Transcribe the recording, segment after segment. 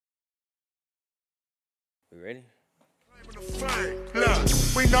We ready? Look,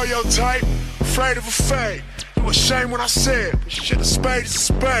 we know your type, afraid of a fade. You ashamed when I said, shit, a spade is a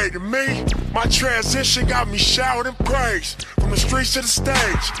spade. To me, my transition got me showered in praise. From the streets to the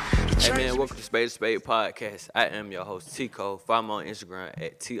stage. Hey man, welcome to Spade Podcast. I am your host, T Col. Follow me on Instagram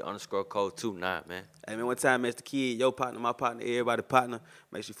at T_Col29, man. Hey man, one time, Mr. Kid, your partner, my partner, everybody partner.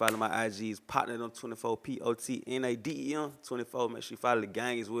 Make sure you follow my IGs, Potna24, Potnadem 24. Make sure you follow the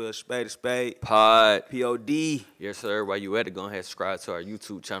gang as well, Spade, Pod. POD. Yes, sir. While you at it, go ahead and subscribe to our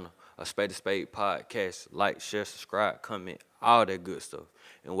YouTube channel, a Spade Podcast. Like, share, subscribe, comment, all that good stuff.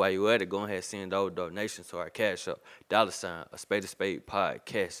 And while you at it, go ahead and send those donations to our cash up. $, a Spade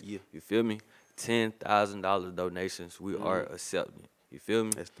Podcast. Yeah. You feel me? $10,000 donations we are accepting. You feel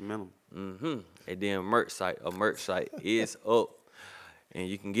me? That's the minimum. And then a merch site is up. And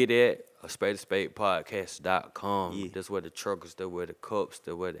you can get it at spadespadepodcast.com. Yeah. That's where the truckers, that's where the cups,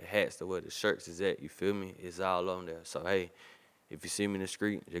 that's where the hats, that's where the shirts is at. You feel me? It's all on there. So, hey, if you see me in the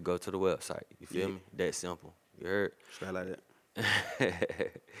street, just go to the website. You feel me? That simple. You heard? Straight like that.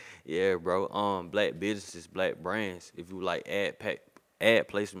 Yeah, bro. Black businesses, black brands. If you like ad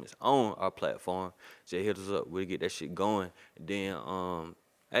placements on our platform, just hit us up. We'll get that shit going. And then,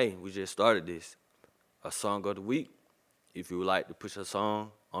 hey, we just started this. A song of the week. If you would like to push a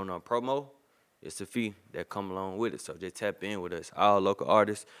song on our promo, it's a fee that come along with it. So just tap in with us. All local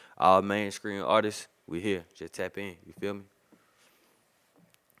artists, all mainstream artists, we here. Just tap in. You feel me?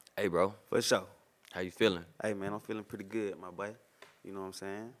 Hey, bro. For sure. How you feeling? Hey man, I'm feeling pretty good, my boy. You know what I'm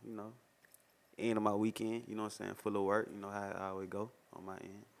saying? You know, end of my weekend, you know what I'm saying? Full of work, you know how I always go on my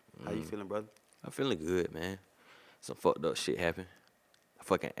end. How you feeling, brother? I'm feeling good, man. Some fucked up shit happened.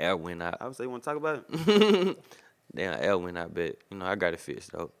 Fucking air went out. I would say you want to talk about it? Damn, air went out, but, you know, I got it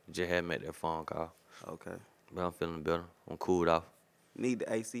fixed, though. Just had to make that phone call. Okay. But I'm feeling better. I'm cooled off. Need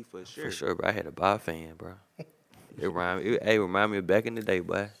the AC for sure. For sure, bro. I had to buy a fan, bro. It remind me of back in the day,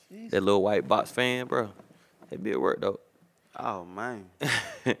 boy. Jeez. That little white box fan, bro. That bit work, though. Oh, man.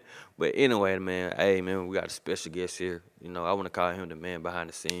 But anyway, man, hey, man, we got a special guest here. You know, I want to call him the man behind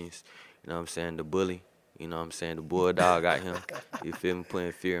the scenes. You know what I'm saying? The bully. You know what I'm saying? The bulldog got him. You feel me?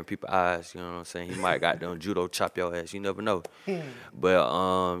 Putting fear in people's eyes. You know what I'm saying? He might got them judo chop your ass. You never know. But,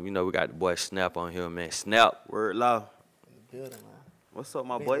 you know, we got the boy Snap on here, man. SnapWordLaw. In the building, man. What's up,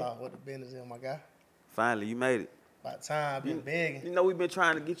 my Big boy? law, what the business is, my guy? Finally, you made it. About time, I've been begging. You know, we've been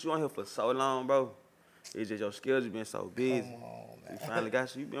trying to get you on here for so long, bro. It's just your skills have been so busy. Come on, We man. finally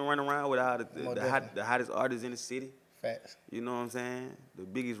got you. You've been running around with all Most the definitely. hottest artists in the city. Facts. You know what I'm saying? The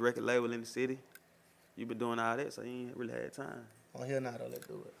biggest record label in the city. You been doing all that, so you ain't really had time. On here now, though, let's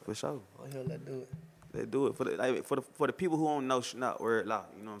do it. For sure. On here, let's do it. Let's do it for the people who don't know SnapWordLaw.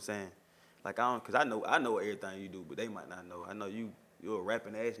 You know what I'm saying? Like cause I know everything you do, but they might not know. I know you're a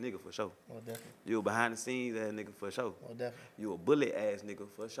rapping ass nigga for sure. Most definitely. You a behind the scenes ass nigga for sure. Most definitely. You a bullet ass nigga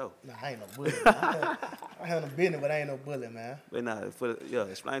for sure. Nah, I ain't no bully, man. I have no business, but I ain't no bully, man. But nah,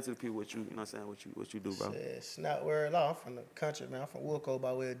 explain to the people what you know what I'm saying, what you do, bro. Shit, it's not word law. I'm from the country, man. I'm from Wilco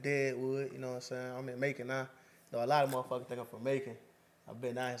by way of Deadwood, you know what I'm saying? I'm in Macon now. Though a lot of motherfuckers think I'm from Macon. I've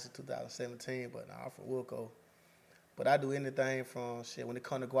been down here since 2017, but nah, I'm from Wilco. But I do anything from, shit, when it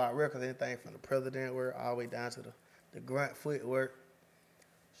comes to go out records, anything from the president work all the way down to the grunt foot work.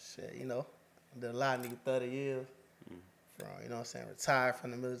 Shit, you know, did a lot of niggas 30 years. From, you know what I'm saying, retired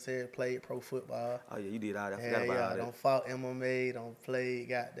from the military, played pro football. Oh yeah, you did all that. I Yeah, forgot about all that. don't fought MMA, don't play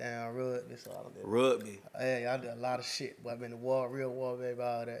goddamn rugby, so I don't do Rugby. Yeah, I did a lot of shit. But I've been to war, real war, baby,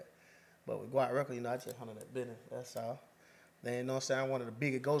 all that. But with Guat Record, you know, I just handle that business. That's all. Then, you know what I'm saying, I'm one of the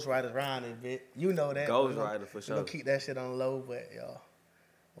biggest ghostwriters around this bit. You know that. Ghostwriter for We sure. gonna keep that shit on the low, but, y'all,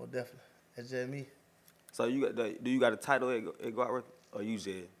 well, definitely. That's just me. So do you got a title at Guat Record, or you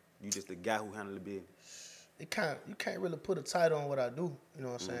just the guy who handle the business? You can't really put a title on what I do, you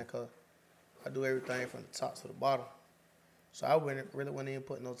know what I'm saying, because I do everything from the top to the bottom. So I really wouldn't even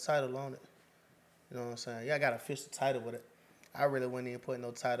put no title on it. You know what I'm saying? Yeah, I got a official title with it. I really wouldn't even put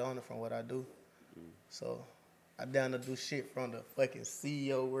no title on it from what I do. So I down to do shit from the fucking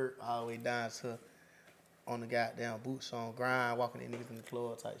CEO work all the way down to on the goddamn boots on grind, walking in niggas in the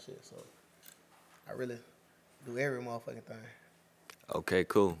club type shit. So I really do every motherfucking thing. Okay,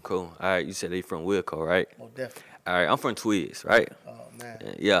 cool. All right, you said they from Wilco, right? Most definitely. All right, I'm from Twigs, right? Oh,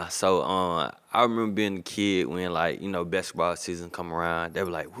 man. Yeah, so I remember being a kid when, like, you know, basketball season come around. They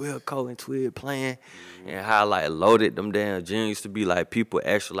were like, Wilco and Twig playing, and how, like, loaded them damn gyms used to be. Like, people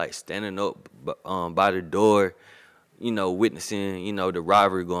actually, like, standing up by the door, you know, witnessing, you know, the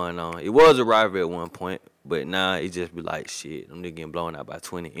rivalry going on. It was a rivalry at one point, but now it just be like, shit, them niggas getting blown out by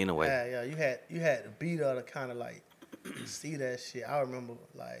 20 anyway. Yeah, you had to be there to kind of, like, see that shit. I remember,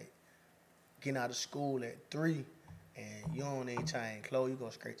 like, getting out of school at 3, and you don't even change clothes. You go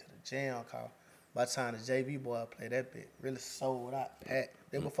straight to the gym. Cause by the time the JV boy play, that bit really sold out. Packed.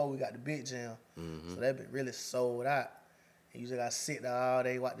 Then before we got the big gym, so that bit really sold out. And you just got to sit there all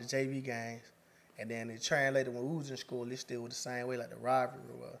day, watch the JV games. And then it translated when we was in school, it still was the same way, like the rivalry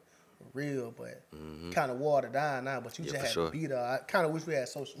was real, but kind of watered down now. But you just had to be there. I kind of wish we had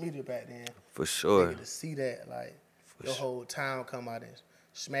social media back then. For sure. To see that, like, your whole town come out and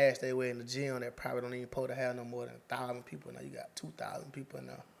smash their way in the gym that probably don't even supposed to have no more than 1,000 people. Now you got 2,000 people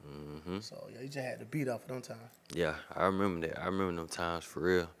now. So, yeah, you just had to be there for them times. Yeah, I remember that. I remember them times for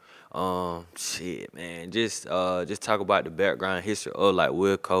real. Shit, man. Just talk about the background history of like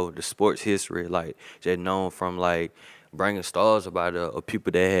Wilco, the sports history, like just known from like bringing stars about of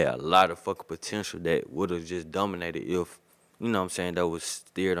people that had a lot of fucking potential that would have just dominated if, you know what I'm saying, that was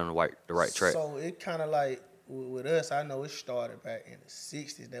steered on the right track. So it kind of like with us, I know it started back in the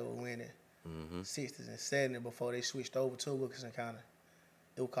 60s. They were winning 60s and 70s before they switched over to Wilkerson County.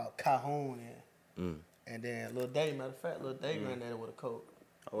 It was called Calhoun then. And then Lil Day, matter of fact, Lil Day granddaddy with a coat.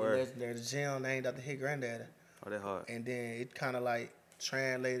 Legendary, the gym named after his granddaddy. Oh, that hard. And then it kind of like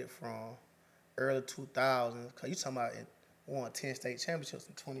translated from early 2000s, because you talking about it won 10 state championships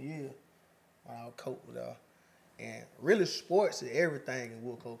in 20 years when I was coach with and really sports is everything in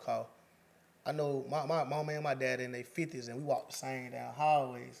Wilco, cause I know my mom and my dad in their 50s and we walked the same down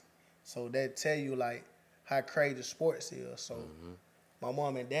hallways. So that tell you like how crazy sports is. So my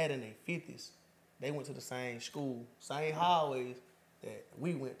mom and dad in their 50s, they went to the same school, same hallways that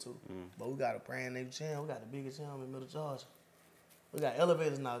we went to. But we got a brand new gym. We got the biggest gym in Middle Georgia. We got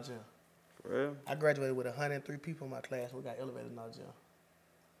elevators in our gym. For real? I graduated with 103 people in my class. We got elevators in our gym.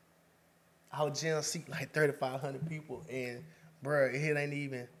 Our gym seat like 3,500 people, and bruh, it ain't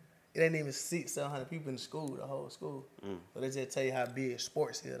even 600-700 people in the school, the whole school. But they just tell you how big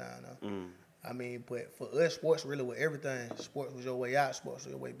sports is down there. I mean, but for us, sports really was everything. Sports was your way out. Sports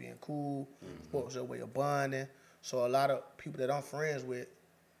was your way of being cool. Sports was your way of bonding. So a lot of people that I'm friends with,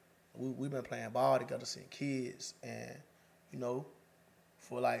 we've been playing ball together since kids, and you know,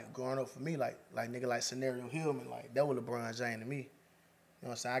 for like growing up for me, like nigga like Scenario Hillman, like that was LeBron James to me. You know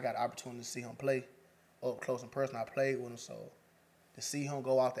what I'm saying? I got the opportunity to see him play up close and personal. I played with him, so to see him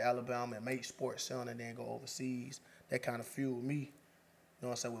go out to Alabama and make sports sound and then go overseas, that kind of fueled me, you know what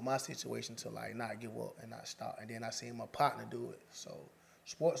I'm saying, with my situation to like not give up and not stop. And then I seen my partner do it. So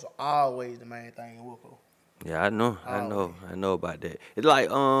sports are always the main thing in Wilco. Yeah, I know about that. It's like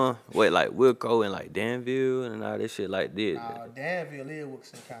like Wilco and like Danville and all that shit like this. Danville is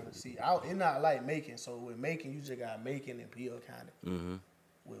Wilkerson County. See, it's not like Macon. So with Macon, you just got Macon and Peel County.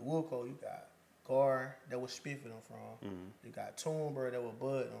 With Wilco, you got Gar, that was Spifford I'm from. You got Toonborough, that was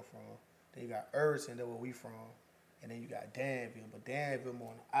Bud I'm from. Then you got Irvington, that where we from. And then you got Danville, but Danville more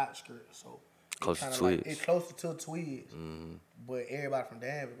on the outskirts. So close to Tweeds. It's closer to Tweeds. But everybody from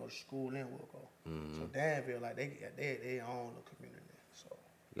Danville go to school in Wilco. So Danville, like they own the community. So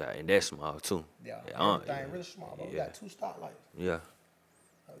yeah, and that's small too. Yeah, everything really small. But we got 2 stoplights. Yeah.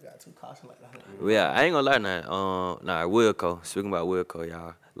 We got 2 caution lights. Yeah, I ain't gonna lie now. Wilco. Speaking about Wilco,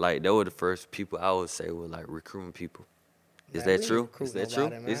 y'all, like they were the first people I would say were like recruiting people. Is that true? Is that true?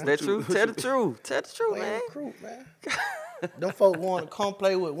 Is that true? Tell the truth. Tell the truth, man. Recruit, man. Them folks want to come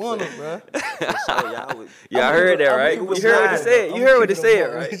play with one of them, bro. Y'all heard that, right? You heard what they said. You heard what they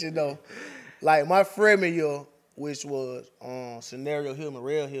said, right? You know, like my freshman year, which was Scenario Hillman,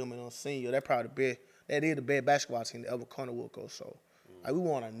 Real Hillman on senior, that probably the best. That is the best basketball team that ever come to Wilco. So, like, we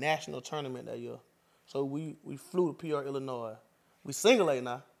won a national tournament that year. So we flew to PR, Illinois. We single A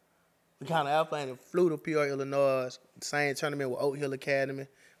now. We kind of outplayed and flew to PR, Illinois. Same tournament with Oak Hill Academy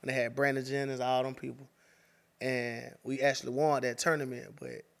when they had Brandon Jennings, all them people. And we actually won that tournament,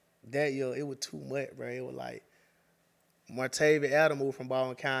 but that year it was too much, bro. It was like Martavius Adams moved from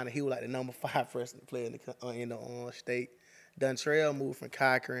Baldwin County. He was like the number 5 freshman player in the state. Dontrell moved from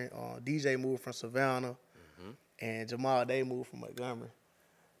Cochran. DJ moved from Savannah. And Jamal Day moved from Montgomery.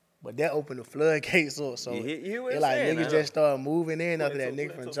 But that opened the floodgates up. So niggas just started moving in after that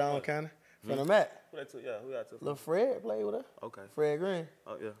nigga from John County. From the Mac. Who that took? Lil Fred played with us. Okay. Fred Green.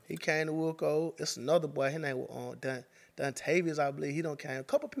 Oh, yeah. He came to Wilco. It's another boy. His name was Dontavius, I believe. He don't came. A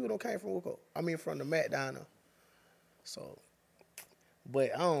couple people don't came from Wilco. I mean, from the Mac down there. So,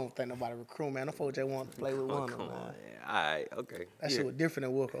 but I don't think nobody recruit, man. Them folks just want to play with one of them, man. All right, okay. That shit was different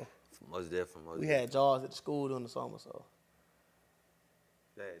in Wilco. Most definitely. We had jobs at the school during the summer, so.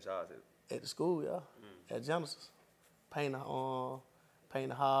 They had jobs at the school, yeah. At Genesis. Paint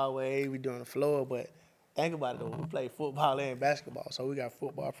the hallway, we doing the floor, but think about it though, we play football and basketball, so we got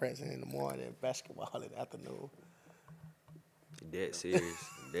football practice in the morning and basketball in the afternoon. Dead serious.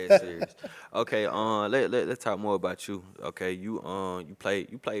 That's serious. Okay, let's talk more about you. Okay, you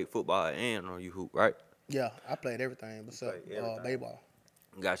played football and you hoop, right? Yeah, I played everything except played everything. baseball.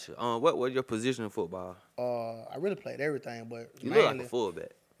 Gotcha. What was your position in football? I really played everything, but You look like a mainly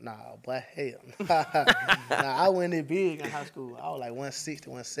fullback. nah, boy, hell. Nah, I went in big in high school. I was like 160,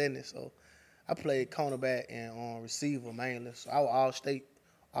 170, so I played cornerback and receiver mainly. So I was all state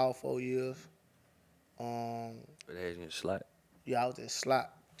all 4 years. But they didn't slot. Yeah, I was at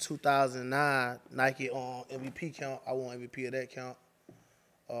slot 2009 Nike MVP count. I won MVP of that count.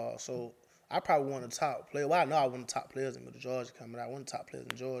 So I probably one of the top players. Well, I know I was one of the top players in Middle Georgia coming out. One of the top players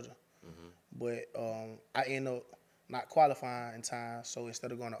in Georgia. But I ended up not qualifying in time. So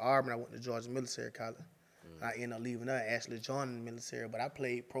instead of going to Auburn, I went to Georgia Military College. And I ended up leaving there and actually joining the military. But I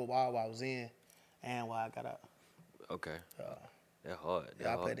played pro ball while I was in and while I got out. Okay. That hard.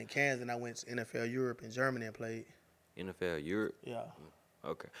 Yeah, I played in Kansas and I went to NFL Europe and Germany and played. NFL Europe. Yeah.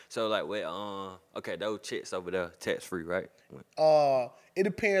 Okay. So like what? Okay, those checks over there tax free, right? It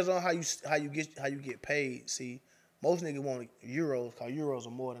depends on how you get paid. See, most niggas want euros because euros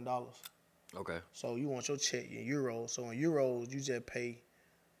are more than dollars. Okay. So you want your check in euros. So in euros, you just pay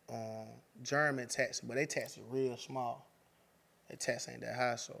German tax, but they tax is real small. Their tax ain't that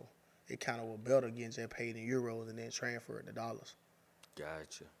high, so it kind of will better getting just paid in euros and then transfer it to dollars.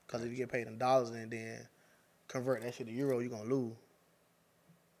 Gotcha. Because if you get paid in dollars and then convert that shit to euro, you're going to lose.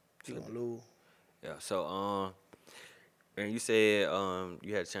 You're going to lose. Yeah. So and you said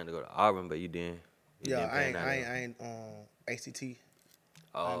you had a chance to go to Auburn, but you didn't. Yeah, I pan out there. ain't ACT.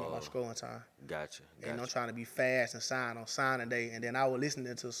 I ain't at my school in time. Gotcha. And I'm trying to be fast and sign on signing day. And then I was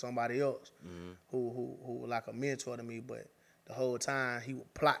listening to somebody else who was like a mentor to me, but the whole time he was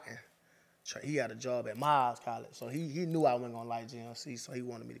plotting. He had a job at Miles College, so he knew I wasn't gonna like GMC, so he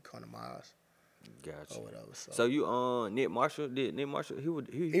wanted me to come to Miles. Gotcha. Or whatever. So you Nick Marshall? Did Nick Marshall?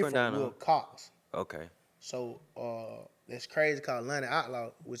 He from down Will there. Cox. Okay. So that's crazy called Lonnie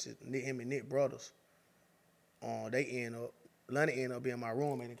Outlaw, which is him and Nick brothers. Lonnie ended up being my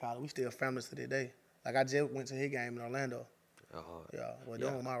roommate in college. We still families to this day. Like I just went to his game in Orlando. Yeah, well,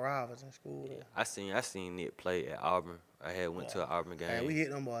 them were my rivals in school. Yeah. I seen Nick play at Auburn. I had went to an Auburn game. Hey, we hit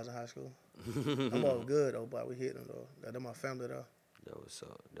them boys in high school. Them boys were good though, but we hit them though. They're my family though. That was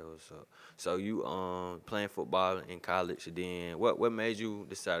up. So you playing football in college, and then what made you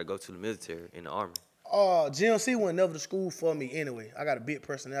decide to go to the military in the Army? GMC wasn't never the school for me anyway. I got a big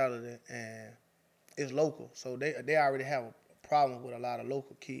personality and it's local, so they already have a problem with a lot of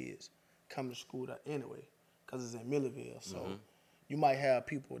local kids coming to school there anyway, cause it's in Millerville. So you might have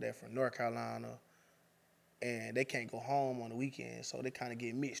people that from North Carolina and they can't go home on the weekend, so they kind of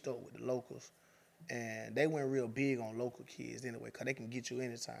get mixed up with the locals. And they weren't real big on local kids anyway, because they can get you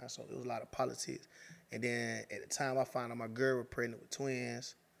anytime. So it was a lot of politics. And then at the time, I found out my girl was pregnant with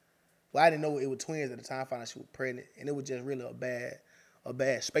twins. Well, I didn't know it was twins at the time. I found out she was pregnant. And it was just really a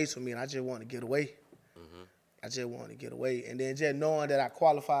bad space for me. And I just wanted to get away. I just wanted to get away. And then just knowing that I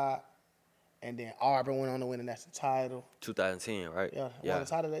qualified, and then Auburn went on to win the national title. 2010, right? Yeah, won the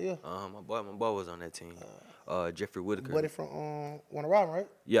title that year. My boy was on that team. Jeffrey Whitaker. Buddy from Warner Robin, right?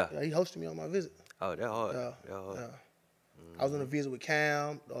 Yeah. He hosted me on my visit. Oh, that hard. Yeah. I was on a visit with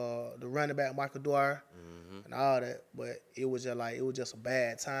Cam, the running back Michael Dwyer, and all that. But it was just a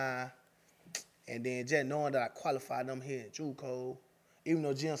bad time. And then just knowing that I qualified them here in JUCO, even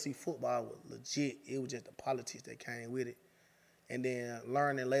though GMC football was legit, it was just the politics that came with it. And then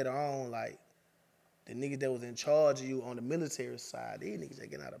learning later on, like the niggas that was in charge of you on the military side, these niggas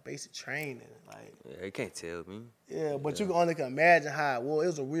that getting out of basic training, like. Yeah, you can't tell me. Yeah, but you can only imagine how it was. It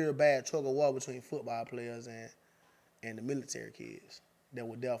was a real bad tug of war between football players and the military kids that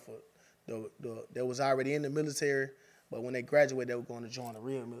were there for that was already in the military, but when they graduated, they were going to join the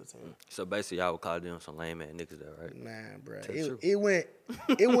real military. So basically, y'all would call them some lame ass niggas, there, right? Man, bro, True. it went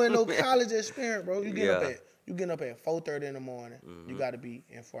no college experience, bro. You getting up at 4:30 in the morning. You got to be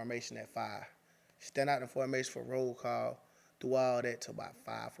in formation at 5. Stand out in formation for roll call. Do all that till about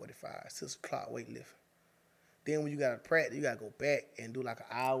 5:45, 6 o'clock weightlifting. Then when you got to practice, you got to go back and do like an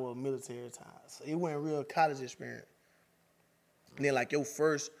hour of military time. So it wasn't real college experience. And then like your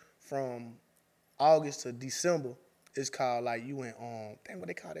first from August to December, it's called like you went on, dang, what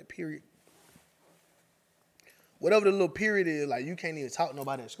they call that period? Whatever the little period is, like you can't even talk to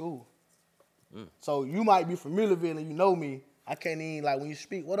nobody at school. So you might be from Millerville and you know me. I can't even, like when you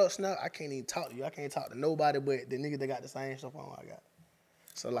speak, what up, Snap? I can't even talk to you. I can't talk to nobody but the niggas that got the same stuff on I got.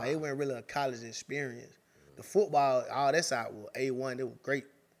 So like it wasn't really a college experience. The football, all that side was A1, it was great.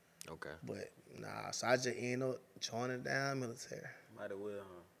 Okay. But nah, so I just ended up joining down military. Might as well,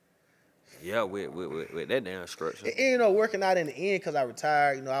 huh? Yeah, with that damn structure. It ended up working out in the end because I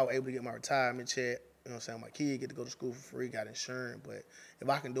retired. You know, I was able to get my retirement check. You know what I'm saying? My kid get to go to school for free, got insurance. But if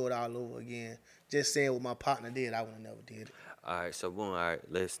I can do it all over again, just saying what my partner did, I would have never did it. All right, so boom. All right,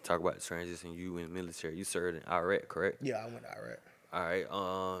 let's talk about the transition. You in the military. You served in Iraq, correct? Yeah, I went to Iraq. All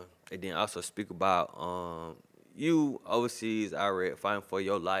right. And then also speak about you overseas Iraq fighting for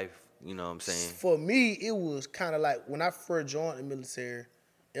your life. You know what I'm saying? For me, it was kind of like when I first joined the military,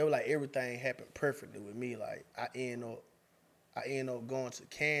 it was like everything happened perfectly with me. Like I ended up going to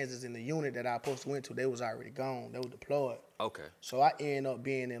Kansas, and the unit that I supposed to went to, they was already gone. They were deployed. Okay. So I ended up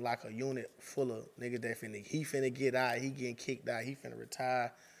being in like a unit full of niggas that finna get out, he getting kicked out, he finna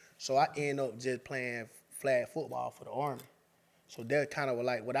retire. So I ended up just playing flag football for the Army. So that kind of was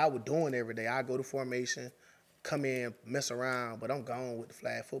like what I was doing every day. I go to formation, come in, mess around, but I'm gone with the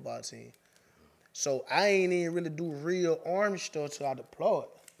flag football team. So I ain't even really do real Army stuff till I deployed.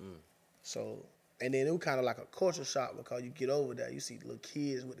 So, and then it was kind of like a culture shock because you get over there, you see little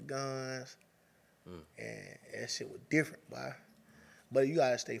kids with the guns, and that shit was different, boy. But you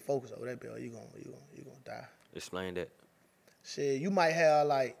gotta stay focused over that bill. You gonna die. Explain that. Shit, you might have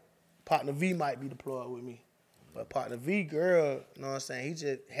like Partner V might be deployed with me, but Partner V girl, you know what I'm saying? He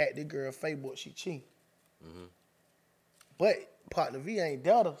just had this girl Facebook, she cheat. But Partner V ain't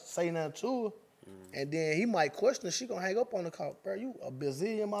there to say nothing to her. And then he might question her. She gonna hang up on the call. Bro, you a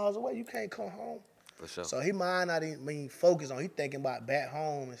bazillion miles away. You can't come home. For sure. So he mind not even focused on. He thinking about back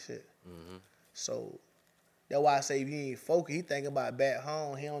home and shit. So that's why I say if he ain't focused, he thinking about back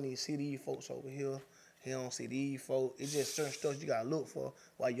home. He don't even see these folks over here. He don't see these folks. It's just certain stuff you gotta look for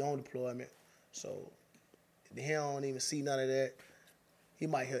while you're on deployment. So he don't even see none of that. He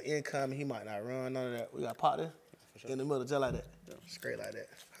might hear incoming. He might not run none of that. We got partner in the middle, just like that. Straight like that.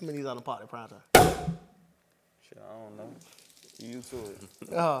 How many of these on the partner prime time? Shit, I don't know. You used to it.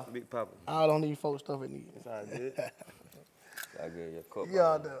 Yeah. Big Papa. I don't need folks stuff in these. It's all good. I get your cup.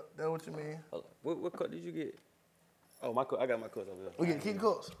 Yeah, that's what you mean. Hold on. What cup did you get? Oh, my cup. I got my cups over there. We get keep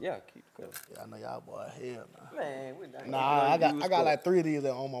cups. Yeah, keep the cup. Yeah, I know y'all boy. Hell nah. Man, we not. Nah, I got like 3 of these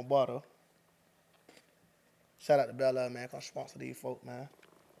that on my bottle. Shout out to Bella, man. Come sponsor these folk, man.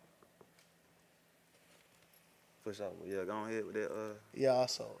 For sure. Yeah, go ahead with that. Yeah,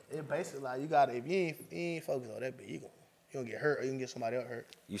 so it basically like you gotta if you ain't focused on that bit, you gonna get hurt or you can get somebody else hurt.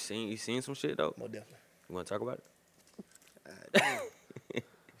 You seen some shit though? Most definitely. You wanna talk about it? Damn.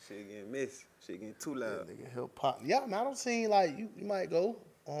 Shit getting messy. Shit getting too loud. Nigga help pop. Yeah, man, I don't see like you might go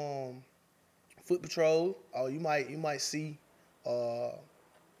foot patrol or you might see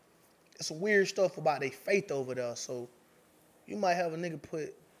some weird stuff about their faith over there. So you might have a nigga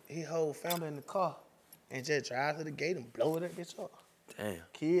put his whole family in the car and just drive to the gate and blow that bitch up. Damn.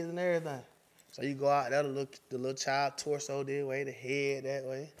 Kids and everything. So you go out there, the little child torso this way, the head that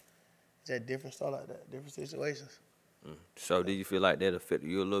way. Just different stuff like that, different situations. So do you feel like that affected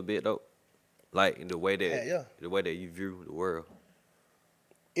you a little bit though? Like in the way that Yeah. the way that you view the world.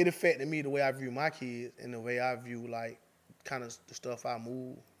 It affected me the way I view my kids and the way I view like kind of the stuff I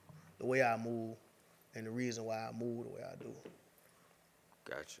move, the way I move, and the reason why I move the way I do.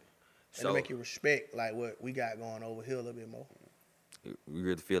 Gotcha. And to make you respect like what we got going over here a little bit more. you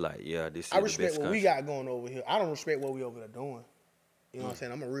really feel like, yeah, this is I the respect best what country. we got going over here. I don't respect what we over there doing. You know what I'm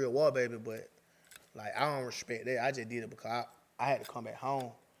saying? I'm a real war baby, but like I don't respect that. I just did it because I had to come back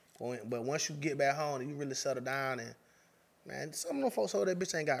home. But once you get back home and you really settle down and man, some of them folks over that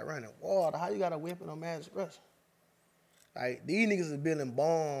bitch ain't got running water. How you got a weapon on mass suppression? Like these niggas is building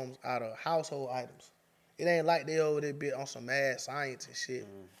bombs out of household items. It ain't like they over there bit on some mad science and shit.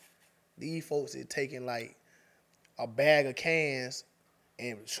 These folks is taking like a bag of cans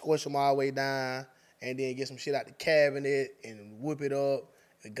and squish them all the way down and then get some shit out the cabinet and whip it up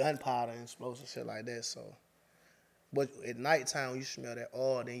with gunpowder and explosive shit like that. So, but at nighttime when you smell that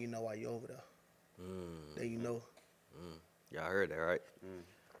oil, then you know why you over there. Then you know. Y'all heard that, right?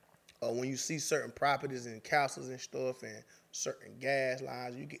 Or when you see certain properties and castles and stuff and certain gas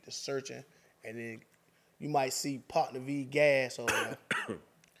lines, you get to searching and then you might see Partner V gas over there.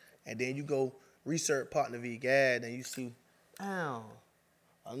 And then you go research Partner V gas and you see,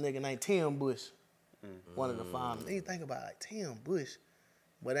 a nigga named Tim Bush, one of the founders. Then you think about like Tim Bush,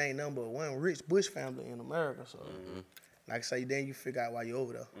 but ain't number one rich Bush family in America. So, like I say, then you figure out why you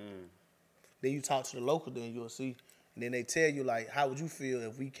over there. Then you talk to the local, then you'll see. And then they tell you like, how would you feel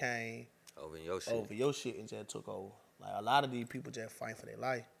if we came Over in your shit. over your shit and just took over? Like a lot of these people just fight for their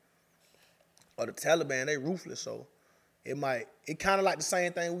life. Or the Taliban, they ruthless, so it kind of like the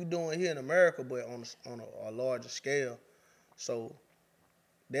same thing we doing here in America, but on a larger scale. So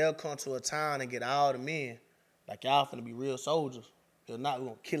they'll come to a town and get all the men, like y'all finna be real soldiers. If not, we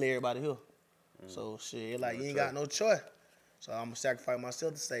gonna kill everybody here. So shit, like you ain't got no choice. So I'm gonna sacrifice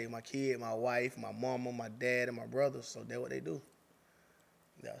myself to save my kid, my wife, my mama, my dad, and my brothers. So that's what they do.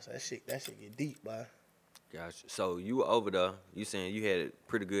 Yeah, so that shit get deep, boy. Gotcha. So you were over there. You saying you had it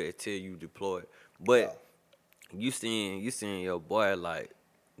pretty good until you deployed, Yeah. but you seeing your boy like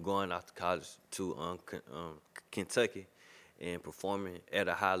going out to college to Kentucky and performing at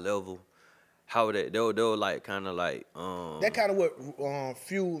a high level. How would they were like kind of like That kind of what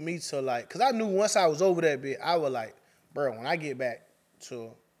fueled me to like, cause I knew once I was over that bit, I was like, bro, when I get back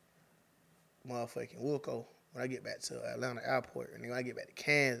to motherfucking Wilco, when I get back to Atlanta Airport, and then when I get back to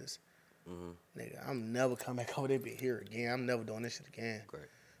Kansas, nigga, I'm never coming back over that bit here again. I'm never doing this shit again. Great.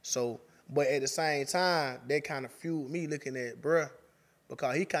 So, but at the same time, that kind of fueled me looking at bruh,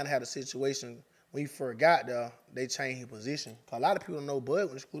 because he kind of had a situation when he first got there, they changed his position. Cause a lot of people don't know Bud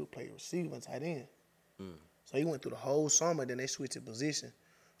went to school to play receiver and tight end. So he went through the whole summer, then they switched his position.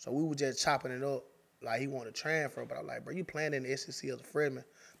 So we were just chopping it up like he wanted to transfer, but I'm like, bro, you playing in the SEC as a freshman.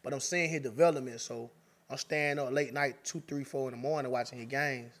 But I'm seeing his development, so I'm staying up late night, 2, 3, 4 in the morning watching his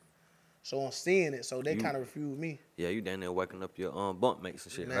games. So I'm seeing it, so they kind of refused me. Yeah, you down there waking up your bunk mates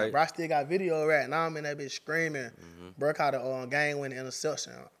and shit, Man, right? bro, I still got video right now. I'm in that bitch screaming. Bro caught a game-winning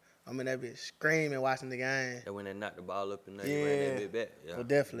interception. I'm in that bitch screaming watching the game. And when they knocked the ball up in there, you ran that bit back. Yeah. So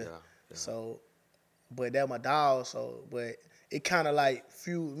definitely. Yeah. So, but that my dog. So, but it kind of like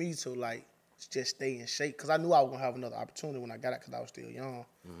fueled me to like just stay in shape, cause I knew I was gonna have another opportunity when I got out, cause I was still young.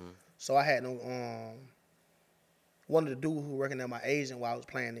 So I had no one of the dudes who working at my agent while I was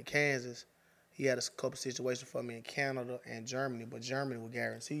playing in Kansas. He had a couple situations for me in Canada and Germany, but Germany was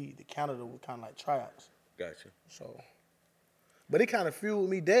guaranteed. The Canada was kind of like tryouts. Gotcha. So, but it kind of fueled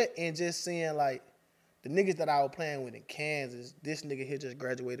me that, and just seeing like the niggas that I was playing with in Kansas. This nigga here just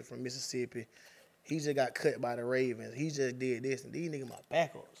graduated from Mississippi. He just got cut by the Ravens. He just did this, and these niggas my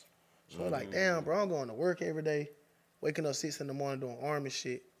backups. So I'm like, damn, bro, I'm going to work every day, waking up 6 in the morning doing Army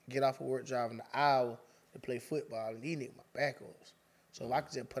shit, get off of work driving an hour to play football, and these niggas my backups. So if I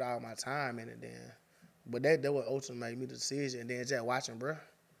could just put all my time in it, then. But that what ultimately made me the decision, and then just watching, bro.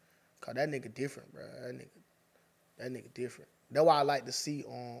 Cause that nigga different, bro. That nigga different. That's why I like to see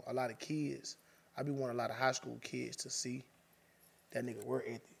on a lot of kids. I be wanting a lot of high school kids to see that nigga work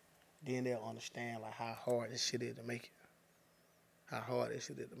ethic. Then they'll understand like how hard this shit is to make it. How hard this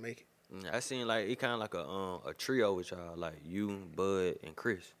shit is to make it. I seen like it kind of like a trio with y'all, like you, Bud, and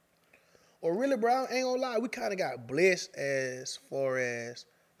Chris. Or really, bro, I ain't gonna lie, we kind of got blessed as far as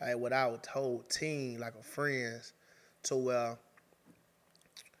like what I was told, team, like a friends, to where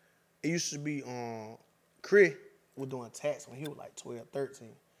it used to be Chris was doing tax when he was like 12, 13.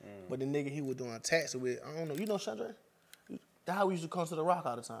 But the nigga he was doing tax with, I don't know, you know Chandra? That's how we used to come to the Rock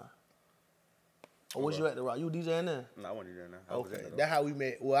all the time. Or was you at the Rock? You DJing there? No, I wasn't DJing there. Okay, that's how we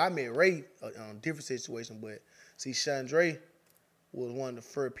met. Well, I met Ray on a different situation, but see, Chandra was one of the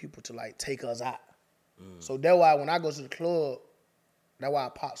first people to like take us out. So that's why when I go to the club, that's why I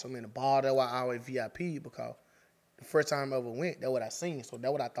pop some in the bar. That's why I always VIP, because the first time I ever went, that's what I seen. So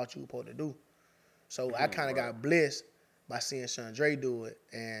that's what I thought you were supposed to do. So I kind of got blessed by seeing Chandra do it,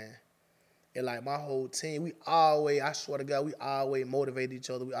 and like my whole team, I swear to God, we always motivated each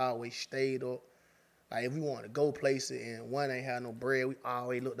other. We always stayed up. Like if we wanted to go places and one ain't had no bread, we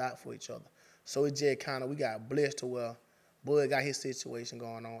always looked out for each other. So it just kind of, we got blessed to where Bud got his situation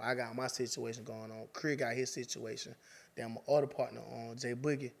going on. I got my situation going on. Craig got his situation. Then my other partner, Jay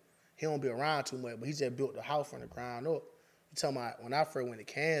Boogie, he don't be around too much, but he just built the house from the ground up. You talking about when I first went to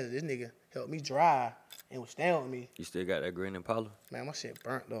Kansas, this nigga helped me drive and was staying with me. You still got that green Impala? Man, my shit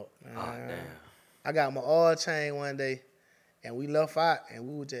burnt up, man. Oh, damn. I got my oil change one day, and we left out, and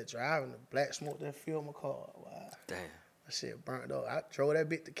we were just driving. The black smoke that filled my car. Wow. Damn. My shit burnt up. I drove that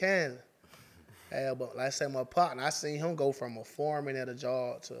bitch to Kansas. Yeah, but like I said, my partner, I seen him go from a foreman at a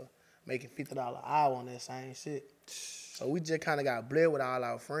job to making $50 an hour on that same shit. So we just kind of got blessed with all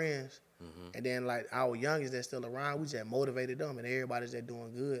our friends. And then like our youngest that's still around, we just motivated them, and everybody's just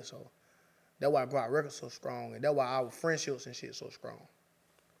doing good. So that's why Brock Records so strong, and that's why our friendships and shit so strong.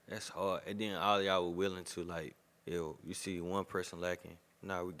 That's hard. And then all y'all were willing to like, yo, you see one person lacking,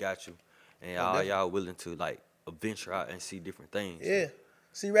 nah, we got you. And all y'all willing to like venture out and see different things. Yeah.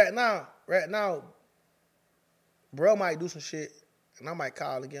 See, right now, bro might do some shit, and I might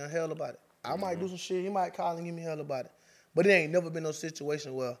call and give him hell about it. I might do some shit, he might call and give me hell about it. But it ain't never been no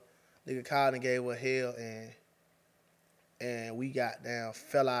situation where nigga called and gave us hell and we got down,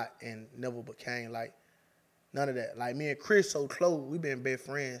 fell out, and never became like none of that. Like me and Chris so close, we been best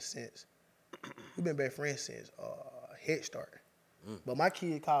friends since Head Start. But my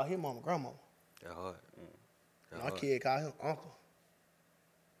kid called his mama grandma. That hard. My kid called him uncle.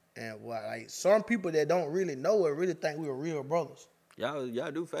 And what like some people that don't really know it really think we were real brothers.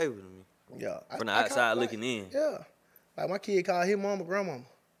 Y'all do favor to me. Yeah. From the outside looking in. Yeah. Like my kid called his mama grandmama.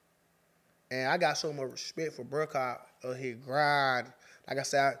 And I got so much respect for bro of his grind. Like I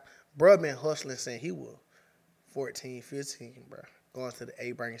said, bro been hustling since he was 14, 15, bro. Going to the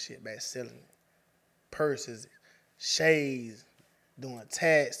A, bringing shit back, selling it. Purses, shades, doing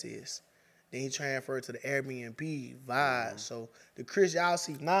taxes. Then he transferred to the Airbnb vibe. So the Chris y'all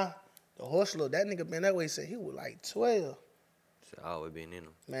see now, the hustler, that nigga been that way since he was like 12. So I always been in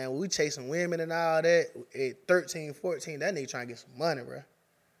them. Man, we chasing women and all that. At 13, 14, that nigga trying to get some money, bro.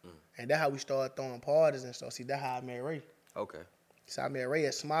 And that's how we started throwing parties and stuff. See, that's how I met Ray. Okay. So I met Ray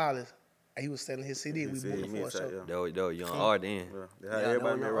at Smiley. He was selling his CD. We booked him for a show. That was young R then. Yeah,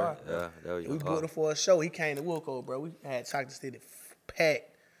 everybody met Ray. Yeah, that was young We booked him for a show. He came to Wilco, bro. We had Chocolate City packed.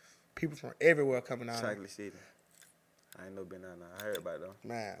 People from everywhere coming out. Chocolate City. I ain't no been out now. I heard about it though.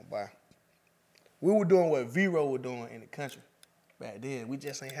 Man, boy. We were doing what V-Ro was doing in the country back then. We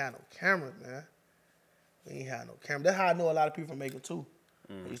just ain't had no cameras, man. We ain't had no camera. That's how I know a lot of people from Macon too.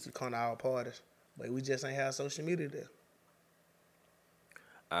 They used to come to our parties. But we just ain't have social media there.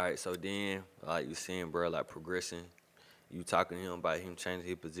 All right, so then, like you seeing, bro, like progressing. You talking to him about him changing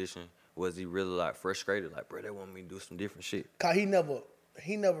his position. Was he really like frustrated? Like, bro, they want me to do some different shit. Cause he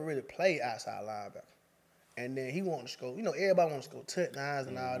never really played outside linebacker. And then he wanted to go, everybody wants to go touchdowns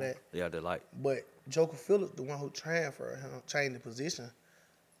and all that. Yeah, they like. But Joker Phillips, the one who transferred him, changed the position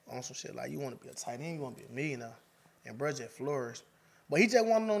on some shit. Like, you want to be a tight end, you want to be a millionaire. And bro just flourished. But he just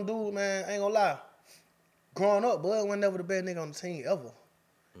one of them dudes, man, I ain't gonna lie. Growing up, Bud wasn't never the best nigga on the team ever.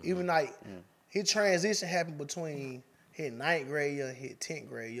 Even like, his transition happened between his 9th grade year and his 10th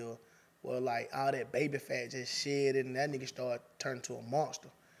grade year. Where like all that baby fat just shed and that nigga started turning to a monster.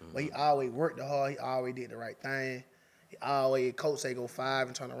 But he always worked hard. He always did the right thing. He always, coach say go 5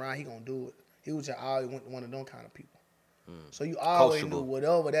 and turn around, he gonna do it. He was just always one of them kind of people. So you always knew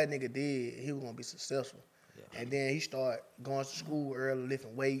whatever that nigga did, he was gonna be successful. Yeah. And then he started going to school early,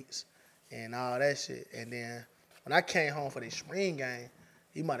 lifting weights and all that shit. And then when I came home for the spring game,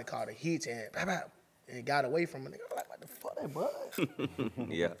 he might have caught a hitch and got away from a nigga. I'm like, what the fuck that bud?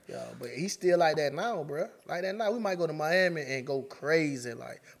 Yeah. Yeah, but he still like that now, bro. Like that now. We might go to Miami and go crazy.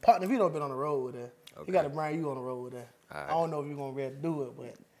 Like, Potna V don't been on the road with that. Okay. He got to bring you on the road with that. Right. I don't know if you're going to be able to do it,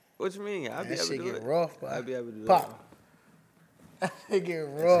 but. What you mean? I'll be able to do it. That shit get rough, boy. I'll be able to do Pop. It get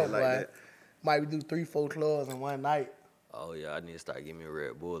rough, like boy. that. Might do 3-4 clubs in one night. Oh, yeah, I need to start getting me a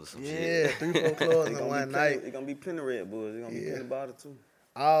Red Bull or some shit. Yeah, 3-4 clubs in one night. It's going to be plenty of Red Bulls. It's going to be plenty of bottle too.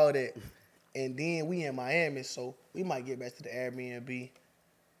 All that. And then we in Miami, so we might get back to the Airbnb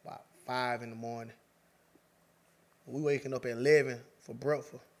about 5 in the morning. We waking up at 11 for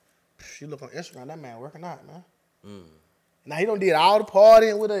breakfast. You look on Instagram, that man working out, man. Now, he don't did all the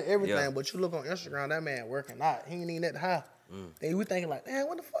partying with her, everything, but you look on Instagram, that man working out. He ain't even at the house. Then we thinking like, damn,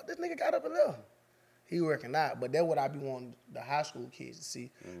 what the fuck this nigga got up and left? He working out, but that's what I be wanting the high school kids to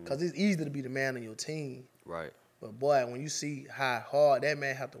see. Because it's easy to be the man on your team. Right. But boy, when you see how hard that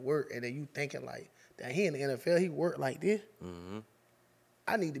man have to work, and then you thinking like, damn, he in the NFL, he work like this.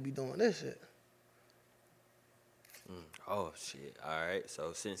 I need to be doing this shit. Oh shit! All right.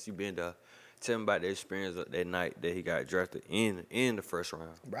 So since you been there, tell me about the experience of that night that he got drafted in the first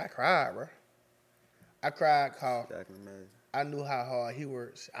round. Bro, I cried, bro. I cried cause I can imagine. I knew how hard he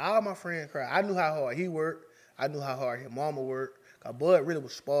works. All my friends cried. I knew how hard he worked. I knew how hard his mama worked. Cause Bud really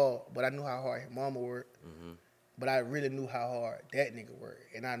was spoiled, but I knew how hard his mama worked. But I really knew how hard that nigga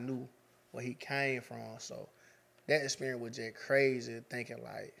worked. And I knew where he came from. So that experience was just crazy, thinking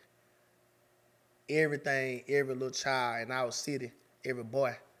like everything, every little child in our city, every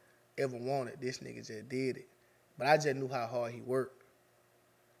boy ever wanted, this nigga just did it. But I just knew how hard he worked.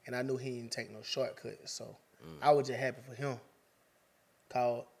 And I knew he didn't take no shortcuts. So I was just happy for him.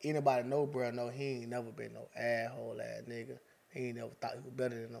 Cause anybody know, bro, know he ain't never been no asshole ass nigga. He ain't never thought he was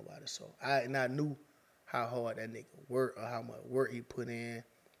better than nobody. So I knew how hard that nigga worked or how much work he put in.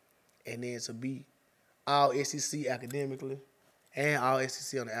 And then to be all SEC academically and all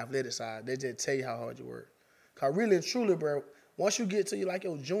SEC on the athletic side, they just tell you how hard you work. Cause really and truly, bro, once you get to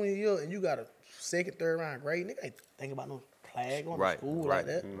your junior year and you got a 2nd, 3rd round grade, nigga ain't thinking about no flag on the school like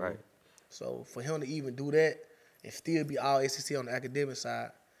that. Right. So for him to even do that and still be all SEC on the academic side,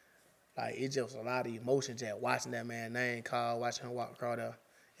 like it just was a lot of emotion just watching that man name called, watching him walk across there,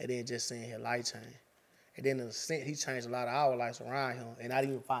 and then just seeing his life change. And then in a sense, he changed a lot of our lives around him, and not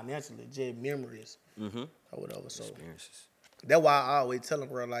even financially, just memories or whatever. So Experiences. that's why I always tell him,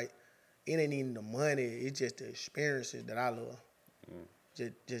 bro, like, it ain't even the money, it's just the experiences that I love.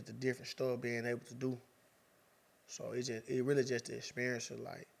 Just the different stuff being able to do. So it really just the experiences,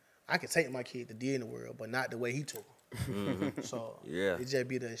 like, I can take my kid to Disney World, but not the way he took him. So Yeah. it just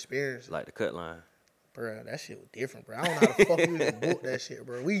be the experience. Like the cut line. Bro, that shit was different, bro. I don't know how the fuck we even booked that shit,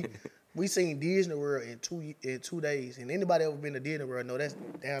 bro. We seen Disney World in 2 days, and anybody ever been to Disney World know that's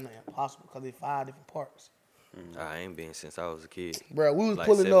damn near impossible because it's 5 different parks. I ain't been since I was a kid. Bro, we was Like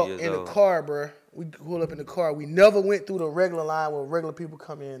pulling 7 up years in the old. car, bro. We pulled up in the car. We never went through the regular line where regular people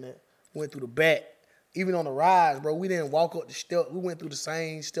come in at. Went through the back. Even on the rides, bro, we didn't walk up the steps. We went through the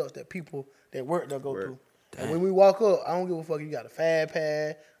same steps that people that work there go through. And when we walk up, I don't give a fuck if you got a fast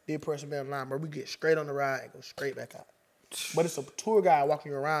pass, this person been in line, bro. We get straight on the ride and go straight back out. But it's a tour guide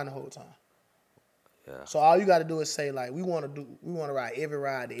walking you around the whole time. Yeah. So all you got to do is say, like, we want to ride every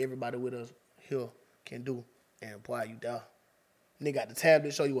ride that everybody with us here can do. And boy, you there. Nigga got the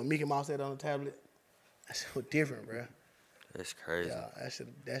tablet, show you what Mickey Mouse had on the tablet. That shit was different, bro. That's crazy. Yeah,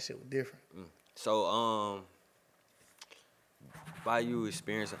 that shit was different. So, by you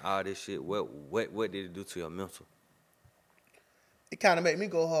experiencing all this shit, what did it do to your mental? It kind of made me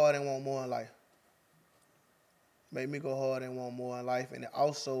go hard and want more in life. Made me go hard and want more in life. And it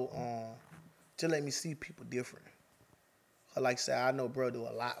also just let me see people different. Like I said, I know bro do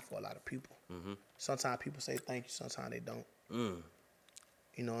a lot for a lot of people. Mm-hmm. Sometimes people say thank you, sometimes they don't. Mm.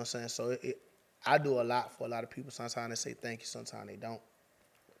 You know what I'm saying? So I do a lot for a lot of people. Sometimes they say thank you, sometimes they don't.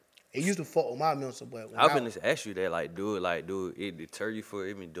 It used to fuck with my mental, but when I was gonna ask you that, like, do it deter you for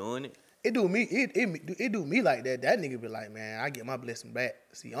even doing it? it do me, it do me like that. That nigga be like, man, I get my blessing back.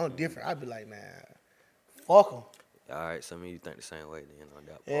 See, I'm different. I be like, man, fuck him. All right, some of you think the same way then on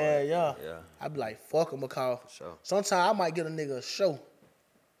that part. Yeah. Yeah. I be like, fuck him because Sure. sometimes I might get a nigga a show.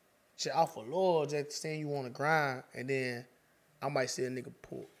 Shit off of Lord just saying you want to grind, and then I might see a nigga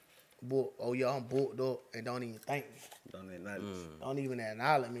book. Oh yeah, I'm booked up and don't even thank me. Don't even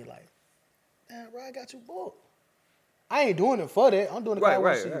acknowledge me like, damn, bro, I got you booked. I ain't doing it for that. I'm doing it because I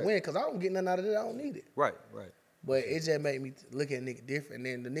want to see you win because I don't get nothing out of it. I don't need it. Right. But it just made me look at nigga different. And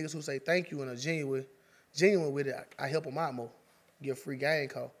then the niggas who say thank you and are genuine with it, I help them out more. Get a free game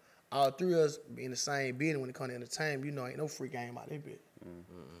call. All three of us be in the same building when it comes to entertainment. You know, ain't no free game out there, bitch.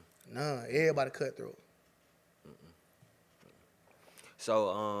 Nah, everybody cutthroat.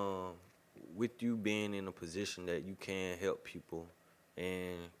 So, with you being in a position that you can help people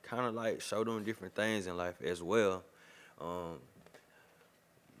and kind of like show them different things in life as well,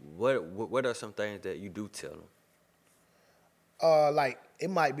 what are some things that you do tell them? Like it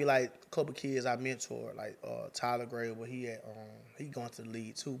might be like a couple kids I mentor, like Tyler Gray, but he going to the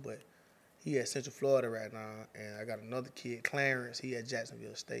league too, but he at Central Florida right now, and I got another kid, Clarence, he at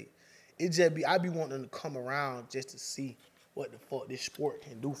Jacksonville State. It just be I be wanting them to come around just to see what the fuck this sport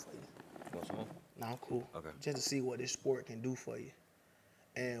can do for you. Want some more? Nah, I'm cool. Okay. Just to see what this sport can do for you,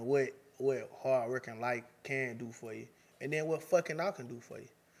 and what hard working life can do for you, and then what fucking I can do for you,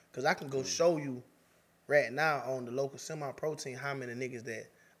 cause I can go show you right now on the local semi-pro team how many niggas that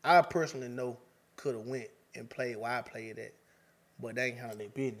I personally know could have went and played where I played at, but they ain't handle their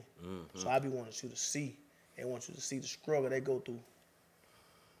business. So I be wanting you to see. They want you to see the struggle they go through.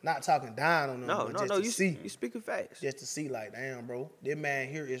 Not talking down on them, but just to see. You speaking facts. Just to see, like, damn, bro, this man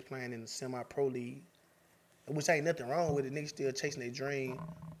here is playing in the semi-pro league, which ain't nothing wrong with it. Niggas still chasing their dream,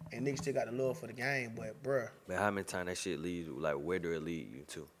 and niggas still got the love for the game, but, bruh. But how many times that shit leads you, like, where do it lead you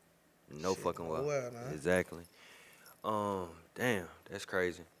to? No Shit, fucking well. nowhere, man. Exactly. Damn, that's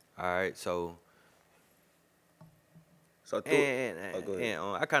crazy. All right, so So go ahead.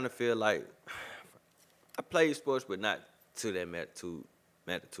 I kind of feel like I played sports, but not to that magnitude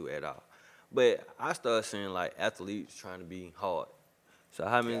at all. But I started seeing like athletes trying to be hard. So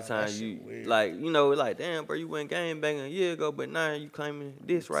how many Yeah, that times shit you weird. like, you know, like, damn, bro, you went game banging a year ago, but now you claiming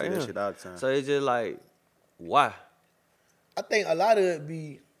this right that here. shit all the time. So it's just like, why? I think a lot of it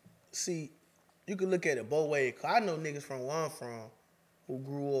be, see, you can look at it both ways. Cause I know niggas from where I'm from who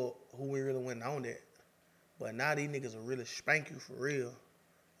grew up, who we really went on that. But now these niggas will really spank you for real.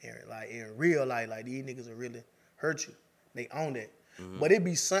 And like in real life, like these niggas will really hurt you. They own that. But it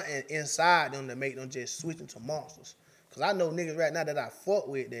be something inside them that make them just switch into monsters. Cause I know niggas right now that I fuck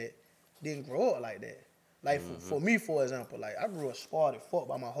with that didn't grow up like that. Like for me, for example, like I grew up spoiled and fucked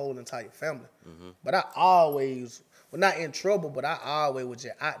by my whole entire family. But I always, well, not in trouble, but I always was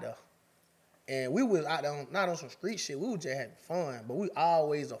just out there. And we was out there, not on some street shit. We was just having fun, but we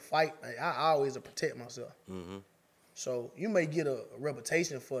always a fight. Like I always a protect myself. So you may get a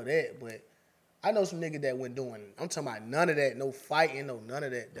reputation for that, but I know some niggas that went doing. I'm talking about none of that, no fighting, no none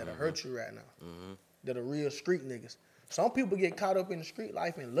of that that'll hurt you right now. That are real street niggas. Some people get caught up in the street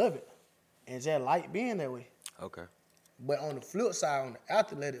life and love it, and just like being that way. Okay. But on the flip side, on the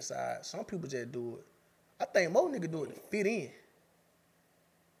athletic side, some people just do it. I think most niggas do it to fit in.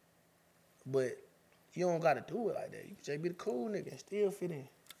 But you don't gotta do it like that. You can just be the cool nigga and still fit in.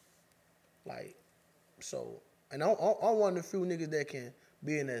 Like, so, and I'm one of the few niggas that can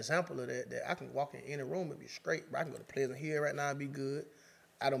be an example of that. That I can walk in any room and be straight. Bro, I can go to Pleasant Hill right now and be good.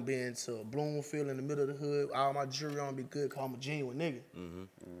 I done been to Bloomfield in the middle of the hood. All my jewelry on be good because I'm a genuine nigga.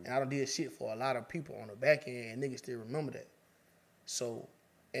 And I done did shit for a lot of people on the back end, and niggas still remember that. So,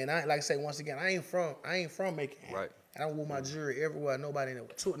 and I like I say once again, I ain't from Macon. Right. I don't wore my jewelry everywhere. Nobody never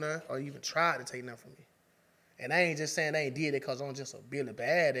took none or even tried to take none from me. And I ain't just saying they ain't did it because I'm just a Billy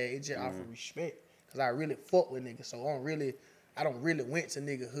bad at it. It's just off of respect. Because I really fuck with niggas. So I don't really went to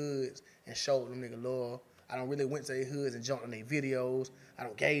nigga hoods and showed them nigga love. I don't really went to their hoods and jumped on their videos. I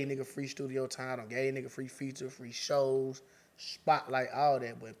don't gave nigga free studio time. I don't gave nigga free features, free shows, spotlight, all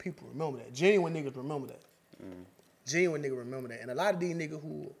that. But people remember that. Genuine niggas remember that. Genuine niggas remember that. And a lot of these niggas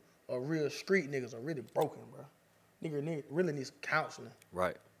who are real street niggas are really broken, bro. Nigga really needs some counseling.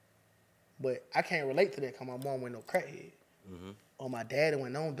 Right. But I can't relate to that because my mom went no crackhead. Or my daddy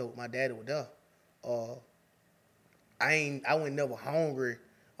went on dope. My daddy was there. I went never hungry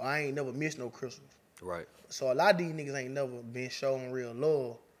or I ain't never missed no Christmas. Right. So a lot of these niggas ain't never been showing real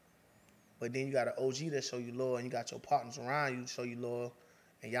love. But then you got an OG that show you love and you got your partners around you to show you love.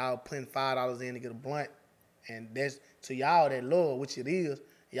 And y'all putting $5 in to get a blunt. And that's to y'all that love, which it is.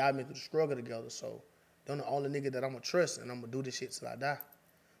 Y'all been through the struggle together. So them the only nigga that I'm going to trust and I'm going to do this shit till I die.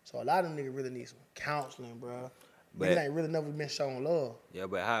 So a lot of niggas really need some counseling, bro. Niggas ain't really never been showing love. Yeah,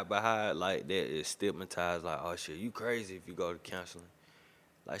 but how like that is stigmatized? Like, oh shit, you crazy if you go to counseling.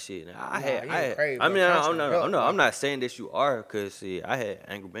 Like shit. Now, I'm not saying that you are, cause see, I had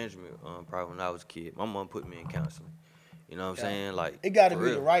anger management problem when I was a kid. My mom put me in counseling. You know what I'm saying? Like it gotta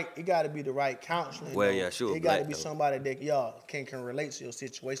be the right. It gotta be the right counseling. Well, though. yeah, sure. It gotta be somebody that y'all can relate to your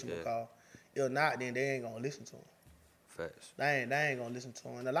situation because if not, then they ain't gonna listen to them. Facts. They ain't gonna listen to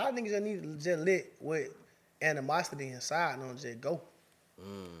them. And a lot of niggas just need to just let what animosity inside them just go.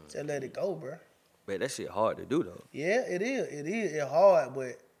 Just let it go, bro. But that shit hard to do though. Yeah, it is. It's hard,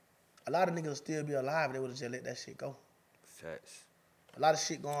 but a lot of niggas will still be alive if they would have just let that shit go. Facts. A lot of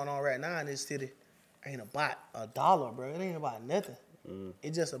shit going on right now in this city ain't about $1, bro. It ain't about nothing.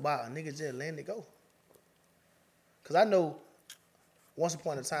 It's just about a nigga just letting it go. Cause I know once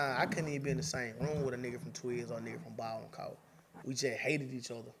upon a time I couldn't even be in the same room with a nigga from Twiz or a nigga from Baldwin Call. We just hated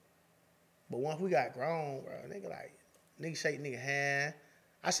each other. But once we got grown, bro, nigga shake nigga hand.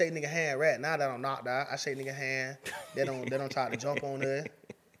 I shake nigga hand right now that I'm knocked out. I shake nigga hand. They don't try to jump on us.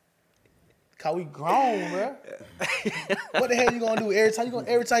 Cause we grown, bro. What the hell you gonna do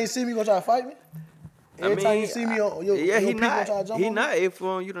every time you see me, you gonna try to fight me? Every time you see me on your he people try to jump on me? He not if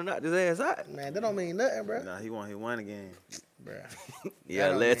you done knocked his ass out. Man, that don't mean nothing, bro. Nah, he won again. Bruh. Yeah,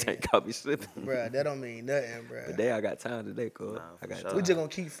 last time caught me slipping. Bruh, that don't mean nothing, bruh. Today I got time today, cuz. I got time. We just gonna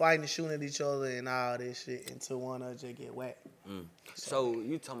keep fighting and shooting at each other and all this shit until one of us just get whacked. So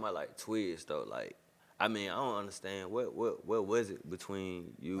you talking about like Twiz though, like I mean, I don't understand what was it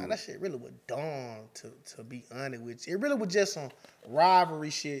between you? Man, that shit really was dumb to be honest with you. It really was just some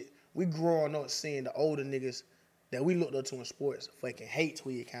rivalry shit. We growing up seeing the older niggas that we looked up to in sports fucking hate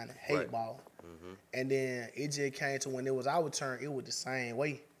Twiz, kind of hate ball. And then it just came to when it was our turn, it was the same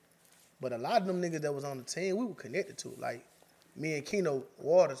way. But a lot of them niggas that was on the team, we were connected to. Like me and Keno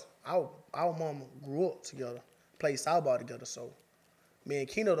Waters, our mama grew up together, played softball together. So me and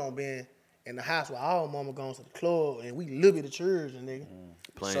Keno done been in the house where our mama goes to the club and we live at the church and nigga.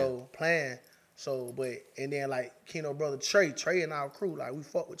 Playing. So, and then like Keno brother Trey and our crew, like we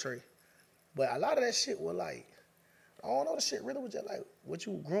fuck with Trey. But a lot of that shit was like, I don't know, the shit really was just like what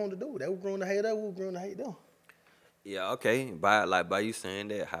you were grown to do. They were grown to hate us, we were grown to hate them. Yeah, okay. By you saying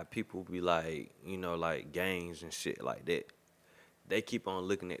that, how people be like, you know, like gangs and shit like that. They keep on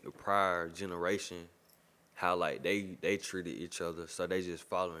looking at the prior generation, how like they treated each other, so they just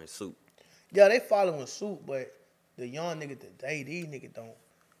following suit. Yeah, they following suit, but the young niggas today, these niggas don't.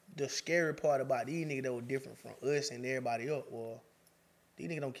 The scary part about these niggas that were different from us and everybody else was these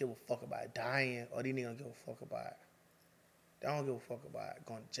niggas don't give a fuck about dying or these niggas don't give a fuck about they don't give a fuck about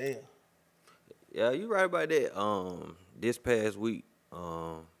going to jail. Yeah, you right about that. This past week,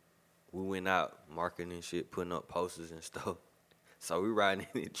 we went out marketing and shit, putting up posters and stuff. So we riding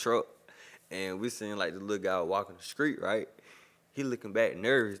in the truck, and we seen like the little guy walking the street, right? He looking back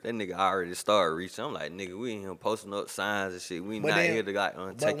nervous. That nigga already started reaching. I'm like, nigga, we in here posting up signs and shit. We not here to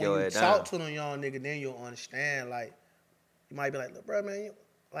like take your ass down. But when you talk to them young nigga, then you'll understand. Like, you might be like, look, bro, man,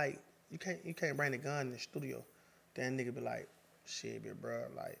 you can't bring the gun in the studio. Then nigga be like, shit, bitch, bro,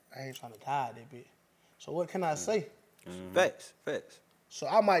 like, I ain't trying to die that bitch. So what can I say? Facts. So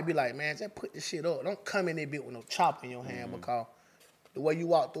I might be like, man, just put this shit up. Don't come in there bitch with no chop in your hand because the way you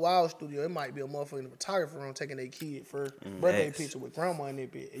walk through our studio, it might be a motherfucking photographer room taking their kid for birthday Facts. picture with grandma in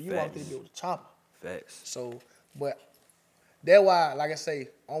that bit. And you walk through the bit with a chopper. Facts. So, but that's why, like I say,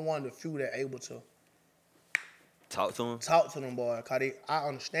 I'm one of the few that able to Talk to him. talk to them boys. Cause I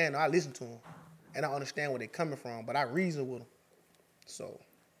understand them, I listen to them. And I understand where they coming from, but I reason with them. So,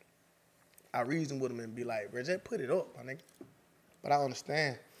 I reason with them and be like, bro, just put it up, my nigga. But I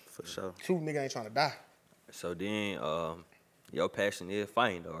understand. For sure. Two nigga ain't trying to die. So then, your passion is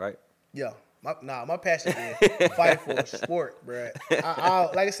fighting though, right? Yeah. My passion is fight for a sport, bro.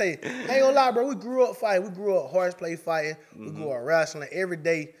 Like I say, I ain't gonna lie, bro. We grew up fighting. We grew up horseplay fighting. We grew up wrestling every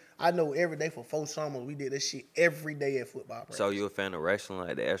day. I know every day for 4 summers we did this shit every day at football practice. So you a fan of wrestling,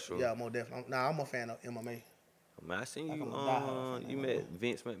 like the actual? Yeah, most definitely. I'm a fan of MMA. Man, I seen Like you. I'm a diehard fan You of met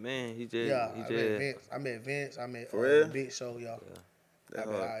Vince McMahon. He just. I met Vince. I met For real? Big Show, y'all. That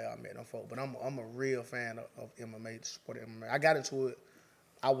I met them folk. But I'm a real fan of MMA, the sport of MMA. I got into it.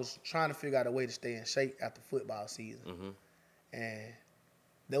 I was trying to figure out a way to stay in shape after football season. And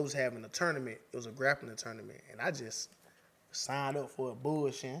they was having a tournament. It was a grappling tournament. And I just signed up for a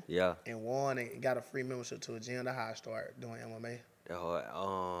bullshit. Yeah. And won and got a free membership to a gym. That's how I started doing MMA. That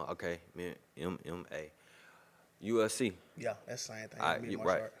hard. Okay. MMA. UFC. Yeah, that's the same thing. All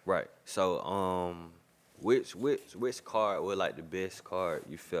right. Right. So which card was like the best card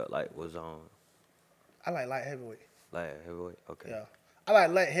you felt like was on? I like light heavyweight. Light heavyweight. Okay. Yeah. I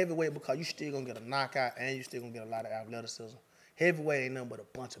like light heavyweight because you still gonna get a knockout and you still gonna get a lot of athleticism. Heavyweight ain't nothing but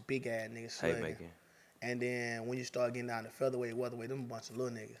a bunch of big ass niggas slugging. Haymaking. And then when you start getting down to featherweight, welterweight, them a bunch of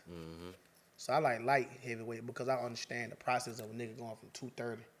little niggas. So I like light heavyweight because I understand the process of a nigga going from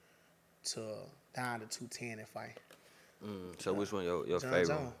 230 to down to 210 and fight. So which one your John favorite?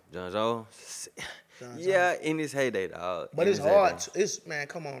 Jones. John Jones. John Yeah, in his heyday, dog. But In it's his hard. heyday. It's man,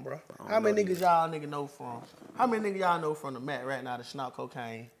 come on, bro. How many niggas y'all nigga know from? How many niggas y'all know from the mat right now that snort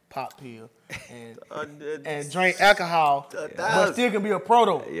cocaine, pop pill, and drink alcohol, but still can be a pro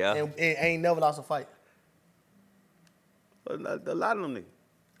though, Yeah. and ain't never lost a fight. A lot of them niggas.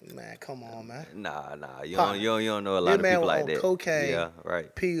 Man, come on, man. Nah. You Pop. don't know a lot This of man people was like on that. cocaine, Yeah,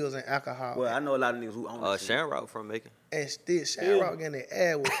 right. pills, and alcohol, Well, I know a lot of niggas who own this shit. Shamrock from Macon. and still Shamrock getting their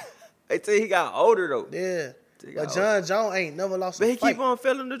ass with. They tell he got older though. Yeah. He But got John Jones ain't never lost But a he fight. keep on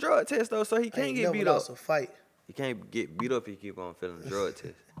failing the drug test though, so he can't Ain't get never beat up. lost a fight. He can't get beat up if he keep on failing the drug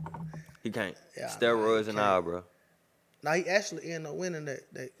test. He can't. Yeah, Steroids he and can't. all, bro. Now he actually ended up winning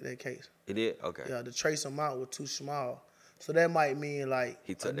that case. He did? Okay. Yeah, the trace amount was too small. So that might mean like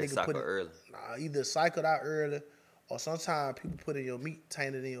He a took that nigga cycle put it- early. Nah, either cycled out early or sometimes people put in your meat,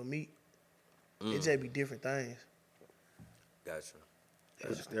 tainted in your meat. It just be different things. Gotcha.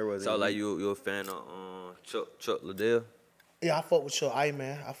 Steroids So in like it. you a fan of Chuck Liddell? Yeah, I fuck with Chuck.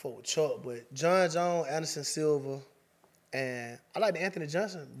 Man, I fuck with Chuck, but John Jones, Anderson Silva, and I like the Anthony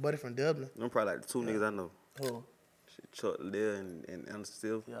Johnson, buddy from Dublin. Them probably like the 2 niggas I know. Who? Shit, Chuck Liddell and Anderson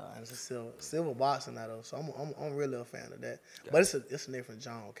Silva. Yeah, Anderson Silva. Silva boxing now though, so I'm really a fan of that. But it's a nigga from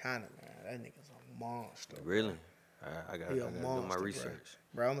John kind of man. That nigga's a monster. Really? I gotta He do a my monster, research.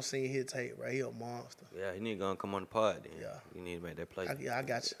 Bro, I'm gonna see his tape, bro. He a monster. Yeah, he need to go and come on the pod then. Yeah. You need to make that play. I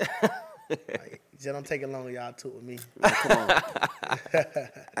got you. Like, just don't take it long y'all took with me. Come on.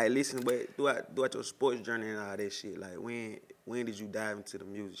 Hey, listen, but throughout your sports journey and all that shit, like when did you dive into the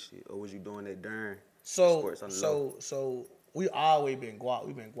music shit, or was you doing that during sports on the low? So we always been guap.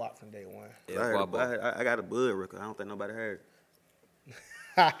 We been guap from day one. Yeah, I got a Bud record. I don't think nobody heard it.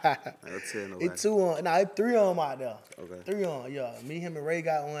 I don't tell nobody. It's 2 on. Nah, it's 3 on 'em out there. Okay. 3 on. Yeah, me, him, and Ray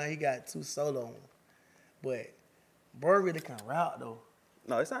got one. He got 2 solo ones. But bro really can rap though.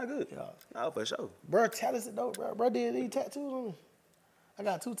 No, it's not good. Yeah. No, for sure. Bro talented though, bro. Bro did these tattoos on me. I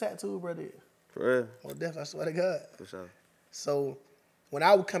got 2 tattoos, bro did. For real. Well, definitely, I swear to God. For sure. So when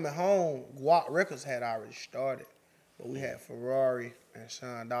I was coming home, Guap Records had already started. But we had Ferrari and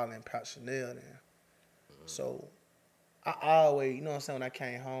Sean Dollar and Pat Chanel then. So I always, you know what I'm saying, when I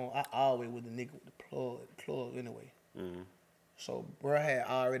came home, I always with the nigga with the plug anyway. So bro had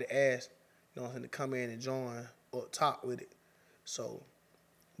already asked, you know what I'm saying, to come in and join up top with it. So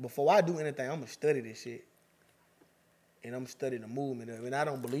before I do anything, I'm gonna study this shit. And I'm gonna study the movement of it. And I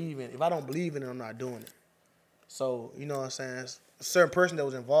don't believe in it. If I don't believe in it, I'm not doing it. So, you know what I'm saying? A certain person that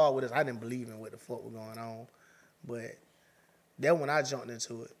was involved with us, I didn't believe in what the fuck was going on. But then when I jumped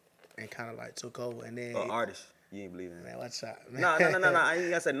into it and kind of like took over, and then Artist. You ain't believe in man, that. watch out, man. No. I ain't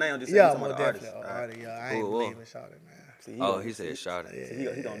gonna say name. Just Yeah, say most the artist. definitely. All right. Artist, yeah, I ain't Who? believe in Shawty, man. See, He said Charlotte. He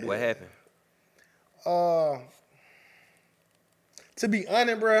gonna do What that. happened? To be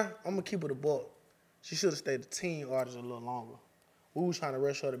honest, bro, I'm gonna keep it a buck. She should have stayed a teen artist a little longer. We was trying to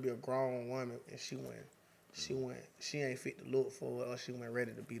rush her to be a grown woman, and she went She ain't fit to look for it, or she wasn't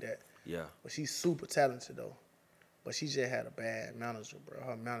ready to be that. Yeah. But she's super talented though. But she just had a bad manager, bro.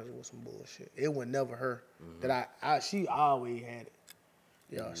 Her manager was some bullshit. It was never her. She always had it.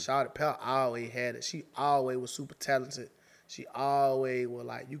 Yeah, Shawty Pal always had it. She always was super talented. She always was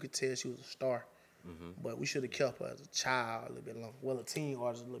like, you could tell she was a star. But we should have kept her as a child a little bit longer. Well, a teen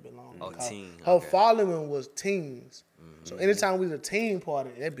artist a little bit longer. Oh, teen. Her Okay. following was teens. So anytime we was a teen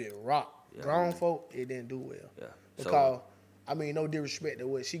party, that be a rock. Yeah. Grown folk, it didn't do well. Yeah. Because, I mean, no disrespect to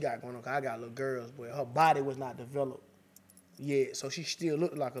what she got going on, 'cause I got little girls, but her body was not developed yet. So she still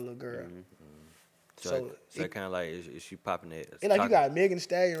looked like a little girl. So it kind of like, is she popping that? It's like you got Megan Thee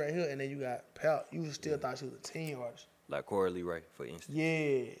Stallion right here, and then you got Pal. You still thought she was a teen artist. Like Coralie Ray, for instance.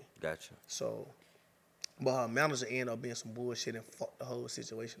 Yeah. Gotcha. So, but her manager ended up being some bullshit and fucked the whole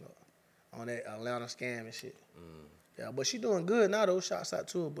situation up on that Atlanta scam and shit. Yeah, but she doing good now though. Shots out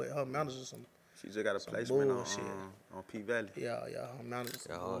to her, but her manager some. She just got a placement bullshit. on P Valley. Yeah, her manager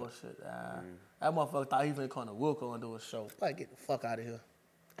some hard. bullshit. That motherfucker thought he was gonna come to Wilco and do a show. Like, get the fuck out of here.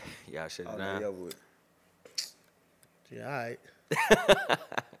 Y'all shut it Oh, down. yeah, would. Yeah, all right.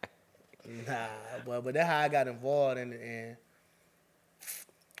 But that's how I got involved in it, and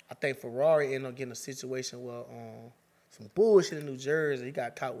I think Ferrari ended up getting a situation where some bullshit in New Jersey. He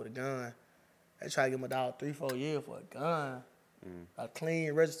got caught with a gun. They tried to give him a dog 3-4 years for a gun. A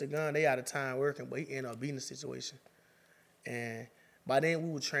clean registered gun. They out of time working, but he ended up beating the situation. And by then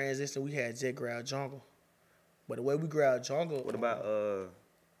we were transitioning. We had Jet grab Jungle. But the way we grabbed Jungle. What about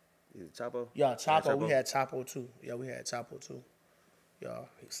is it Chapo? Yeah, Chapo. We had Chapo too. Yeah, we had Chapo too. Yeah,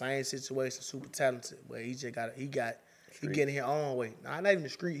 same situation, super talented, but he just he getting his own way. Nah, not even the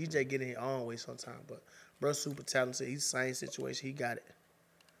street. He just getting his own way sometimes. But bro, super talented. He's the same situation. He got it.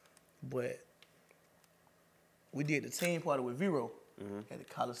 But we did the team party with Vero at the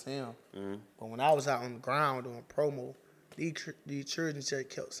Coliseum. But when I was out on the ground doing promo, these children just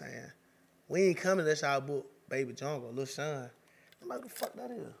kept saying, "We ain't coming unless y'all book Baby Jungle, Lil Sean." I'm like, "What the fuck that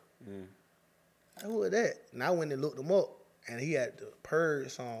is?" Like, who is that? And I went and looked him up, and he had the Purge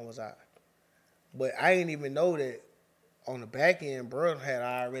song was out. But I didn't even know that on the back end, bro had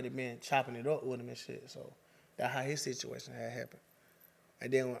already been chopping it up with him and shit. So that's how his situation had happened.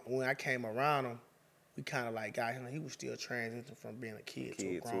 And then when I came around him, we kind of like got him. He was still transitioning from being a kid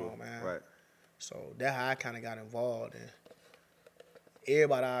to a grown man. Right. So that's how I kind of got involved. And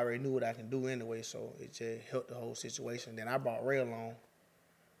everybody already knew what I can do anyway, so it just helped the whole situation. Then I brought Ray along.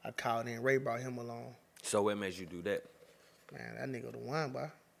 I called in. Ray brought him along. So what made you do that? Man, that nigga the one,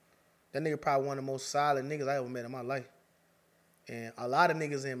 boy. That nigga probably one of the most solid niggas I ever met in my life. And a lot of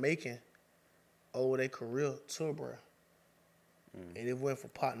niggas in Macon owe their career to bro. And it went for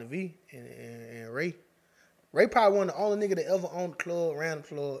Potna V and Ray. Ray probably one of the only nigga that ever owned the club, ran the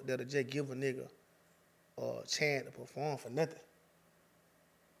club, that'll just give a nigga a chance to perform for nothing.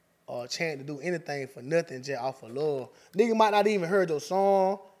 Or a chance to do anything for nothing just off of love. Nigga might not even heard your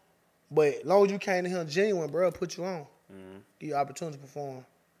song, but as long as you came to him genuine, bro, put you on. Give you opportunity to perform.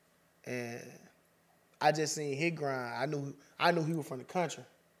 And I just seen his grind. I knew he was from the country.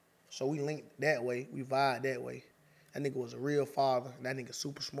 So we linked that way. We vibed that way. That nigga was a real father. That nigga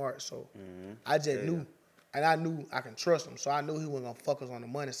super smart. So I just knew. And I knew I can trust him. So I knew he wasn't going to fuck us on the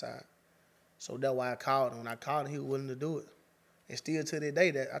money side. So that's why I called him. When I called him, he was willing to do it. And still to this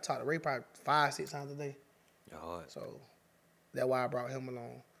day, that I talk to Ray probably 5-6 times a day. So that's why I brought him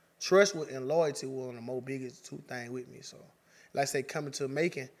along. Trust and loyalty were one of the most biggest two things with me. So, like I say, coming to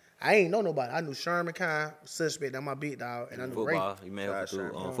Macon, I ain't know nobody. I knew Sherman Kine, Suspect, that my big dog, and I knew football. Ray. You met him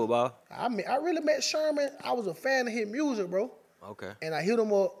through football? I really met Sherman. I was a fan of his music, bro. Okay. And I hit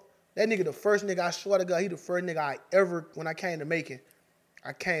him up. That nigga the first nigga, I swear to God, he the first nigga I ever, when I came to Macon,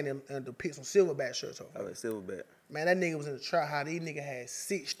 I came to pick some Silverback shirts off. Oh, Silverback. Man, that nigga was in the trap house. These nigga had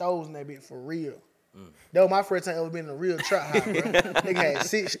 6 stores in that bitch for real. That was my first time ever been in a real trap house, bro. Nigga had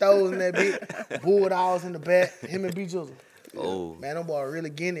 6 stores in that bitch, bulldogs in the back, him and B Jizzle. Oh. Man, them boy really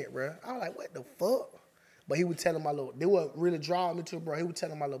getting it, bro. I was like, what the fuck? But he was telling my little, they wasn't really drawing me to it, bro. He was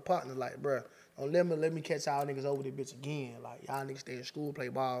telling my little partner, like, bro, don't let me catch y'all niggas over this bitch again. Like, y'all niggas stay in school, play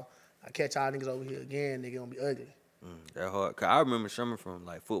ball. I catch y'all niggas over here again, nigga gonna be ugly. That hard. Cause I remember Sherman from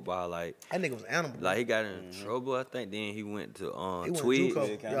like football, like that nigga was an animal. Like he got in trouble, I think. Then he went to Tweed. Tweed.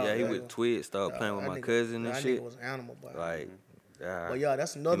 He went to Tweed, started playing with my cousin and shit. That nigga was an animal, but but yeah,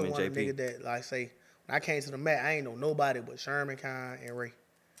 that's another one nigga that like say when I came to the mat, I ain't know nobody but Sherman Kine and Ray.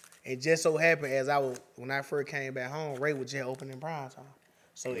 And just so happened when I first came back home, Ray was just opening prime time,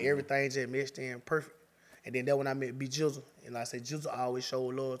 so everything just mixed in perfect. And then that when I met B Jizzle, and like I said, Jizzle always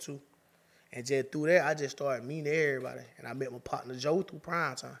showed love too. And just through that, I just started meeting everybody. And I met my partner Joe through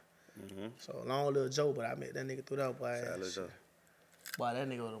prime time. Mm-hmm. So long little Joe, but I met that nigga through that boy. Shout out Lil Joe. Boy, that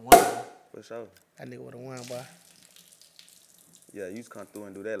nigga would have won. For sure. That nigga would have won, boy. Yeah, you used to come through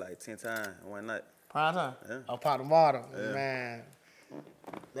and do that like 10 times in one night. Prime time? Yeah. Oh, Potna V, Yeah. man.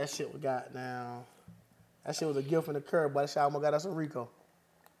 That shit we got now. That shit was a gift from the curb, but that shit almost got us a Rico.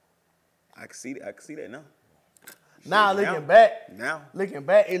 I can see that. I can see that now. Now, Shit, looking back, Now.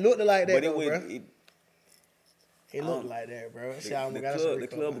 it looked like that, But though, bro. it Looked like that, bro. That shit almost got us a the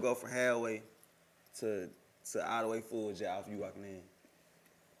Rico. club will go from halfway to all the way full jet off you walking in.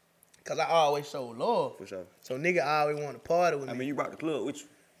 Cause I always showed love. For sure. So nigga always wanted to party with me. I mean, you brought the club with you.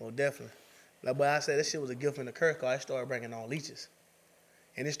 Well, definitely. Like, but I said that shit was a gift from the curse, cause I started bringing on leeches.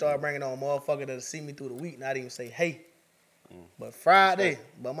 And it started bringing on motherfuckers that'll see me through the week, not even say hey. But Friday,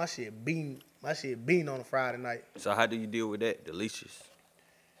 but my shit beating on a Friday night. So how do you deal with that? The leashes.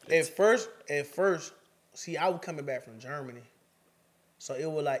 At first, see, I was coming back from Germany. So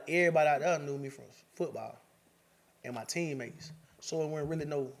it was like everybody out there knew me from football and my teammates. So it wasn't really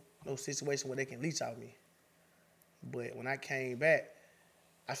no situation where they can leech out me. But when I came back,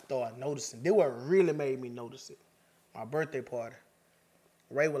 I started noticing. This what really made me notice it. My birthday party.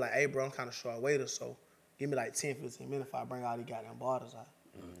 Ray was like, hey, bro, I'm kind of short waiter, so give me like 10, 15 minutes if I bring all these goddamn bottles out.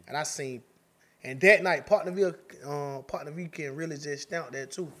 Mm-hmm. And I seen, and that night, Potna V can really just stamp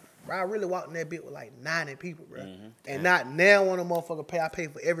that too. Bro, I really walked in that bit with like 90 people, bro. Mm-hmm. And not now one of them motherfuckers pay. I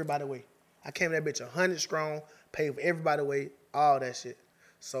paid for everybody away. I came in that bitch 100 strong, paid for everybody away, all that shit.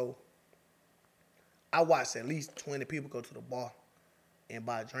 So I watched at least 20 people go to the bar and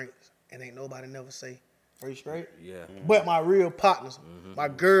buy drinks, and ain't nobody never say, "Are you straight?" Yeah. Mm-hmm. But my real partners, my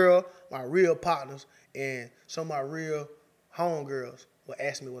girl, my real partners, and some of my real homegirls would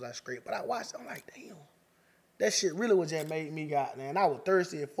ask me, was I straight? But I watched it, I'm like, damn. That shit really was just made me got, man. I was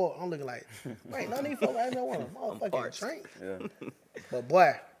thirsty as fuck. I'm looking like, wait, none of these folks ain't no one motherfucking drink. Yeah. But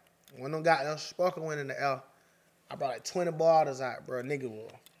boy, when them goddamn sparkle went in the air, I brought like 20 bottles out, bro. Nigga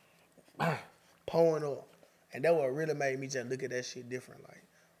was pouring up. And that what really made me just look at that shit different. Like,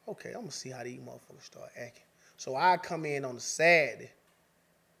 okay, I'm gonna see how these motherfuckers start acting. So I come in on the Saturday,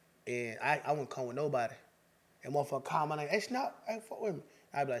 and I wouldn't come with nobody. And motherfucker call my name, hey, Snap, hey, fuck with me.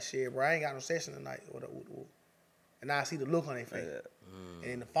 I be like, shit, bro, I ain't got no session tonight. And I see the look on their face.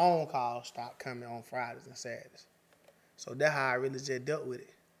 And then the phone calls stopped coming on Fridays and Saturdays. So that's how I really just dealt with it.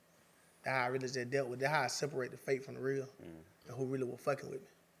 That's how I separate the fake from the real and who really was fucking with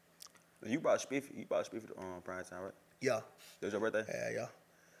me. You brought Spiffy. You brought Spiffy to prime time, right? Yeah. That was your birthday? Yeah.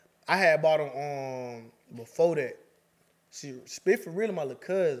 I had bought him before that. See, Spiffy really my little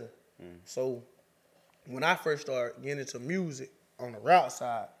cousin. So when I first started getting into music on the rap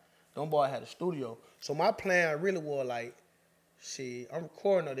side, them boy had a studio. So my plan really was like, shit, I'm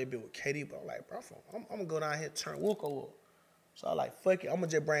recording on that bit with KD, but I'm like, bro, I'm gonna go down here and turn Wilco up. So I like, fuck it, I'm gonna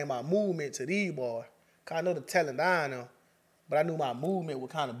just bring my movement to these boys. Cause I know the talent down there, but I knew my movement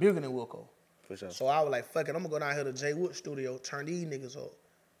was kind of bigger than Wilco. For sure. So I was like, fuck it, I'm gonna go down here to Jay Wood studio, turn these niggas up.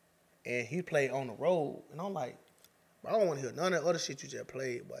 And he played On the Road. And I'm like, bro, I don't wanna hear none of that other shit you just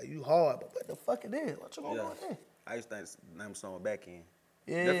played, but you hard, but what the fuck it is? What you gonna do with that? I used to think the name song was back end.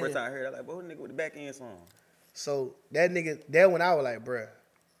 Yeah. That first time I heard it, I was like, bro, who the nigga with the back end song? So that when I was like, bruh,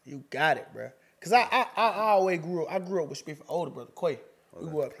 you got it, bruh. Cause I always grew up with Spiffy older brother, Quay. We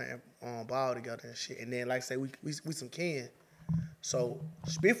grew up playing ball together and shit. And then like I say, we some kin. So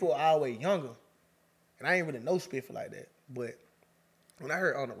Spiffy was always younger. And I ain't really know Spiffy like that. But when I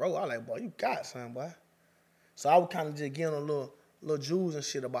heard On the Road, I was like, boy, you got something, boy. So I was kind of just getting a little jewels and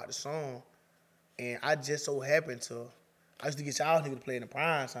shit about the song. And I just so happened to, I used to get y'all niggas to play in the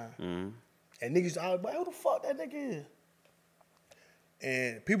prime time. Mm-hmm. And niggas always like, who the fuck that nigga is?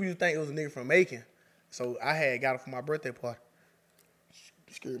 And people used to think it was a nigga from Macon. So I had got him for my birthday party.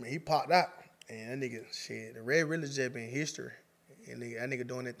 Excuse me, he popped out. And that nigga, shit, the Red really just been history. And that nigga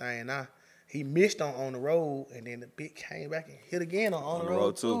doing that thing now. He missed on the road, and then the bitch came back and hit again on the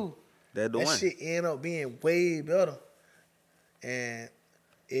road too. That shit ended up being way better. And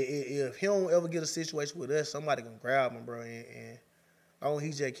if he don't ever get a situation with us, somebody gonna grab him, bro. And long as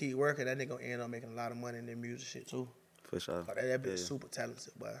he just keep working, that nigga gonna end up making a lot of money in that music shit too. For sure. That bitch super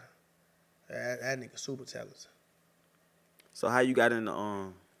talented, boy. That nigga super talented. So how you got into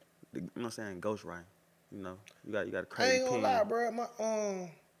you know what I'm saying, ghostwriting? You know, you got a crazy I ain't gonna pen. lie, bro.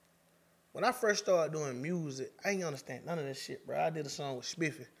 When I first started doing music, I ain't understand none of that shit, bro. I did a song with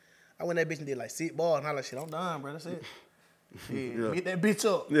Spiffy. I went that bitch and did like 6 bars, and I like, shit, I'm done, bro. That's it. Yeah. Get that bitch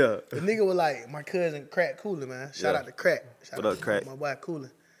up. Yeah. The nigga was like, my cousin Crack Coolin, man. Shout out to Crack. What up, Crack? My boy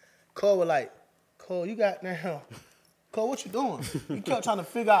Coolin. Cole was like, Cole, you got now. Cole, what you doing? He kept trying to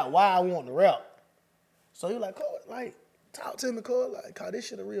figure out why I want to rap. So he was like, Cole, like, talk to me, cuz. Like, cause this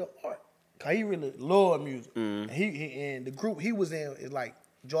shit a real art. Cause he really love music. And he and the group he was in is like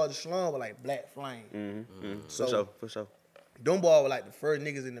Georgia Slum with like Black Flame. So, For sure. them boys were like the first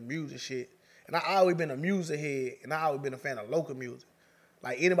niggas in the music shit. And I always been a music head, and I always been a fan of local music.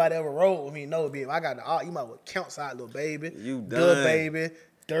 Like anybody ever wrote with me know it. If I got the art, you might well count out Lil Baby, You Good done. Baby,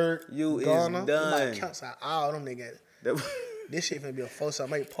 Dirt, You Ghana. is done. You might count out all them niggas. This shit finna be a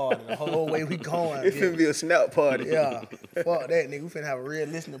 4-8 party. The whole way we going. It finna be a snap party. Yeah, fuck that nigga. We finna have a real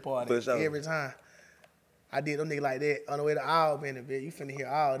listening party For sure. every time. I did them niggas like that on the way to Albany, bitch. You finna hear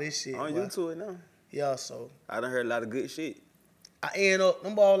all this shit. On boy. YouTube now. Yeah, so I done heard a lot of good shit. I end up,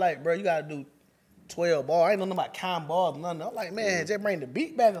 them ball like, bro, you gotta do 12 bars. I ain't know nothing about count bars, nothing. I'm like, man, just bring the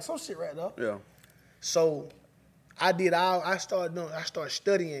beat back or some shit right there. Yeah. So I started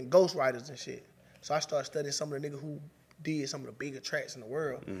studying ghostwriters and shit. So I started studying some of the niggas who did some of the bigger tracks in the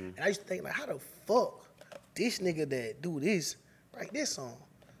world. And I used to think like, how the fuck this nigga that do this write this song?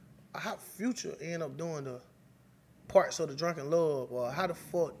 How Future end up doing the parts of the Drunken Love? Or how the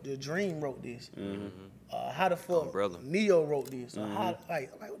fuck the Dream wrote this? How the fuck Umbrella. Neo wrote this? Or how,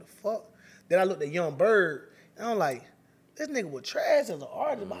 like what the fuck? Then I looked at Young Bird and I'm like, this nigga was trash as an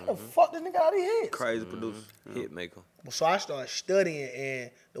artist, but how the fuck this nigga got all these hits? Crazy producer. Hit maker. So I started studying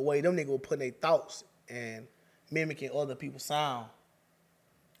and the way them niggas were putting their thoughts and mimicking other people's sound.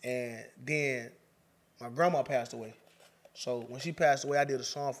 And then my grandma passed away. So when she passed away, I did a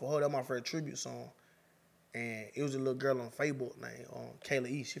song for her. That was my first tribute song. And it was a little girl on Facebook named Kayla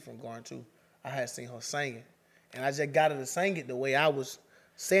E. She from Garden too. I had seen her singing. And I just got her to sing it the way I was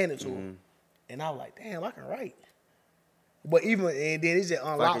saying it to her. And I was like, damn, I can write. But and then it just If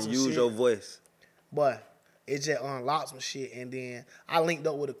I unlocked can some use shit. your voice. But it just unlocked some shit. And then I linked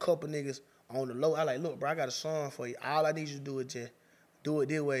up with a couple niggas on the low. I like, look, bro, I got a song for you. All I need you to do is just do it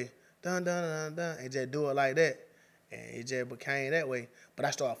this way. Dun, dun, dun, dun. And just do it like that. And it just became that way. But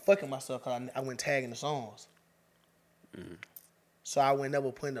I started fucking myself because I went tagging the songs. So I went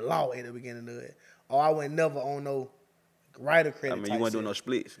never putting the law at the beginning of it. Or I went never on no writer credit I mean, type you weren't shit. doing no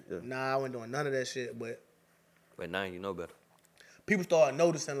splits. Yeah. Nah, I wasn't doing none of that shit. But But now you know better. people started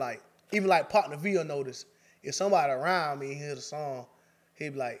noticing, like, even like Potna V will notice, if somebody around me hear the song,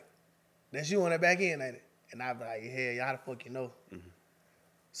 he'd be like, that's you on that back end, ain't it? And I'd be like, yeah, how the fuck you know?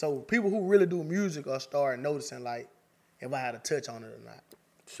 So people who really do music are starting noticing, like, if I had a touch on it or not.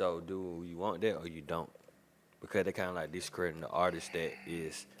 So do you want that or you don't? Because they kind of like discrediting the artist that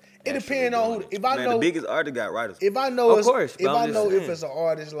is. It actually depends on doing who. it. If I Man, know, the biggest artist got writers. if I know, Of it's, course, if but I'm I just know if saying. it's an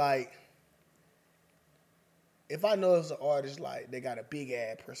artist like, if I know it's an artist like they got a big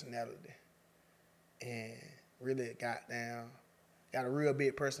ass personality, and really got a real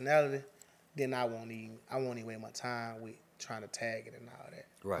big personality, then I won't even waste my time with trying to tag it and all that.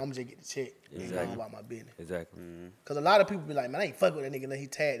 Right. I'm just get the check and go on about my business. Exactly. Cause a lot of people be like, man, I ain't fuck with that nigga unless he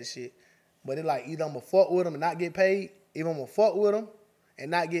tag the shit. But it like either I'm gonna fuck with him and not get paid, either I'm gonna fuck with him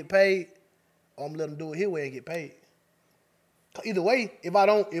and not get paid, or I'm gonna let him do it his way and get paid. 'Cause either way, if I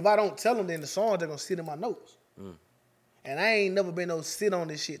don't tell them, then the songs they're gonna sit in my notes. And I ain't never been no sit on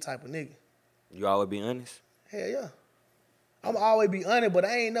this shit type of nigga. You always be honest. Hell yeah. I'm always be honest, but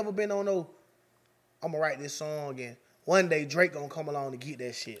I ain't never been on no, I'm gonna write this song and one day Drake gonna come along to get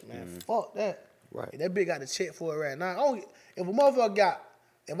that shit, man. Fuck that. Right. If that bitch got the check for it right now. If a motherfucker got,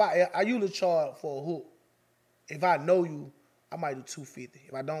 I usually charge for a hook. If I know you, I might do $250.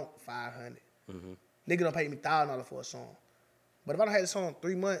 If I don't, $500. Nigga done pay me $1,000 for a song. But if I done had the song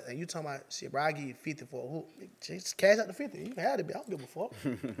 3 months and you talking about shit, bro, I give you $50 for a hook. Just cash out the $50. You can have it, bitch. I don't give a fuck. I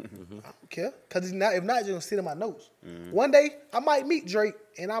don't care. Cause if not, it's just gonna sit in my notes. One day I might meet Drake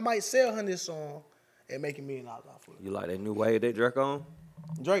and I might sell him this song and make $1 million off of it. You like that new wave that Drake on?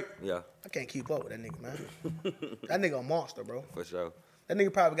 Drake, Yeah, I can't keep up with that nigga, man. That nigga a monster, bro. for sure. That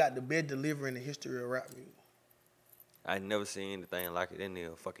nigga probably got the best delivery in the history of rap music. I ain't never seen anything like it. That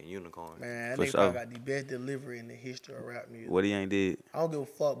nigga a fucking unicorn. Man, that For nigga sure. probably got the best delivery in the history of rap music. What he ain't did. I don't give a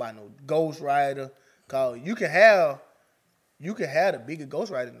fuck about no ghostwriter. Cause you can have the biggest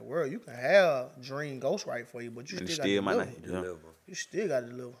ghostwriter in the world. You can have Dream ghostwrite for you, but you And still still got might to not. deliver. Yeah. You still got to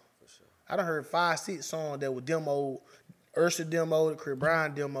deliver. I done heard 5-6 songs that were demoed. Ursa demoed, Chris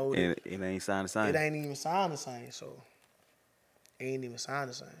Brown demoed. And it ain't signed the same. It ain't even sound the same, so it ain't even sound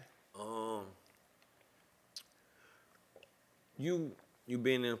the same. You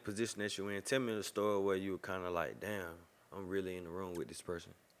been in a position that you in. Tell me the story where you were kind of like, damn, I'm really in the room with this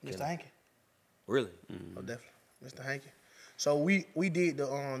person. Mr. Hankey. Really? Oh, definitely. Mr. Hankey. So we did the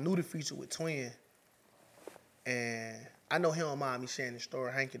nudie feature with Twin. And I know he don't mind me sharing the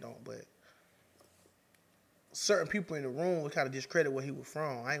story, Hankey don't, but certain people in the room would kind of discredit where he was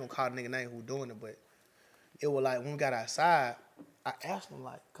from. I ain't gonna call the nigga name who was doing it, but it was like when we got outside, I asked him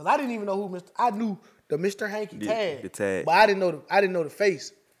like, cause I didn't even know who I knew the Mr. Hanky tag, the tag, but I didn't know the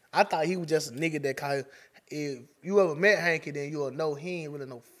face. I thought he was just a nigga that kind of, if you ever met Hanky, then you'll know he ain't really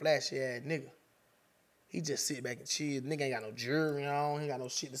no flashy ass nigga. He just sit back and chill. Nigga ain't got no jewelry on. He ain't got no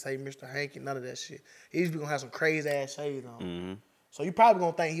shit to say Mr. Hanky, none of that shit. He just be gonna have some crazy ass shades on. Mm-hmm. So you probably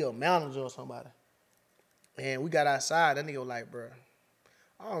gonna think he a manager or somebody. And we got outside. That nigga was like, bro,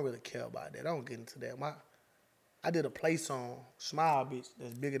 I don't really care about that. I don't get into that. I did a play song, Smile Bitch,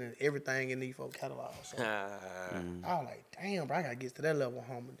 that's bigger than everything in these folk catalogs. So I was like, damn, bro, I gotta get to that level of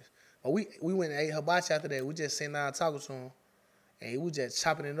humbleness. But we went and ate hibachi after that. We just sitting down talking to him, and he was just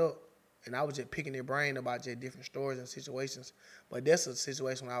chopping it up. And I was just picking their brain about just different stories and situations. But that's a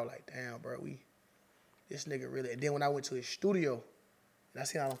situation where I was like, damn, bro, this nigga really. And then when I went to his studio, and I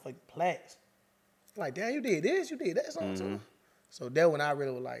seen all them fucking plaques, I'm like, damn, you did this, you did that song too. So that when I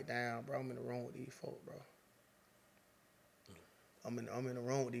really was like, damn, bro, I'm in the room with these folk, bro. I'm in the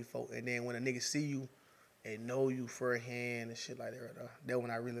room with these folk. And then when a nigga see you and know you firsthand and shit like that, that when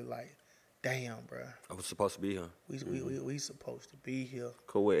I really like, damn, bro. I was supposed to be here. We supposed to be here.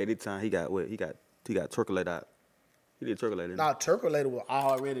 Cause what? Anytime he got Turkulated out. He did Turkulated. Nah, Turkulated was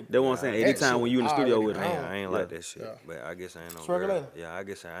already. That's what I'm saying. Anytime when you in the studio with him, I ain't like that shit. Yeah. But I guess I ain't no girl. Yeah, I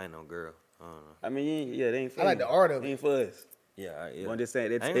guess I ain't no girl. I don't know. I mean, they ain't for I like the art of it. It Ain't for us. Yeah. I'm just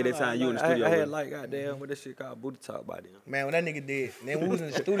saying, anytime you in the studio I had with like, goddamn, what that shit called booty talk by them. Man, when that nigga did, and then we was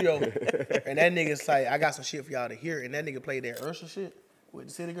in the studio, and that nigga's like, I got some shit for y'all to hear, and that nigga played that Ursula shit with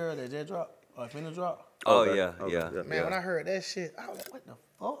the City Girl, that Jet Drop, or Finna Drop. Oh, okay. yeah. Man, when I heard that shit, I was like, what the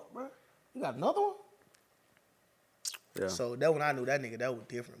fuck, bro? You got another one? Yeah. So that when I knew that nigga, that was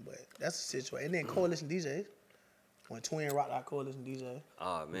different, but that's the situation. And then Coalition DJs, when Twin rocked out Coalition DJ.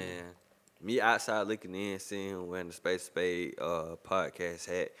 Oh, man. Me outside looking in, seeing him wearing the Space Spade podcast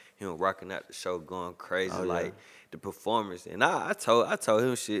hat, him rocking out the show, going crazy, the performance. And I told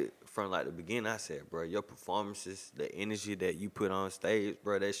him shit from like the beginning. I said, bro, your performances, the energy that you put on stage,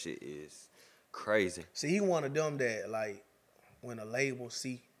 bro, that shit is crazy. See, he one of them that like when a label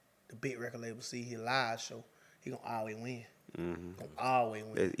see, the big record label see his live show, he gonna always win. Mm-hmm. Gonna always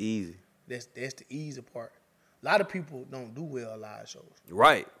win. That's easy. That's the easy part. A lot of people don't do well at live shows.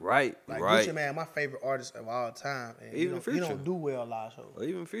 Right. Like Gucci Man, my favorite artist of all time. And even he don't do well at live shows. Or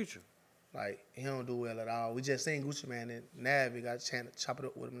even Future. Like, he don't do well at all. We just seen Gucci Man and Navi got a chance to chop it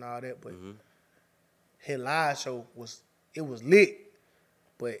up with him and all that. But his live show was lit.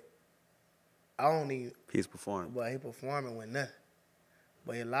 But I don't even. His performance. But his performance went nothing.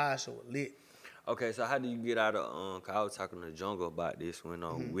 But his live show was lit. Okay, so how do you get out of cause I was talking to Jungle about this when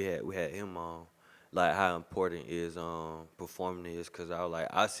we had him on, like how important is performing is, cause I was like,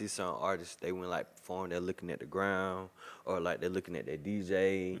 I see some artists, they when like perform, they're looking at the ground or like they're looking at their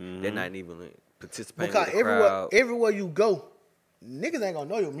DJ, they're not even participating because with the crowd. everywhere you go, niggas ain't gonna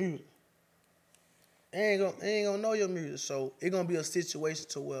know your music. They ain't gonna know your music, so it gonna be a situation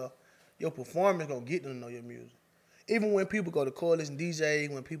to where your performance gonna get them to know your music. Even when people go to Coalition DJ,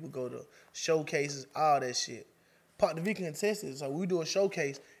 when people go to showcases, all that shit. Potna V can attest it. So we do a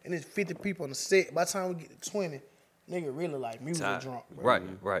showcase, and there's 50 people on the set. By the time we get to 20, nigga really like music drunk. Bro.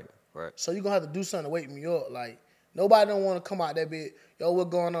 Right. So you gonna have to do something to wake me up. Like, nobody don't want to come out that bit, yo, what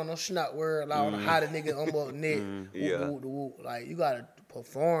going on SnapWordLaw, on the hottest nigga, I'm up neck, whoop. Like, you gotta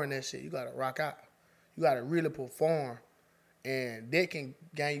perform that shit. You gotta rock out. You gotta really perform. And that can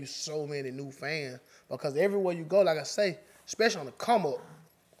gain you so many new fans. Because everywhere you go, like I say, especially on the come up,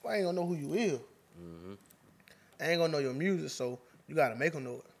 I ain't gonna know who you is. I ain't gonna know your music, so you gotta make them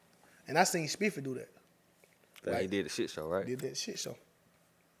know it. And I seen Spiffy do that. Like, he did the shit show, right? Did that shit show.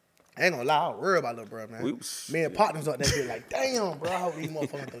 I ain't gonna lie, I was worried about little bro, man. Me and partners up that bitch like, damn, bro, I hope these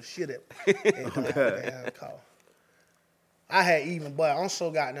motherfuckers throw shit at damn call. I had even, but I'm so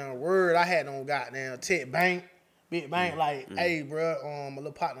goddamn word. I had no goddamn Tech Bank, Big Bank, like, hey, bro, my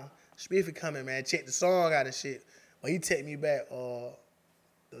little partner, Spiffy coming, man, check the song out and shit. But he take me back,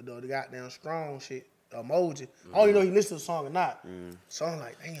 the goddamn strong shit, emoji. I don't even know he listened to the song or not. So I'm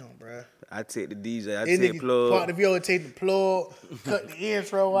like, damn, bro. I take the DJ, I take plug. Part of the video, take the plug, cut the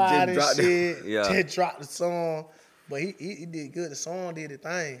intro out and shit. Just drop the song. But he did good. The song did the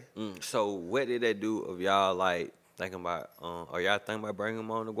thing. So what did that do of y'all like thinking about? Are y'all thinking about bringing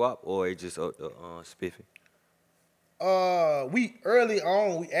him on the guap or it just up to Spiffy? We early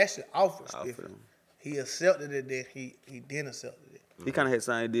on we actually offered Spiffy. He accepted it, then he didn't accept it. He kind of had the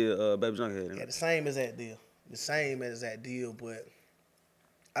same deal Baby Junkie had. Yeah, the same as that deal. But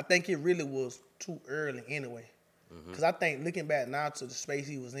I think it really was too early anyway. Because I think looking back now to the space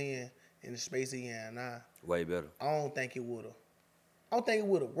he was in and the space he in now, way better. I don't think it would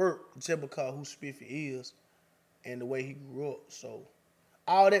have worked just because who Spiffy is. and the way he grew up. So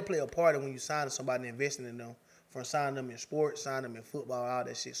all that play a part of when you sign somebody and investing in them, from signing them in sports, signing them in football, all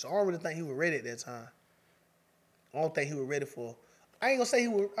that shit. So I don't really think he was ready at that time. I don't think he was ready for. I ain't gonna say he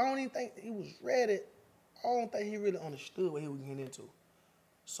was. I don't even think he was ready. I don't think he really understood what he was getting into.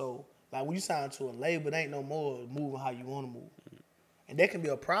 So like when you sign to a label, it ain't no more moving how you want to move. And that can be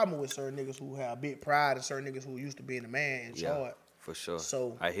a problem with certain niggas who have big pride and certain niggas who used to being the man in charge. For sure.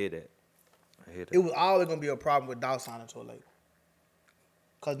 So I hear that. It was always gonna be a problem with Dog signing to a label.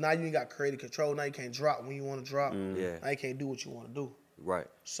 Cause now you ain't got creative control. Now you can't drop when you want to drop. Yeah. Now you can't do what you want to do. Right.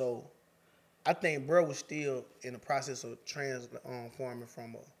 So I think bro was still in the process of transforming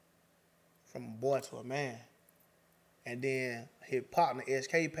from a boy to a man. And then his partner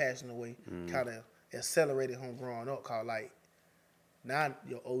SK passing away kind of accelerated him growing up. Cause like now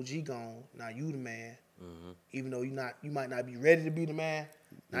your OG gone. Now you the man. Even though you might not be ready to be the man.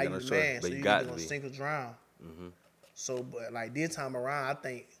 Now you the man. So you either gonna sink or drown. So, but like this time around, I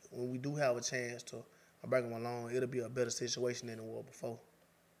think when we do have a chance to bring him along, it'll be a better situation than it was before,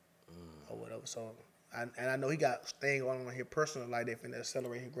 or whatever. So, I know he got things going on here personally like that finna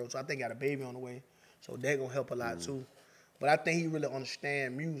accelerate his growth. So I think he got a baby on the way, so that gonna help a lot too. But I think he really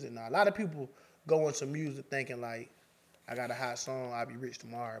understand music now. A lot of people go into music thinking like, I got a hot song, I'll be rich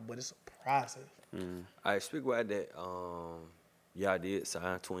tomorrow, but it's a process. All right, speak about that. Y'all did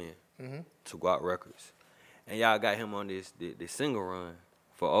sign Twin to go out records. And y'all got him on this single run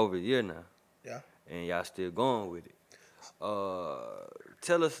for over a year now. Yeah. And y'all still going with it.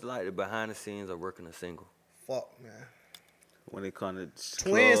 Tell us like the behind the scenes of working a single. Fuck, man. When it comes to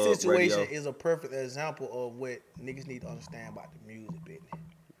Twin club, situation radio, is a perfect example of what niggas need to understand about the music business.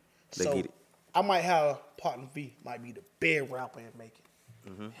 They So get it. I might have Potna V, might be the best rapper in making.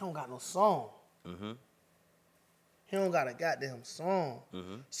 He don't got no song. He don't got a goddamn song.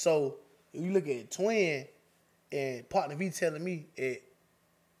 So if you look at Twin and Potna V telling me at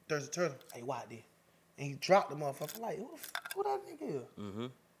Thursday Turtle, hey, watch this. And he dropped the motherfucker. I'm like, who that nigga is?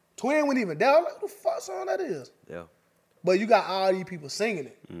 Twin wasn't even there. I'm like, who the fuck song that is? Yeah. But you got all these people singing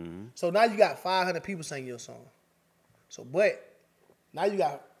it. So now you got 500 people singing your song. So, but now you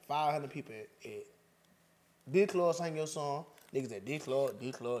got 500 people at this club singing your song. Niggas at this club,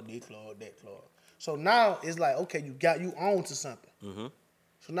 that club. So now it's like, okay, you on to something.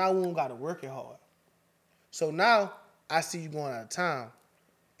 So now we don't got to work it hard. So now I see you going out of town.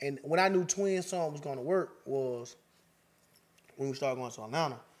 And when I knew Twin song was going to work was when we started going to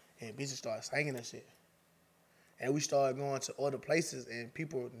Atlanta and bitches started singing that shit. And we started going to other places and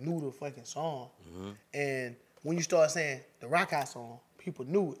people knew the fucking song. And when you start saying the Rock Out song, people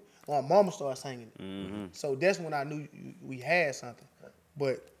knew it. Or mama started singing it. So that's when I knew we had something.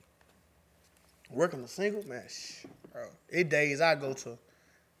 But working the single, man, bro. It days I go to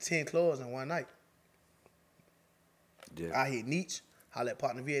 10 clubs in one night. Yeah. I hit Nietzsche, I let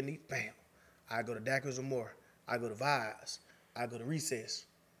Potna V at Nietzsche, bam. I go to Daiquiris or more. I go to Vibes. I go to Recess.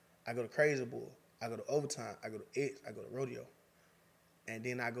 I go to Crazy Bull. I go to Overtime. I go to X. I go to Rodeo. And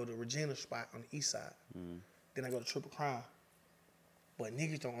then I go to Regina's spot on the east side. Then I go to Triple Crown. But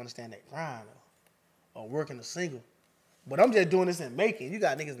niggas don't understand that grind though. Or working a single. But I'm just doing this in Macon. You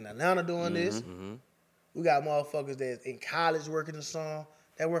got niggas in Atlanta doing this. We got motherfuckers that's in college working the song.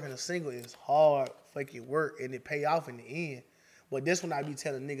 That working a single is hard fucking work and it pay off in the end. But this one I be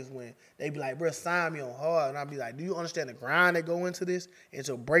telling niggas when they be like, bro, sign me on hard. And I be like, do you understand the grind that go into this?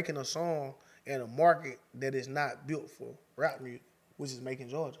 Into breaking a song in a market that is not built for rap music, which is Macon,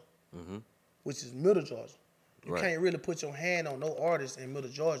 Georgia. Which is Middle Georgia. You can't really put your hand on no artist in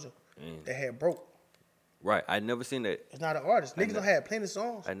Middle Georgia that had broke. Right. I never seen that. It's not an artist. Niggas don't have plenty of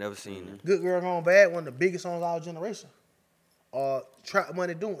songs. I never seen it. Good Girl Gone Bad, one of the biggest songs of our generation. Trap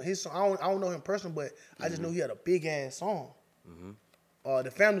Money Doing his song. I don't know him personally, but I just know he had a big ass song.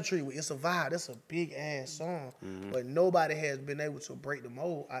 The Family Tree with It's a Vibe. That's a big ass song, but nobody has been able to break the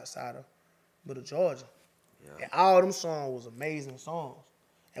mold outside of Middle Georgia. And all them songs was amazing songs,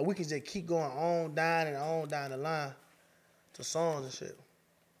 and we can just keep going on down and on down the line to songs and shit.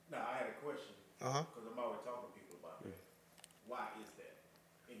 Now, I had a question. Uh-huh. Because I'm always talking to people about that. Why is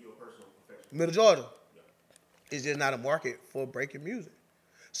that in your personal profession? Middle Georgia. It's just not a market for breaking music.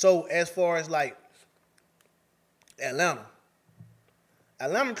 So as far as like Atlanta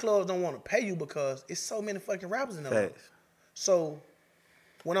clubs don't want to pay you because it's so many fucking rappers in Atlanta. So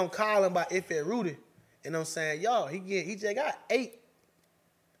when I'm calling by F. Rudy and I'm saying, y'all, he just got 8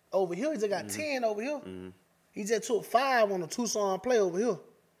 over here. He just got 10 over here. He just took 5 on a 2-song play over here.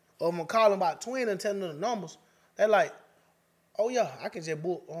 Or I'm calling about Twin and telling them the numbers. They're like, oh yeah, I can just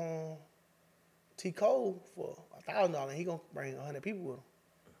book T Col for $1,000 and he gonna bring 100 people with him.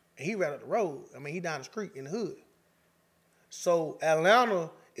 And he right up the road. I mean, he down the street in the hood. So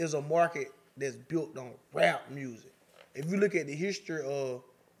Atlanta is a market that's built on rap music. If you look at the history of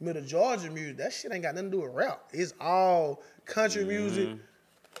Middle Georgia music, that shit ain't got nothing to do with rap. It's all country music.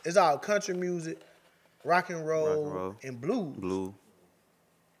 It's all country music, rock and roll, and blues.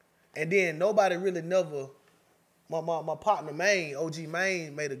 And then nobody really never. My partner Maine, OG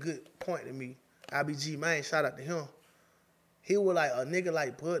Maine, made a good point to me. IBG Maine, shout out to him. He was like, a nigga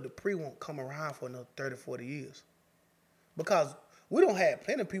like Bud Dupree won't come around for another 30, 40 years. Because we don't have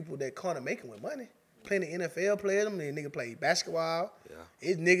plenty of people that kind of making with money. Plenty of NFL players, them niggas play basketball. Yeah.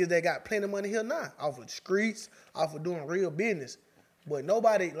 It's niggas that got plenty of money here now. Off of the streets, off of doing real business. But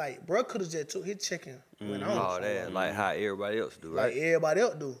nobody, like, bro could have just took his chicken went on. Oh, that, like how everybody else do, right? Like everybody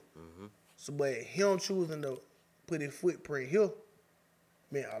else do. So, but him choosing to put his footprint here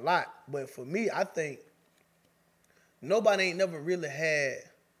meant a lot. But for me, I think nobody never really had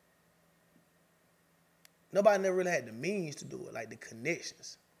the means to do it, like the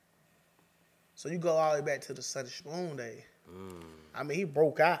connections. So you go all the way back to the Sonny Spoon day. I mean, he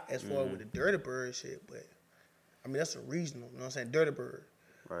broke out as far with the Dirty Bird shit, but I mean, that's a regional, you know what I'm saying? Dirty Bird.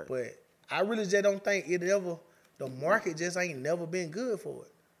 Right. But I really just don't think the market just ain't never been good for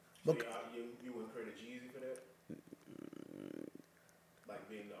it. So you wouldn't credit Jeezy for that? Like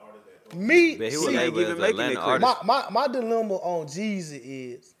being the artist that... Me, but he was able to making it. My dilemma on Jeezy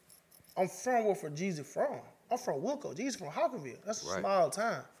is, I'm from where Jeezy from. I'm from Wilco. Jeezy from Hawkinville. That's a small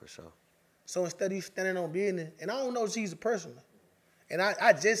town. For sure. So instead of you standing on business, and I don't know Jeezy personally, and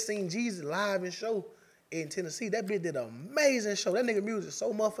I just seen Jeezy live in show in Tennessee. That bitch did an amazing show. That nigga music is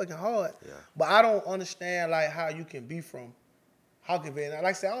so motherfucking hard. Yeah. But I don't understand like how you can be from Hawkinville. And like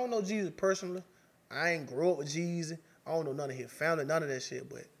I said, I don't know Jeezy personally. I ain't grew up with Jeezy. I don't know none of his family, none of that shit.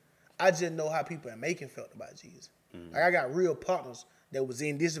 But I just know how people in Macon felt about Jeezy. Like I got real partners that was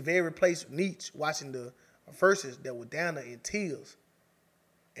in this very place, Nietzsche, watching the verses that were down there in tears.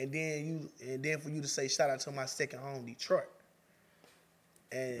 And then for you to say shout out to my second home, Detroit.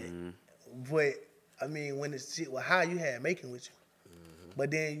 And but I mean when it's shit well, how you had Macon with you. But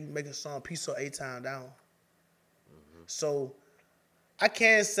then you make a song Peace or 8 Time Down. So I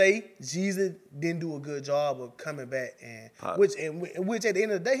can't say Jeezy didn't do a good job of coming back which at the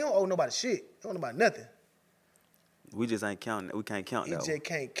end of the day he don't owe nobody shit. He don't owe nobody nothing. We just ain't counting. We can't count that one. He just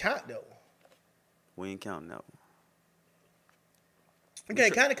can't count that one. We ain't counting that one. We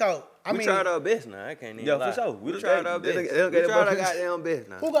can't count it cause we tried our best now. I can't even lie. For sure. We tried our best. We tried our goddamn best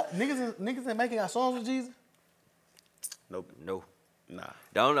now. Who got niggas in making our songs with Jeezy? Nope. No. Nah.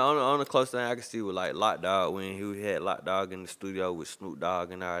 The only close thing I can see was like Lock Dog when he had Lock Dog in the studio with Snoop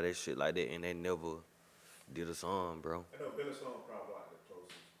Dogg and all that shit like that, and they never did a song, bro. I know Billy Sloan probably like the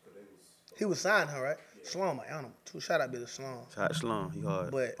closest, because he was signed her, right? Yeah. Sloan, my animal. Shout out Billy Sloan. Shout out Sloan, he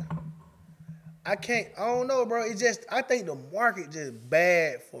hard. But I don't know, bro. I think the market just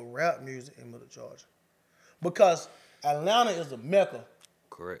bad for rap music in Middle Georgia. Because Atlanta is a mecca.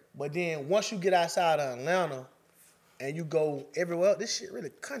 Correct. But then once you get outside of Atlanta and you go everywhere, this shit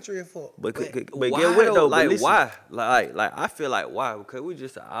really country as fuck. But why get what though? Like why? Like I feel like why? Because we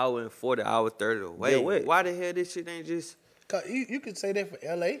just an hour and 40, hour 30 away. Why the hell this shit ain't just? Cause you could say that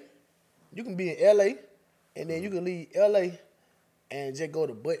for LA. You can be in LA and then you can leave LA and just go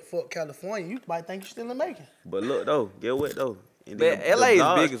to butt-fuck California. You might think you're still in Macon. But look though, get what though? And but LA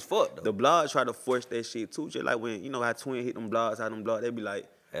is big as fuck though. The blogs try to force that shit too. Just like when, you know how Twin hit them blogs, they be like,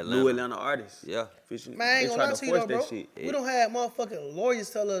 New Atlanta artists. Yeah. Man, I ain't gonna lie to you though, bro. We don't have motherfucking lawyers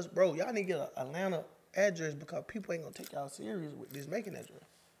tell us, bro, y'all need to get an Atlanta address because people ain't gonna take y'all serious with this Macon address.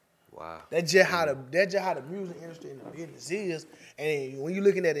 Wow. That's just how the music industry and the business is. And when you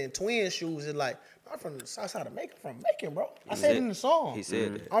looking at it in Twin shoes, it's like, I'm from the south side of Macon, bro. I said it in the song. He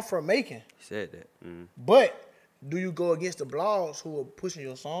said that. I'm from Macon. He said that. But do you go against the blogs who are pushing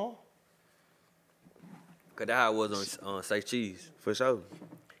your song? Cause that's how it was on Say Cheese. For sure.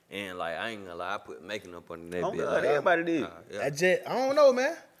 And like I ain't gonna lie, I put making up on that bitch. Like, everybody did. Yeah. I don't know,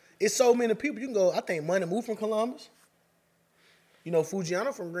 man. It's so many people. You can go. I think Money moved from Columbus. You know,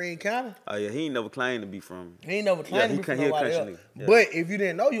 Fujiano from Greene County. Oh yeah, he ain't never claimed to be from. He ain't never claimed to be from nobody else. Yeah. But if you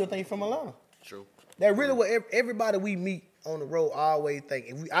didn't know, you would think from Atlanta. True. That really what everybody we meet on the road always think.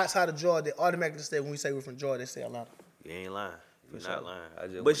 If we outside of Georgia, they automatically say when we say we're from Georgia, they say Atlanta. You ain't lying. You're not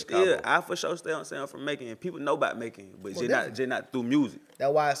lying. But still, I for sure stay on saying from Macon, and people know about Macon, but just not through music.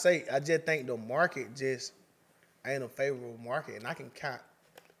 That's why I say I just think the market just ain't a favorable market, and I can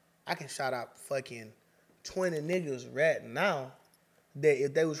shout out fucking 20 niggas right now that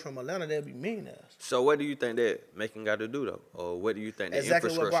if they was from Atlanta, they'd be millionaires. So what do you think that Macon got to do though, or what do you think that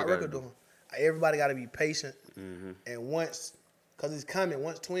infrastructure got to do? Doing. Everybody got to be patient, and once, cause it's coming.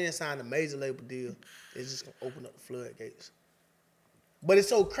 Once Twin signed a major label deal, it's just gonna open up the floodgates. But it's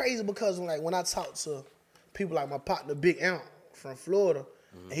so crazy because when I talk to people like my partner Big Amp from Florida,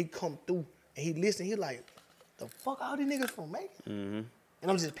 and he come through and he listen, he like, the fuck all these niggas from Macon? Mm-hmm.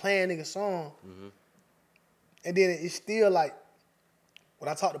 And I'm just playing niggas song. And then it's still like, when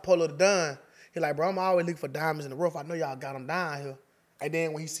I talk to Polo the Don, he like, bro, I'm always looking for diamonds in the rough. I know y'all got them down here. And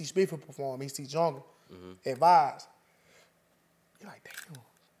then when he see Spiffy perform, he see Jungle at Vibes. He like, damn,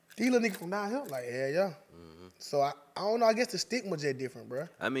 these little niggas from down here? Like, yeah. So I don't know, I guess the stigma just different, bro.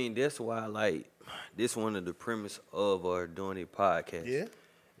 I mean, that's why, like, this one of the premise of doing a podcast. Yeah.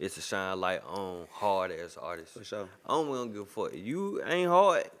 It's to shine light on hard-ass artists. For sure. I don't want to give a fuck. You ain't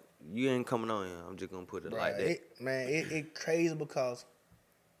hard, you ain't coming on here. I'm just going to put it like that. It crazy because,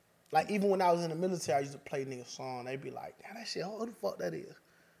 like, even when I was in the military, I used to play niggas song. They'd be like, damn, that shit, who the fuck that is?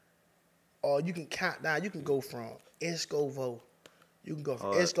 Or you can count down. You can go from Escovo. You can go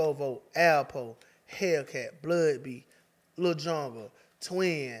from Escovo, Alpo, Hellcat, Bloodbeat, Lil Jungle,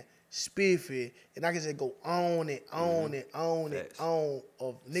 Twin, Spiffy, and I can just go on and on and on and on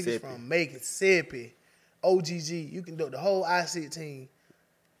of niggas from Macon, Sippy, OGG. You can do the whole I6 team.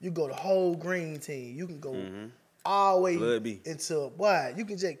 You go the whole green team. You can go all the way into, boy, you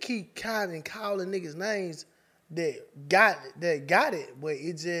can just keep calling niggas names that got it, but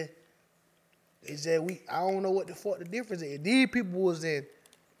it's just I don't know what the fuck the difference is. If these people was in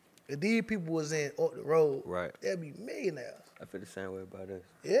up the road, Right. they'd be millionaires. I feel the same way about us.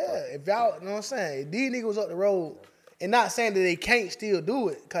 Yeah, if y'all, you know what I'm saying? If these niggas was up the road, and not saying that they can't still do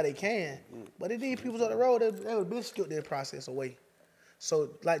it, because they can, but if these people was up the road, they would have skipped their process away.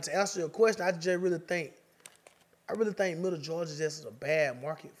 So, like, to answer your question, I just really think Middle Georgia just is a bad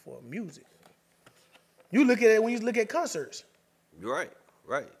market for music. You look at it when you look at concerts. You're right.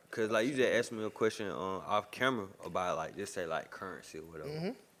 Right. Because, like, you just asked me a question off camera about, like, just say, like, currency or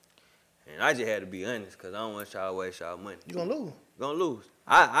whatever. And I just had to be honest because I don't want y'all to waste y'all money. You gonna lose. Gonna lose.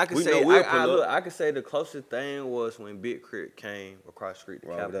 I could say I could say the closest thing was when Big Crit came across the street to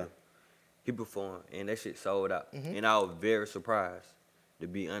Capitol. He performed and that shit sold out. And I was very surprised, to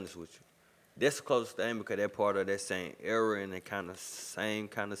be honest with you. That's the closest thing because they're part of that same era and the same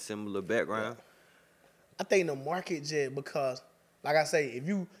kind of similar background. I think the market just because, like I say,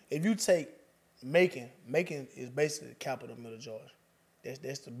 if you take Macon is basically the capital of Middle Georgia.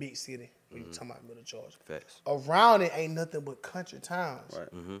 That's the big city when you talking about Middle Georgia. Facts. Around it ain't nothing but country towns.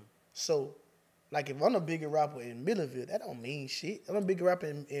 Right. So, like if I'm a bigger rapper in Millerville, that don't mean shit. If I'm a bigger rapper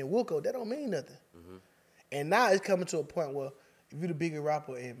in Wilco, that don't mean nothing. And now it's coming to a point where if you're the bigger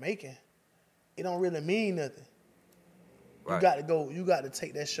rapper in Macon, it don't really mean nothing. Right. You got to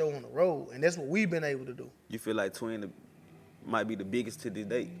take that show on the road, and that's what we've been able to do. You feel like Twin might be the biggest to this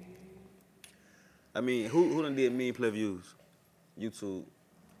date? I mean, who done did million plus views? YouTube.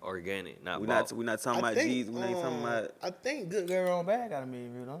 Organic, not we not talking about G's. We ain't talking about. I think Good Girl on Bad got a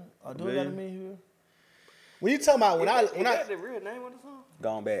million views, don't it? Or do it got a million views? When you talking about when I the real name of the song?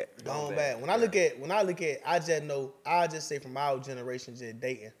 Gone Bad. Gone Bad. When I look at, I just say from our generation just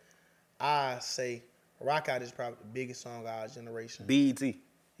dating, I say Rock Out is probably the biggest song of our generation. BET.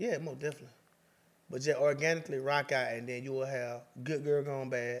 Yeah, most definitely. But just organically Rock Out, and then you will have Good Girl Gone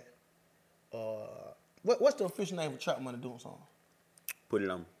Bad. What's the official name for Trap Money doing song? Put It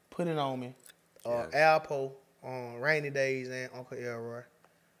On Me. Put It On Me. Alpo on Rainy Days and Uncle Elroy.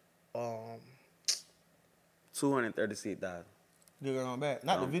 236,000. Good Girl Gone Bad.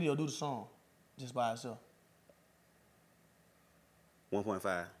 Not the video, do the song. Just by itself.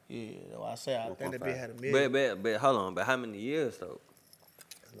 1.5. Yeah, that's why I say I think that bitch had a million. But hold on, but how many years though?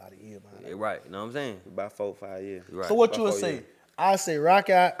 That's a lot of years behind that. Right, you know what I'm saying? About 4-5 years. Right. So what you would say? I say Rock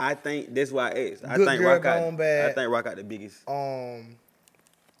Out. I think that's why I asked. Good Girl Gone Bad. I think Rock Out the biggest.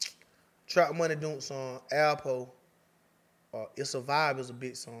 Trap Money doing song. Alpo. It's a Vibe is a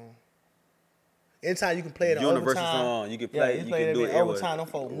big song. Anytime you can play it in Universal overtime. song. You can play. You you play can it do in it overtime. Them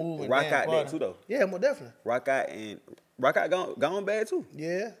folk moving. Rock Out that too though. Yeah, more definitely. Rock Out gone bad too.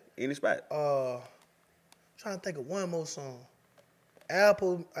 Yeah. Any spot. Trying to think of one more song.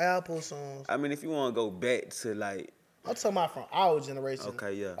 Alpo songs. I mean, if you want to go back to like. I'm talking about from our generation.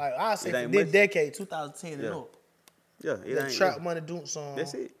 Okay, yeah. Like I say from this decade, 2010 and up. Yeah, it ain't. Trap Money doing song.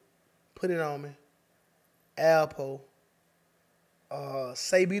 That's it. Put It On Me. Alpo.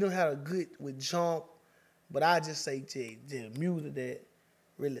 Say B don't have a good with Jump, but I just say the music that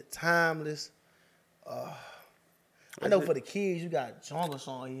really timeless. I know for the kids, you got Jungle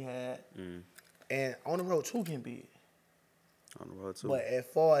song he had, and On the Road 2 can be it. On the Road 2. But as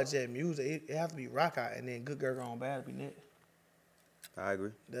far as that music, it have to be Rock Out, and then Good Girl Gone Bad to be next. I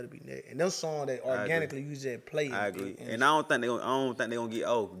agree. That'll be next. And those songs that organically you just play. I agree. And I don't think they gonna get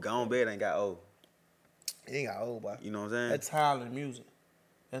old. Gone Bad ain't got old. It ain't got old, boy. You know what I'm saying? That's timeless music.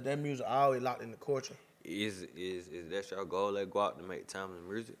 That music always locked in the culture. Is that your goal? Let go out to make time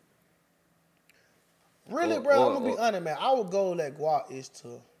in music. Really, bro, I'm gonna be honest, man. Our goal at Guap is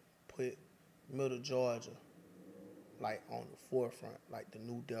to put Middle Georgia like on the forefront, like the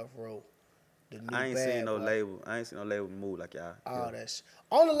new Death Row, the new I ain't Bad seen no Boy, label. I ain't seen no label move like y'all. all that shit.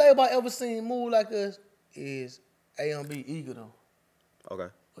 Only label I ever seen move like us is A&B Eagle though.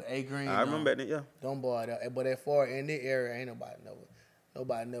 Okay. With A Green. I remember that. Yeah. Them boy, but that far in this area, ain't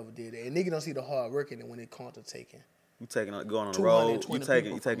nobody never did that. And nigga don't see the hard work in it when it comes to taking. You going on the road. You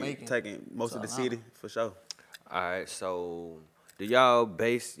 220 taking most of the city for sure. All right, so do y'all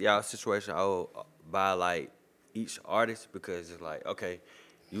base y'all situation out by like each artist? Because it's like, okay,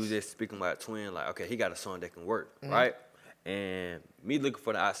 you was just speaking about Twin, like, okay, he got a song that can work, right? And me looking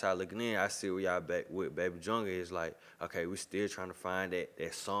for the outside looking in, I see where y'all back with Baby Jungle is like, okay, we still trying to find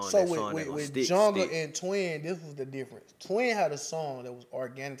that song. So that song with Jungle and Twin, this was the difference. Twin had a song that was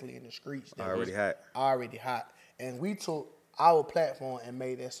organically in the streets. That already hot. And we took our platform and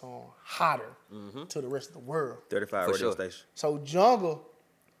made that song hotter to the rest of the world. 35 radio station. So Jungle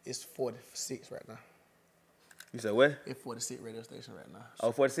is 46 right now. You said what? It's 46 radio station right now.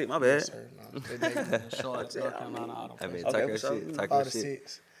 Oh, 46, my bad. Yes, sir. No. They in Charlotte, North Carolina, all them I mean, places. talk your shit. Talk your shit.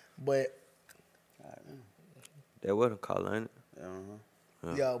 46. But That what I'm calling it.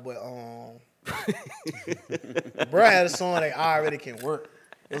 yeah, but bro had a song that already can work.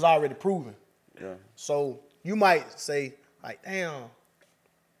 It was already proven. Yeah. So you might say, like, damn,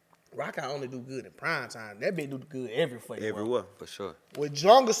 Rock can only do good in prime time. That bitch do good everywhere. For sure. With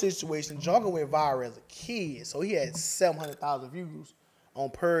Jungle situation, Jungle went viral as a kid. So he had 700,000 views on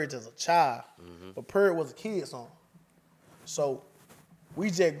Purge as a child. But Purge was a kid song. So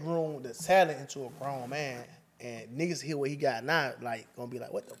we just grew the talent into a grown man. And niggas hear what he got now, like, gonna be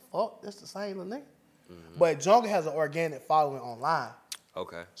like, what the fuck? That's the same little nigga. But Jungle has an organic following online.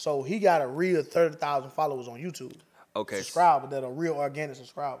 Okay. So he got a real 30,000 followers on YouTube. Okay. Subscribers that are real organic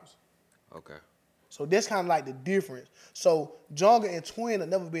subscribers. Okay. So that's kind of like the difference. So Jungle and Twin will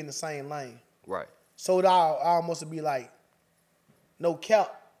never be in the same lane. Right. So it almost be like no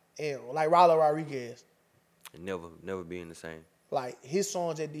cap and like Rollo Rodriguez. And never be in the same. Like his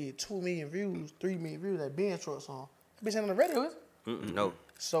songs that did 2 million views, 3 million views, that Ben Short song. That bitch ain't on the radio, is it? No.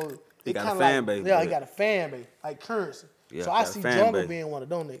 So he got a fan base. Yeah, he got a fan base, like Currency. Yeah, so I see Jungle being one of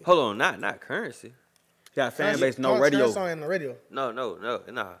them niggas. Hold on, not Currency. He got a fan base, no radio. Currency song on the radio.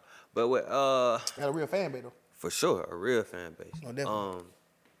 No. But with got a real fan base though. For sure, a real fan base. No, definitely.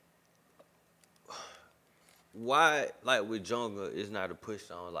 Why, like with Jungle, is not a push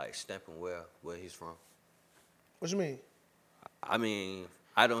on like stamping where he's from? What you mean? I mean,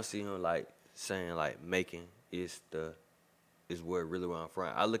 I don't see him like saying like making is where really where I'm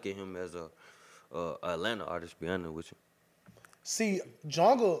from. I look at him as a Atlanta artist. Be honest with you. See,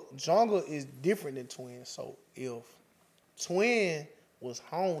 Jungle is different than Twin. So if Twin was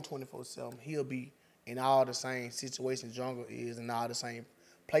home 24/7, he'll be in all the same situations Jungle is, in all the same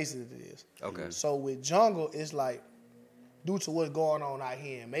places it is. Okay. So with Jungle, it's like due to what's going on out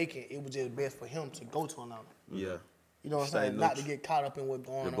here in Macon, it was just best for him to go to Atlanta. Yeah. You know what I'm saying? Not to get caught up in what's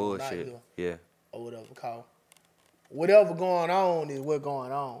going on out here. Yeah. Or whatever. Cause whatever going on is what's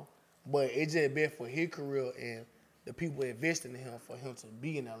going on. But it's just best for his career and the people investing in him for him to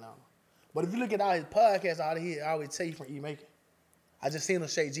be in Atlanta. But if you look at all his podcasts out of here, I always tell you from East Macon. I just seen him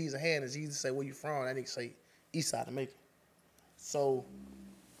shake Jesus' hand and Jesus say, where you from? That nigga say, East Side of Macon. So.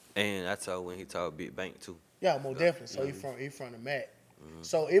 And I told when he talked Big Bank too. Yeah, most definitely. So he from the Mac.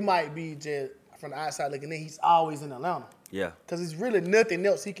 So it might be just from the outside looking in, he's always in Atlanta. Yeah. Because there's really nothing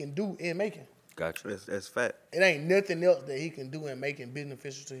else he can do in Macon. Gotcha. That's fact. It ain't nothing else that he can do in Macon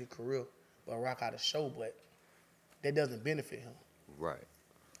beneficial to his career but rock out a show, but that doesn't benefit him. Right.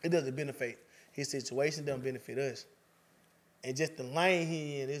 It doesn't benefit his situation, doesn't benefit us. And just the lane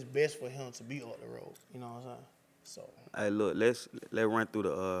he in, it's best for him to be up the road. You know what I'm saying? So. Hey, look, let's run through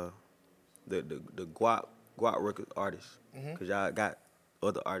the Guap record artists, cause y'all got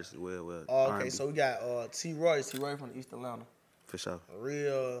other artists as well. Okay, R&B. so we got T Roy from East Atlanta. For sure.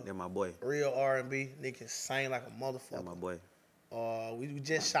 Real. They're my boy. Real R&B. Nigga can sing like a motherfucker. They're my boy. We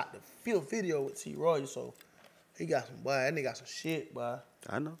just shot the 5th video with T Roy, so he got some boy. That nigga got some shit, boy.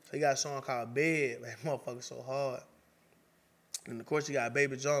 I know. So he got a song called Bed. Man, motherfucker so hard. And of course you got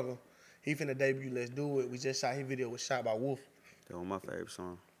Baby Jungle. He finna debut Let's Do It. We just shot his video was shot by Wolf. That was my favorite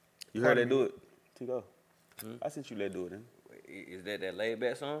song. You heard Let's Do It? T Col. I sent you Let's Do It, then. Is that laid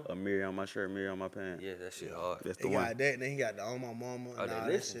back song? A mirror on my shirt, mirror on my pants. Yeah, that shit hard. That's the he one. got that, and then he got the On My Mama and all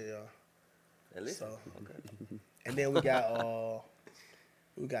that shit, y'all. They listen. So, okay. And then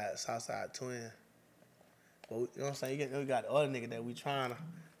we got Southside Twin. But you know what I'm saying? You got the other nigga that we trying to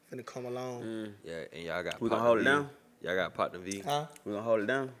finna come along. Yeah, and y'all got. We gonna Potna hold it V. down? Y'all got Potna V. Huh? We gonna hold it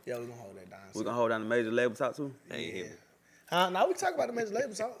down? Yeah, we gonna hold that down. We gonna hold down the major label talk too? Ain't hit me. Huh? Now we talk about the major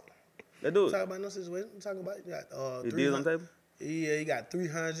label talk. Let's do We it. talk about no situation. We talk about you got Your deals on the table? Yeah, you got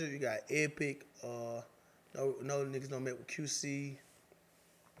 300. You got Epic. No niggas don't met with QC,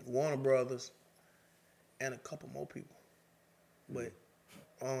 Warner Brothers, and a couple more people. But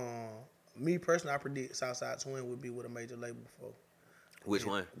me personally, I predict Southside Twin would be with a major label before. Which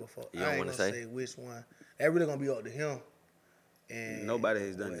one? Before. You I don't ain't want to gonna say? say which one. That really gonna be up to him. And Nobody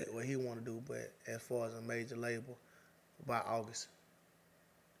has done that. What he want to do, but as far as a major label, by August.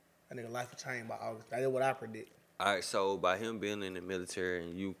 I think a life will change by August. That is what I predict. All right, so by him being in the military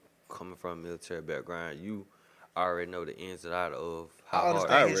and you coming from a military background, you already know the ins and outs of how I hard.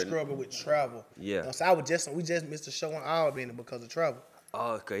 understand his struggle with travel. Yeah. You know, so we just missed the show on Albany because of travel.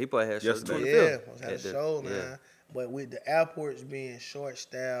 Oh, okay. He probably had shows Yesterday. 25th. Yeah, was had a show, man. But with the airports being short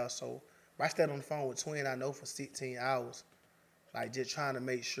staffed, so I stayed on the phone with Twin, I know, for 16 hours. Like, just trying to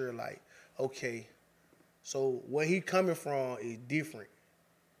make sure, like, okay, so where he coming from is different.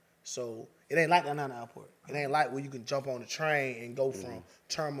 So it ain't like the Atlanta airport. It ain't like where you can jump on the train and go from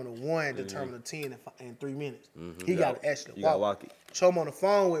Terminal 1 to Terminal 10 in 3 minutes. He got to actually You gotta walk it. So I'm on the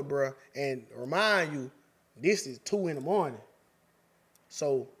phone with bruh and remind you, this is 2 in the morning.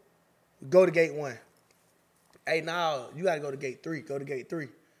 So we go to gate 1. Hey, now you got to go to gate 3. Go to gate 3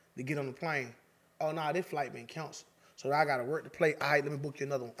 to get on the plane. Oh, nah, this flight been canceled. So now I got to work the plane. All right, let me book you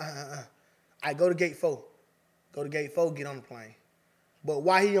another one. I go to gate 4. Go to gate 4, get on the plane. But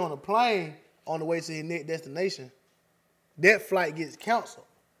while he on the plane, on the way to his next destination, that flight gets canceled,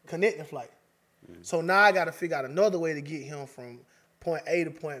 connecting flight. So now I got to figure out another way to get him from point A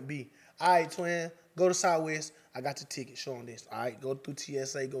to point B. All right, Twin, go to Southwest. I got your ticket. Show him this. All right, go through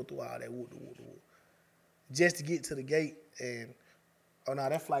TSA, go through all that. Woo. Just to get to the gate, and oh no,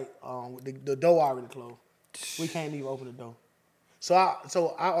 that flight, the door already closed. We can't even open the door. So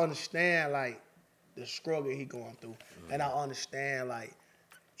I understand like the struggle he going through, and I understand like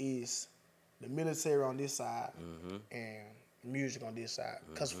is the military on this side and music on this side.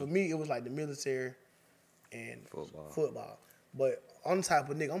 Cause for me it was like the military and football. But I'm the type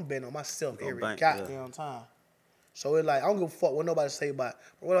of nigga, I'm betting on myself every goddamn time. So it's like I don't give a fuck what nobody say about.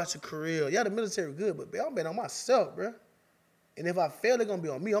 What about your career? Yeah, the military good, but I'm betting on myself, bro. And if I fail, it's gonna be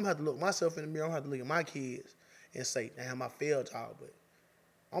on me. I'm gonna have to look myself in the mirror. I'm gonna have to look at my kids and say, damn, I failed y'all, but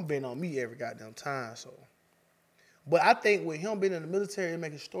I'm betting on me every goddamn time. So, but I think with him being in the military, it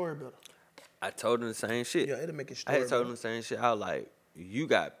make his story better. I told him the same shit. Yeah, it'll make his I story had told better. him the same shit. I was like, you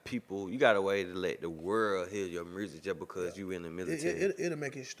got people, you got a way to let the world hear your music just because you in the military. It'll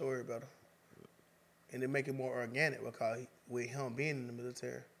make his story better. And it make it more organic because with him being in the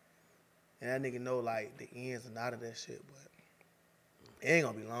military. And that nigga know like the ins and outs of that shit, but it ain't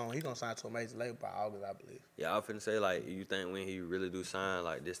gonna be long. He gonna sign to a major label by August, I believe. Yeah, I was finna say, like, you think when he really do sign,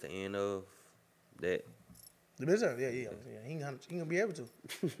 like, this the end of that? The military, yeah. He gonna be able to.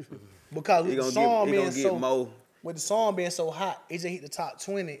 Because He with the gonna song get, being so more. with the song being so hot, it just hit the top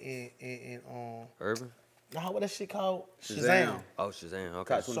 20 in Urban? what that shit called? Shazam. Oh, Shazam,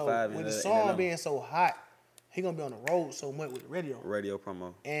 okay. Top 25 So with in the the song Atlanta. being so hot, he gonna be on the road so much with the radio. Radio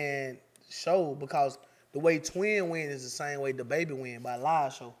promo. And show because the way Twin win is the same way the baby win by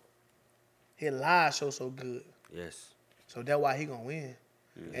live show. His live show so good. Yes. So that's why he gonna win.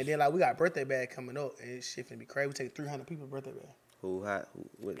 And then like we got birthday bag coming up and shit finna be crazy. We take 300 people birthday bag. Who hot?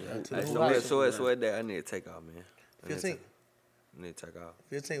 Who Hey, Who so hot? what day I need to take off, man? 15. I need to take off.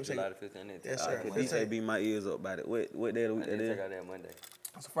 15 July the 15th, I need to take Yes, off. sir. Could DJ beat my ears up about it? What day of the week I need that to is? take out that Monday.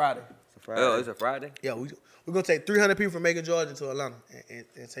 It's a Friday. It's a Friday. Oh, it's a Friday? Yeah, we're gonna take 300 people from Macon, Georgia to Atlanta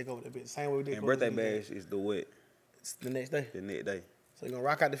and take over that bitch. Same way we did. And Close birthday the weekend. bash is the what? It's the next day. The next day. So you're gonna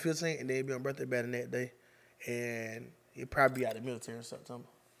rock out the 15th and then be on birthday bag the next day. And he'll probably be out of the military in September.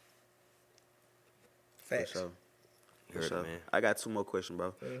 Facts. For sure. You heard it, man. I got 2 more questions,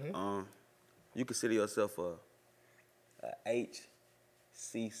 bro. You consider yourself a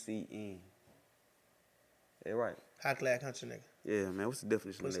HCCN. Yeah, right. High class country nigga. Yeah, man. What's the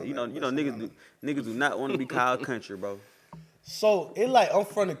definition of What's that? up, You know, man? niggas do not want to be called country, bro. So it like I'm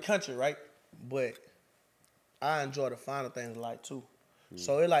from the country, right? But I enjoy the finer things like too.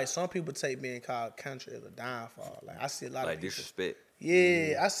 So it like some people take being called country as a downfall. Like I see a lot Like of people. disrespect.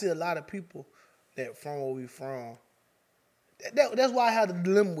 Yeah, I see a lot of people that from where we from. That's why I had the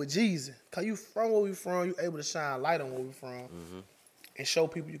dilemma with Jesus. Cause you from where we from, you able to shine light on where we from, and show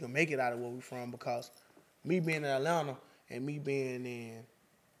people you can make it out of where we from. Because me being in Atlanta and me being in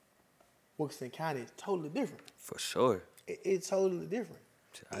Wilkeston County is totally different. For sure. It's totally different.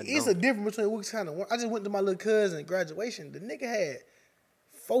 It's a difference between what kind of one. I just went to my little cousin graduation. The nigga had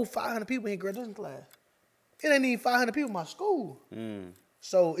 400-500 people in his graduation class. It ain't even 500 people in my school.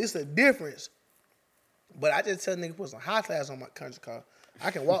 So it's a difference. But I just tell niggas put some high class on my country car.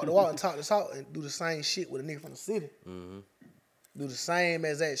 I can walk the walk and talk the talk and do the same shit with a nigga from the city. Do the same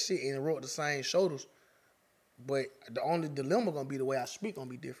as that shit and rock the same shoulders. But the only dilemma gonna be the way I speak gonna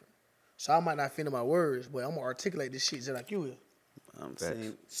be different. So I might not finish my words, but I'm gonna articulate this shit just like you will. I'm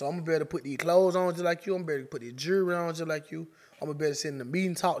saying. So I'm gonna be able to put these clothes on just like you. I'm gonna be able to put the jewelry on just like you. I'm gonna be able to sit in the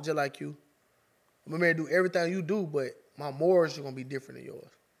meeting talk just like you. I'm gonna be able to do everything you do, but my morals are gonna be different than yours.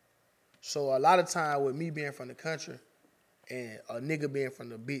 So a lot of time with me being from the country and a nigga being from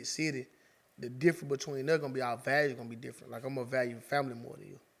the big city, the difference between us gonna be our values gonna be different. Like I'm gonna value family more than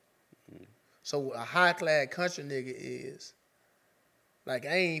you. So a high class country nigga is like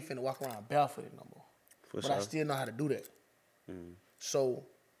I ain't finna walk around barefooted no more. But I still know how to do that. So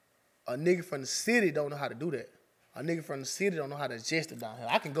a nigga from the city don't know how to do that. A nigga from the city don't know how to adjust it down here.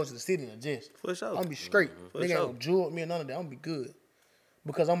 I can go to the city and adjust. For sure. I'm gonna be straight. Nigga ain't sure. gonna jewel with me or none of that. I'm gonna be good.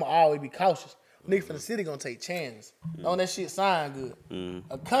 Because I'm gonna always be cautious. Nigga from the city gonna take chances. Don't that shit sound good.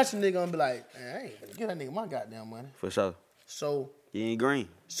 A country nigga gonna be like, man, I ain't gonna get that nigga my goddamn money. For sure. So You ain't green.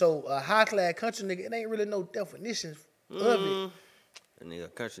 So a high class country nigga, it ain't really no definition of it. A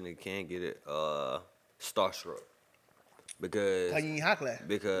nigga, country nigga can't get it starstruck. Because Cause you ain't high class.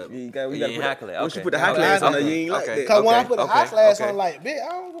 Because We you ain't high class. Once you Okay. put the high class on there, you ain't like Okay. that. Cause when I put a high class okay. on, like, bitch, I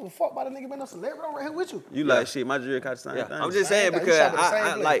don't give a fuck about a nigga being no celebrity. I'm right here with you. You like shit, my jewelry cost the same Yeah, thing. I'm just Same saying thing. We because shop at the same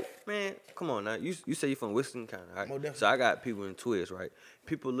I place. like, man, come on now. You say you from Western County, right? Most definitely. So I got people in Twiz, right?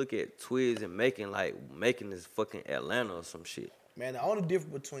 People look at Twiz and making this fucking Atlanta or some shit. Man, the only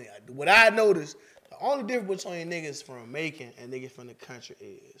difference between what I noticed, the only difference between niggas from Macon and niggas from the country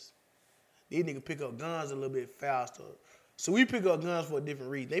is these niggas pick up guns a little bit faster. So we pick up guns for a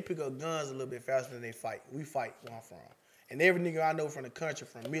different reason. They pick up guns a little bit faster than they fight. We fight where I'm from. And every nigga I know from the country,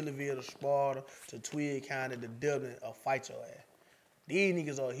 from Millerville to Sparta to Tweed County to Dublin, will fight your ass. These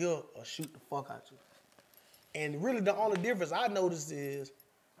niggas are here or shoot the fuck out you. And really the only difference I noticed is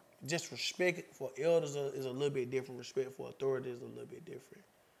just respect for elders is a little bit different. Respect for authority is a little bit different.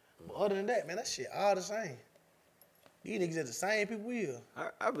 But other than that, man, that shit all the same. These niggas are the same people we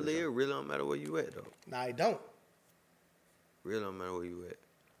are. I believe it really don't matter where you at though. Nah, they don't. Really don't matter where you at.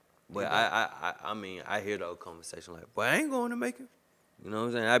 But I mean I hear those conversations like, boy, I ain't going to Macon. You know what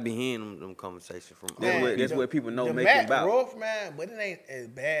I'm saying? I be hearing them conversations from That's what people know the Macon Mac about. rough, man, but it ain't as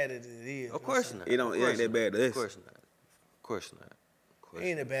bad as it is. Of course not. It ain't that bad to us. Of course not. Of course not. It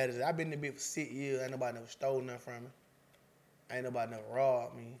ain't as bad as it. I've been in the bit for 6 years. Ain't nobody never stole nothing from me. Ain't nobody never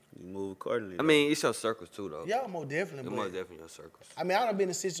robbed me. You move accordingly. I mean, it's your circles too though. Y'all more definitely. It's But, most definitely your circles. I mean, I done been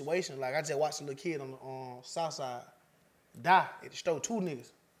in situations like I just watched a little kid on the south side die at the store, 2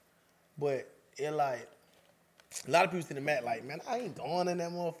 niggas. But it like a lot of people in the mat like, man, I ain't going in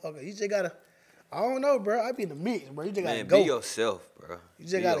that motherfucker. You just gotta, I don't know, bro. I be in the mix, bro. You just gotta Man, go. be yourself, bro. You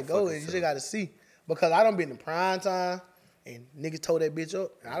just gotta go and you just gotta see. Because I done been in prime time and niggas tore that bitch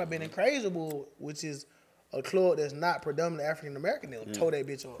up. And I done been in Crazy Bull, which is a club that's not predominantly African American. They'll tore that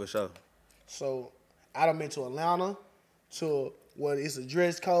bitch up. For sure. So I done been to Atlanta to where it's a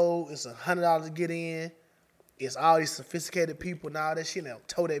dress code, it's $100 to get in. It's all these sophisticated people and all that shit. They'll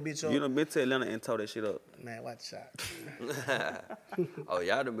tow that bitch up. You done been to Atlanta and tore that shit up. Man, watch out. Oh,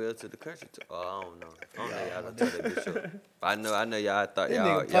 y'all done been to the country too. Oh, I don't know. I don't know y'all done tore that bitch up. I know y'all thought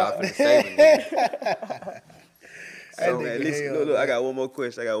y'all finna save me. So nigga man, listen, hell, look, I got one more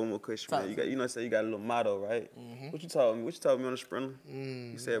question. Man. Talk. You know, say you got a little motto, right? What you told me? What you told me on the Sprinter?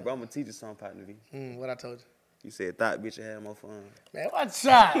 You said, bro, I'm gonna teach you something, Potna V. What I told you? You said, thought bitch, you had more fun. Man, watch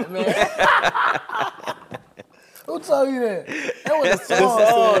out, man. Who told you that? That was the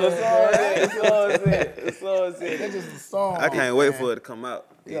song. That's just the song. I can't wait for it to come out.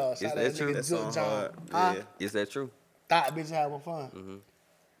 Yo, Is shout out that that true? nigga That Good song John. hard. Yeah. Is that true? Thought bitch having fun.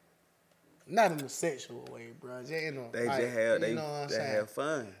 Not in a sexual way, bro. Just, you know, They like, just have, you know what I'm they saying? have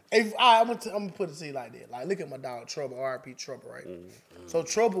fun. If I'm gonna put it to you like that. Like, look at my dog Trouble, R.I.P. Trouble, right? So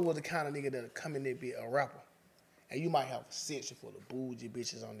Trouble was the kind of nigga that'll come in there and be a rapper. And you might have a section full of bougie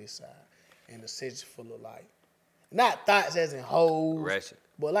bitches on this side. And a section full of like, not thoughts as in hoes. Ratchet.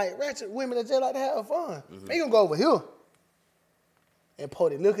 But like ratchet women that just like to have fun. They gonna go over here. And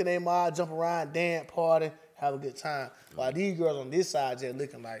party, look at them all, jump around, dance, party, have a good time. While these girls on this side just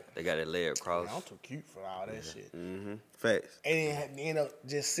looking like, They got that leg crossed. man, I'm too cute for all that shit. Facts. And then end up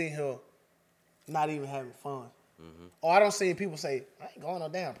just sitting here not even having fun. Or I don't see people say, I ain't going no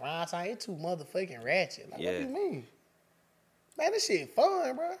damn prime time. It's too motherfucking ratchet. Like, what Yeah. do you mean? Man, this shit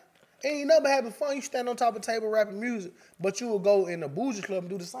fun, bro. Ain't never having fun. You stand on top of the table rapping music, but you will go in the bougie club and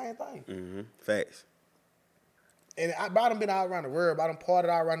do the same thing. Mm-hmm. Facts. And I done been out around the world. I done partied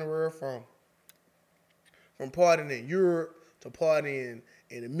out around the world from partying in Europe to partying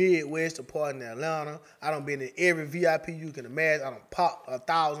in the Midwest to partying in Atlanta. I done been in every VIP you can imagine. I done popped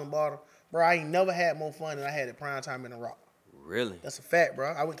 1,000 bottles. Bro, I ain't never had more fun than I had at prime time in the Rock. Really? That's a fact,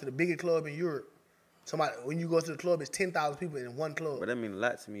 bro. I went to the biggest club in Europe. When you go to the club, it's 10,000 people in one club. But that mean a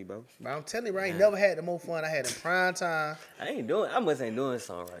lot to me, bro. But I'm telling you, bro, I ain't never had the more fun I had in prime time. I must ain't doing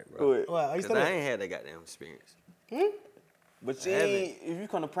something right, bro. Well, Cause I ain't had that goddamn experience. But you ain't, if you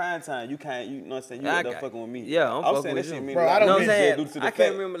come to prime time, you can't, you know what I'm saying? You end up fucking with me. Yeah, I'm fucking with you. Bro, I don't know what I'm miss saying? I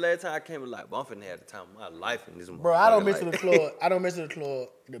can't remember last time I came like, I'm finna have the time of my life in this motherfucker. Bro, I don't miss to the club. I don't miss to the club.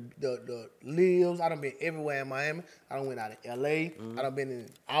 The Lives. I done been everywhere in Miami. I done went out in LA. I done been in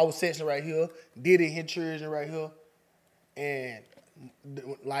our section right here. Did it in Church right here. And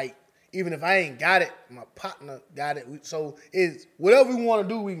like, even if I ain't got it, my partner got it. So it's whatever we want to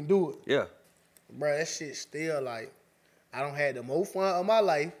do, we can do it. Yeah. Bro, that shit still like, I don't had the most fun of my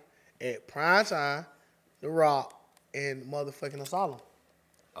life at prime time, the Rock, and motherfucking Asylum.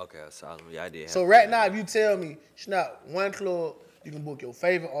 Okay, Asylum. Yeah, I did. So right now, if you tell me, Snap, one club, you can book your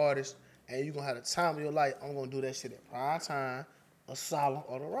favorite artist, and you gonna have the time of your life, I'm gonna do that shit at prime time, Asylum,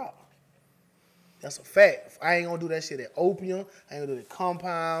 or the Rock. That's a fact. If I ain't gonna do that shit at Opium. I ain't gonna do it at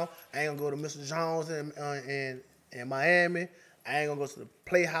Compound. I ain't gonna go to Mr. Jones in Miami. I ain't gonna go to the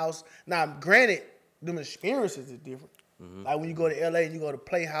Playhouse. Now, granted, them experiences is different. Like when you go to LA and you go to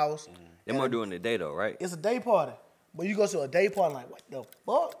Playhouse. They more doing the day though, right? It's a day party. But you go to a day party like, what the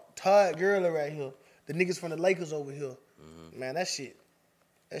fuck? Todd Gurley right here. The niggas from the Lakers over here. Man, that shit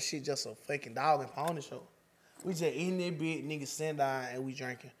just a fucking dog and pony show. We just eating that bit, niggas sitting down and we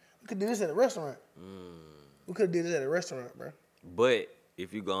drinking. We could do this at a restaurant. We could have did this at a restaurant, bro. But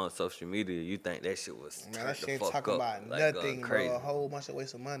if you go on social media, you think that shit was Man, that shit ain't fuck talking up, about like, nothing, crazy. bro. A whole bunch of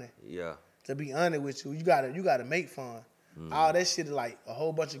waste of money. Yeah. To be honest with you, you gotta make fun. All that shit is like a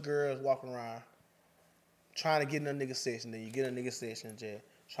whole bunch of girls walking around trying to get in a nigga session. Then you get in a nigga session, just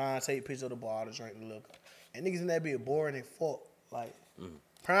trying to take pictures of the bar to drink the liquor. And niggas in that be boring and fuck. Like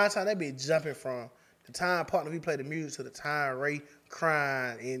prime time, that be jumping from the time Partner V play the music to the time Ray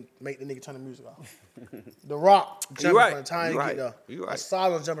crying and make the nigga turn the music off. The Rock jumping from the time you get there. You right.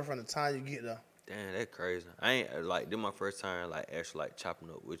 Asylum jumping from the time you get there. Damn, that's crazy. I ain't like this my first time like actually like chopping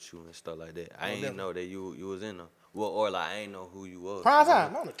up with you and stuff like that. I ain't know that you was in there. Well, or like I ain't know who you was. Prime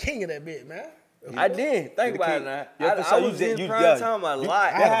time, I'm the king of that bitch, man. I did. Think about it now. Yeah, I was in prime time a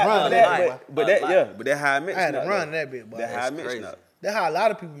lot. I had to run that, But that how I met I had to Snap, run though. that bitch, boy. That how I met crazy. Snap. That's how a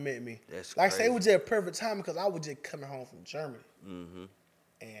lot of people met me. That's like, say crazy. it was just perfect timing because I was just coming home from Germany. And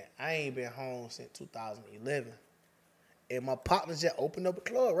I ain't been home since 2011. And my partner just opened up a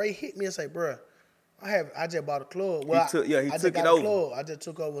club. Ray hit me and say, bruh, I just bought a club. Well, he I took just it got a over. club. I just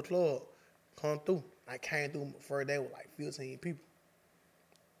took over a club. Come through. I came through the first day with like 15 people.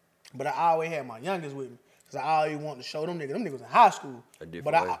 But I always had my youngest with me. Because I always wanted to show them niggas. Them niggas in high school. A different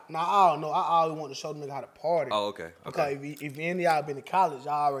but way. I always wanted to show them niggas how to party. Oh, okay. Because if any of y'all been to college,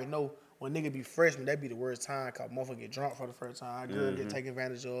 y'all already know when nigga be freshman, that be the worst time. Cause motherfucker get drunk for the first time. Girl get taken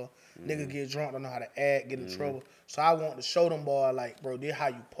advantage of. Nigga get drunk, don't know how to act, get in trouble. So I want to show them boy like, bro, this how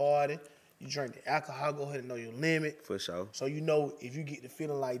you party. You drink the alcohol, go ahead and know your limit. For sure. So you know if you get the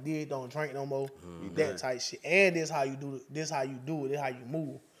feeling like this, don't drink no more. That type shit. And this how you do it. This how you do it. This how you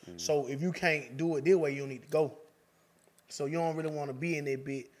move. So if you can't do it this way, you don't need to go. So you don't really want to be in that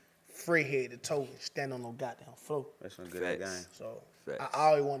bit free head to toe and stand on no goddamn floor. That's some good game. So Facts. I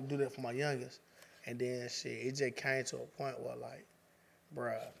always want to do that for my youngest. And then shit, it just came to a point where like,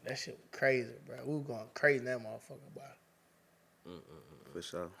 bruh, that shit was crazy, bruh. We were going crazy in that motherfucker, boy. For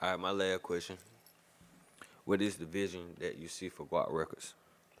sure. All right, my last question. What is the vision that you see for Guap Records?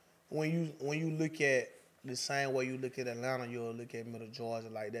 When you look at the same way you look at Atlanta, you'll look at Middle Georgia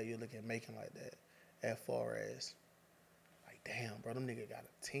like that. You'll look at Macon like that. As far as, like, damn, bro, them niggas got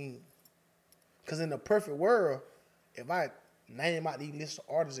a team. Because in the perfect world, if I name out these list of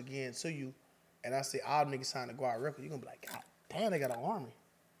artists again to you, and I say all them niggas signed to Guap Records, you're going to be like, God damn, they got an army.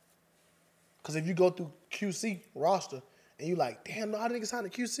 Because if you go through QC roster, and you like, damn, no, how niggas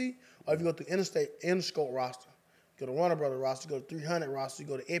signed to QC? Or if you go through Interscope roster, you go to Warner Brothers roster, you go to 300 roster, you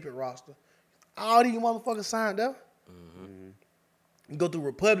go to Epic roster, all these motherfuckers signed up. You go through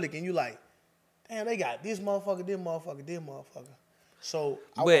Republic, and you like, damn, they got this motherfucker, this motherfucker, this motherfucker. So,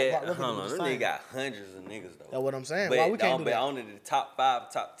 I want Guap But Records hold to on, do the them same. niggas got hundreds of niggas though. That's what I'm saying. But, Why we can't do that? only the top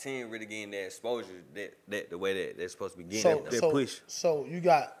 5, top 10 really getting that exposure that the way that they're supposed to be getting. So push. So you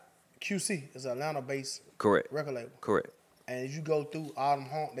got QC, it's an Atlanta-based Correct. record label. Correct. And as you go through all them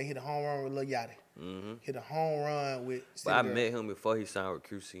they hit a home run with Lil Yachty. Mm-hmm. Hit a home run with City But I Girl. met him before he signed with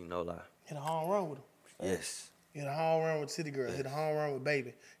QC, no lie. Hit a home run with him. Yes. Hit a home run with City Girl. Hit a home run with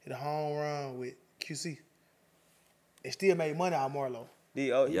Baby. Hit a home run with QC. They still made money out of Marlo.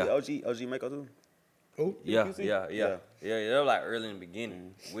 The OG Mako too. Oh, Yeah. Yeah. They were like early in the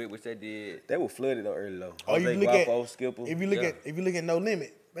beginning, which they did. They were flooded though early though. Oh, you Jose look at Guapo, Skipper. if you look at No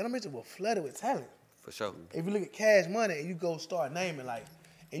Limit, man, them bitches were flooded with talent. For sure. If you look at Cash Money and you go start naming like,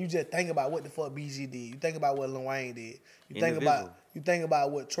 and you just think about what the fuck BG did, you think about what Lil Wayne did, you think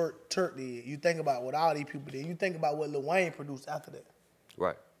about what Turk did, you think about what all these people did, you think about what Lil Wayne produced after that.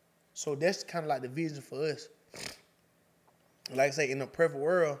 Right. So that's kind of like the vision for us. Like I say, in a perfect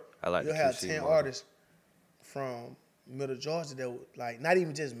world, I like you'll the have QC 10 model. artists from Middle Georgia that would, like, not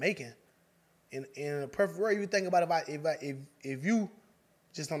even just making. In a perfect world, you think about if you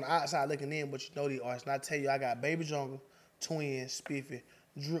just on the outside looking in, but you know these artists. And I tell you, I got Baby Jungle, Twins, Spiffy,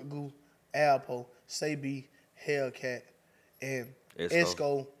 Drip Goo, Alpo, Say B, Hellcat, and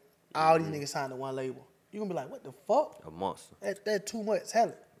Esco. All these niggas signed to one label. You gonna be like, what the fuck? A monster. That's too much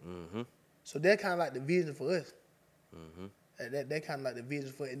talent. Mm-hmm. So that's kind of like the vision for us. Mm-hmm. That kind of like the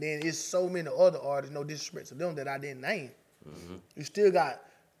vision for it. And then it's so many other artists, no disrespect to them, that I didn't name. Mm-hmm. You still got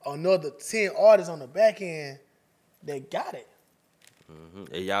another 10 artists on the back end that got it.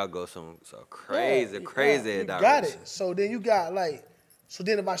 Mm-hmm. And y'all go some crazy you direction. got it. So then you got like, so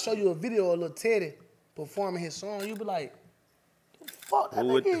then if I show you a video of Lil Teddy performing his song, you be like, fuck that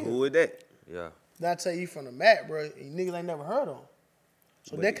nigga. Who would that? Yeah. Then I tell you from the Mac, bro, and niggas ain't never heard of him.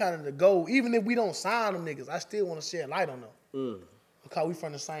 So that kind of the goal. Even if we don't sign them niggas, I still want to shed light on them. Because we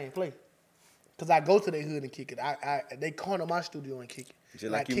from the same place. Because I go to their hood and kick it. They come to my studio and kick it.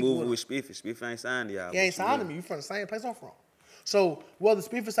 Just like you moving with Spiffy. Spiffy ain't signed to y'all. He ain't signed to me. You from the same place I'm from. So whether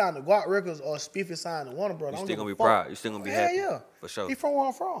Spiffy signed to Guap Records or Spiffy signed to Warner Brothers, You still gonna be proud. You still gonna be happy. Yeah. For sure. He from where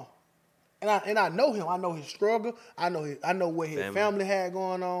I'm from. And I know him. I know his struggle. I know what his family had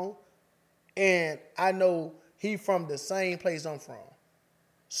going on. And I know he from the same place I'm from.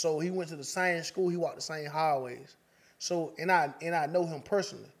 So he went to the same school, he walked the same hallways. So and I know him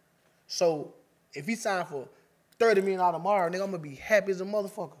personally. So if he signed for $30 million tomorrow, nigga, I'm gonna be happy as a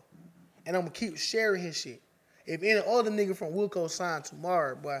motherfucker. And I'm gonna keep sharing his shit. If any other nigga from Wilco signed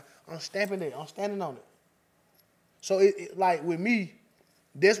tomorrow, boy, I'm stamping it. I'm standing on it. So it like with me,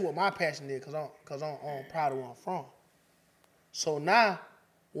 that's what my passion is, cause I'm proud of where I'm from. So now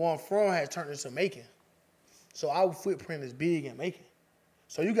where I'm from has turned into making. So our footprint is big in making.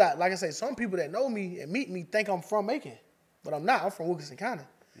 So you got, like I say, some people that know me and meet me think I'm from Macon, but I'm not. I'm from Wilkinson County.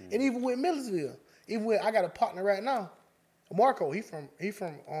 And even with Millersville, I got a partner right now, Marco. He from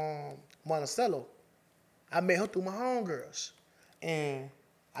Monticello. I met him through my homegirls, and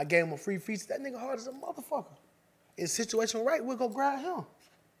I gave him a free feature. That nigga hard as a motherfucker. In situation right, we'll go grab him.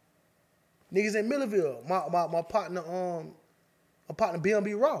 Niggas in Millerville, my partner,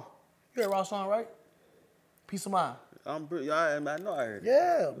 B&B Raw. You heard Raw song, right? Peace of Mind. I know I heard it.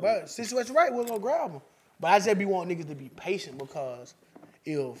 Yeah, but situation right, we're gonna grab them. But I just be wanting niggas to be patient because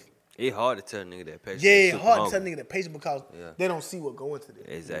if it's hard to tell a nigga that patient. yeah, it's hard to tell nigga that patient because Yeah. they don't see what go into this.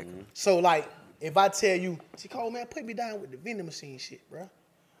 Exactly. So like, if I tell you, T Col, man, put me down with the vending machine shit, bro.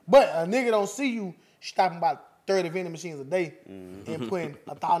 But a nigga don't see you stopping about 30 vending machines a day and putting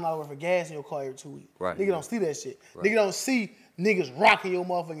 $1,000 worth of gas in your car every 2 weeks. Right. Nigga don't see that shit. Right. Nigga don't see niggas rocking your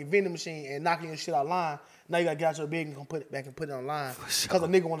motherfucking vending machine and knocking your shit online. Now you gotta get out your bag and come put it back and put it online because a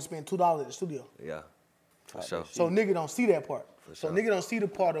nigga want to spend $2 at the studio. Yeah. For sure. So nigga don't see that part. So sure. nigga don't see the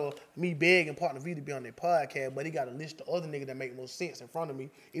part of me begging Partner V to be on their podcast, but he got a list of other niggas that make more sense in front of me,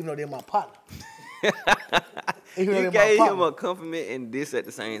 even though they're my partner. You gave him a compliment and this at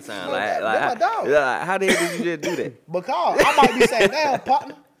the same time. No, like, that's my dog. like, how the hell did you just do that? Because I might be saying, damn,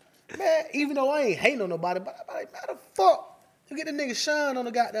 partner, man, even though I ain't hating on nobody, but I'm like, how the fuck you get the nigga Sean on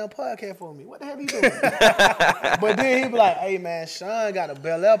the goddamn podcast for me? What the hell he doing? But then he be like, hey, man, Sean got a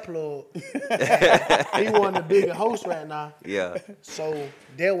Bel Air plug. He one of the bigger hosts right now. Yeah. So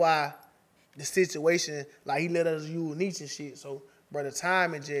that's why the situation, like he let us use niche and shit. So, bro, the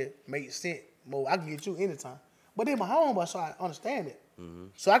timing just makes sense. More, I can get you anytime. But then my homeboy, so I understand it. Mm-hmm.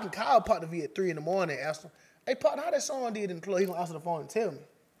 So I can call Partner V at 3 in the morning and ask him, hey, partner, how that song did in the club? He gonna answer the phone and tell me.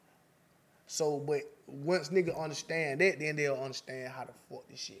 So, but once nigga understand that, then they'll understand how the fuck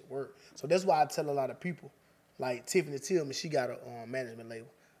this shit work. So that's why I tell a lot of people, like Tiffany Tillman, she got a management label.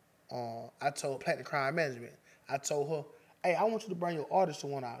 I told Platinum Crime Management, I told her, hey, I want you to bring your artist to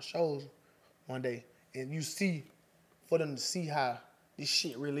one of our shows one day, and you see, for them to see how this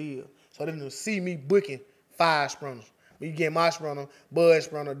shit really is. So them to see me booking 5 sprinters. You get my sprinter, Bud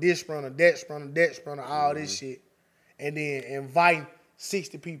sprinter, this sprinter, that sprinter, that sprinter, all this shit. and then inviting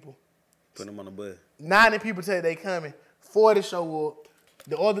 60 people. Put them on the bus. 90 people tell you they coming, 40 show up,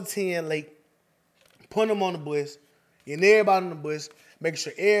 the other 10 late. Put them on the bus, and everybody on the bus, making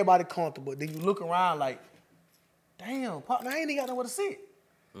sure everybody comfortable. Then you look around like, damn, partner, I ain't even got nowhere to sit.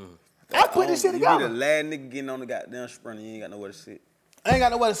 I put this shit together. You be the last nigga getting on the goddamn sprinter, you ain't got nowhere to sit. I ain't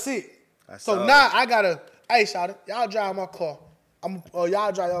got nowhere to sit. So now I gotta, hey, shout it, y'all drive my car.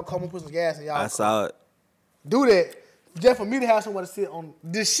 Y'all drive y'all car, I'm gonna put some gas in y'all car. I saw it. Do that, just for me to have somewhere to sit on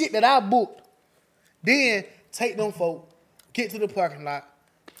the shit that I booked. Then take them folk, get to the parking lot.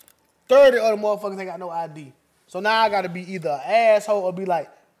 30 other motherfuckers ain't got no ID. So now I gotta be either an asshole or be like,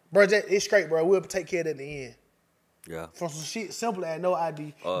 bro, it's straight, bro. We'll take care of it at the end. Yeah. From some shit simple as no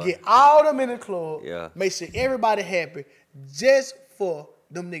ID. Get all them in the club. Yeah. Make sure everybody happy just for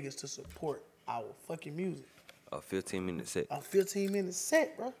them niggas to support our fucking music. A 15-minute set. A 15-minute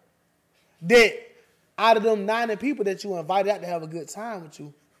set, bro. That out of them 90 people that you invited out to have a good time with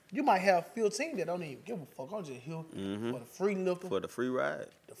you, you might have 15 that don't even give a fuck. I'm just here for the free liquor. For the free ride.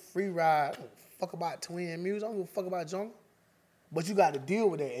 The free ride. I don't fuck about twin music. I don't give a fuck about jungle. But you got to deal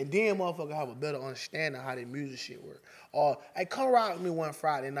with that. And then motherfucker have a better understanding of how that music shit work. Or, hey, come ride with me one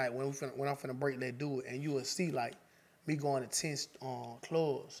Friday night when I'm finna break that dude, and you will see, like, me going to 10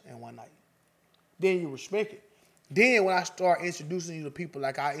 clubs in one night. Then you respect it. Then when I start introducing you to people,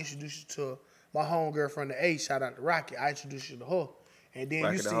 like I introduce you to my homegirl from the A, shout out to Rocky. I introduce you to her. And then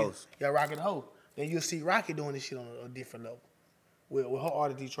Rocky you the see, host. yeah, Rocky the Ho. Then you'll see Rocky doing this shit on a different level with her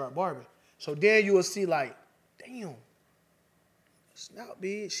artist Detroit Barbie. So then you will see like, damn, Snout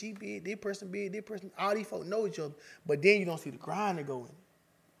big, she big, this person, all these folks know each other. But then you don't see the grind that go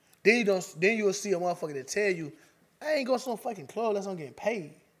in it. Then you'll see a motherfucker that tell you, I ain't going to some fucking club unless I'm getting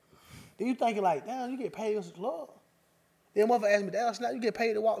paid. Then you thinking like, damn, you get paid to the club. Then motherfucker ask me, damn, Snout, you get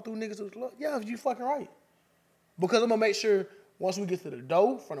paid to walk through niggas to the club? Yeah, you fucking right. Because I'm gonna make sure once we get to the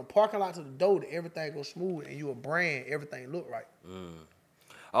door, from the parking lot to the door, that everything goes smooth and you a brand, everything look right.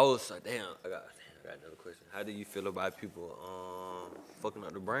 I was like, damn, I got another question. How do you feel about people fucking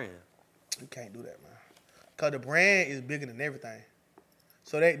up the brand? You can't do that, man. Cause the brand is bigger than everything.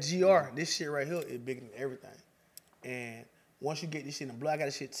 So that GR, this shit right here is bigger than everything. And once you get this shit in blood, I got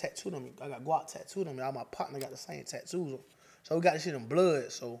this shit tattooed on me. I got guap tattooed on me. All my partner got the same tattoos on. So we got this shit in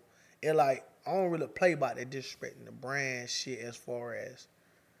blood. So it like, I don't really play about that disrespecting the brand shit as far as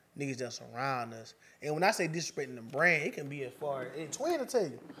niggas that surround us. And when I say disrespecting the brand, it can be as far as, Twin will tell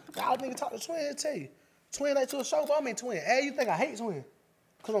you. Y'all niggas talk to Twin, he'll tell you. Twin like to a show, but I'm in Twin. Hey, you think I hate Twin?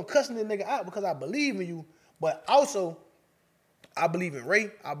 Because I'm cussing this nigga out because I believe in you. But also, I believe in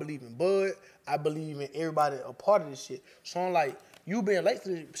Ray. I believe in Bud. I believe in everybody a part of this shit. So I'm like, you being late to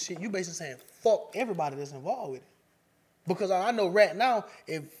this shit, you basically saying, fuck everybody that's involved with it. Because I know right now,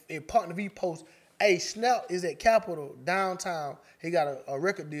 if Potna V posts, hey, Snap is at Capitol downtown, he got a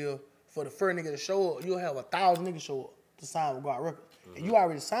record deal for the first nigga to show up, you'll have 1,000 niggas show up to sign with God Records. And you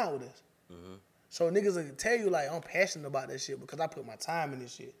already signed with us. So niggas will tell you, like, I'm passionate about that shit because I put my time in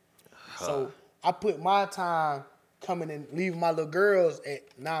this shit. So I put my time coming and leaving my little girls at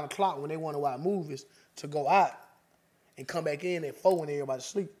 9 o'clock when they want to watch movies to go out and come back in at 4 when everybody's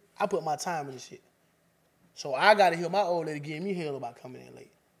asleep. I put my time in this shit. So I got to hear my old lady give me hell about coming in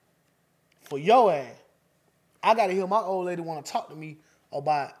late. For your ass, I got to hear my old lady want to talk to me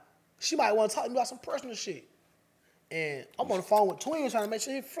about, she might want to talk to me about some personal shit. And I'm on the phone with Twin trying to make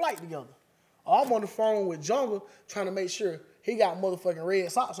sure he flight together. Or I'm on the phone with Jungle trying to make sure he got motherfucking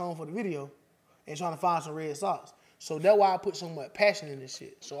red socks on for the video and trying to find some red socks. So that's why I put so much passion in this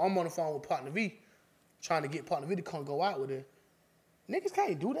shit. So I'm on the phone with Potna V trying to get Potna V to come go out with her. Niggas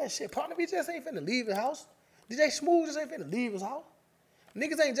can't do that shit. Potna V just ain't finna leave his house. DJ Smooth just ain't finna leave his house.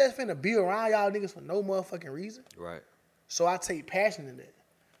 Niggas ain't just finna be around y'all niggas for no motherfucking reason. Right. So I take passion in that.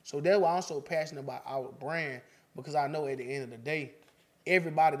 So that's why I'm so passionate about our brand, because I know at the end of the day,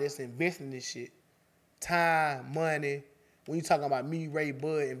 everybody that's investing in this shit, time, money, when you talking about me, Ray,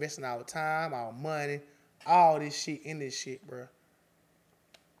 Bud, investing our time, our money, all this shit in this shit, bro.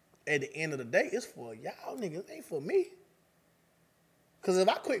 At the end of the day, it's for y'all niggas. It ain't for me. Because if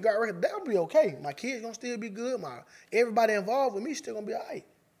I quit God Records, that'll be okay. My kids gonna still be good. Everybody involved with me still gonna be all right.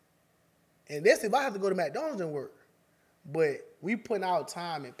 And that's if I have to go to McDonald's and work. But we putting our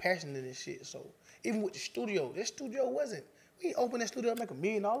time and passion in this shit. So even with the studio, this studio wasn't, we ain't open that studio to make $1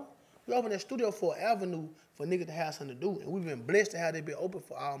 million. We opened that studio for an avenue for niggas to have something to do. And we've been blessed to have it been open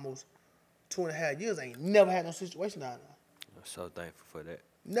for almost 2.5 years. I ain't never had no situation down there. I'm so thankful for that.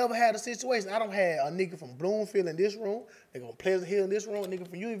 Never had a situation. I don't have a nigga from Bloomfield in this room, nigga from Pleasant Hill in this room, a nigga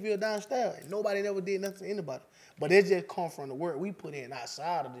from Unionville downstairs. And nobody never did nothing to anybody. But it just come from the work we put in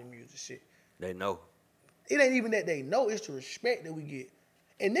outside of the music shit. They know. It ain't even that they know, it's the respect that we get.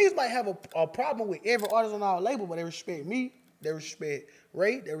 And niggas might have a problem with every artist on our label, but they respect me, they respect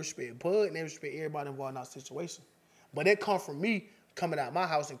Ray, they respect Bud, and they respect everybody involved in our situation. But that come from me coming out my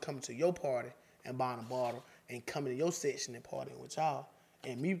house and coming to your party and buying a bottle and coming to your section and partying with y'all.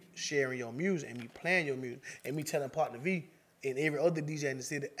 And me sharing your music and me playing your music and me telling Potna V and every other DJ in the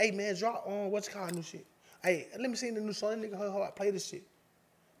city, hey man, drop on what's called new shit. Hey, let me see the new song. That nigga heard how I play this shit.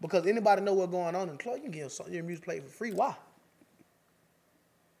 Because anybody know what's going on in the club, you can get your music played for free. Why?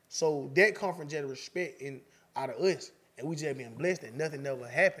 So that come from just respect out of us. And we just being blessed that nothing never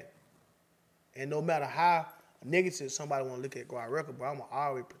happened. And no matter how negative somebody want to look at Guard Record, bro, I'm going to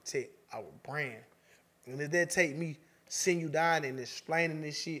always protect our brand. And if that take me sitting you down and explaining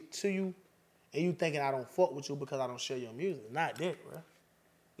this shit to you, and you thinking I don't fuck with you because I don't share your music, not that, bro.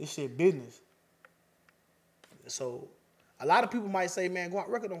 This shit business. So a lot of people might say, man, Guard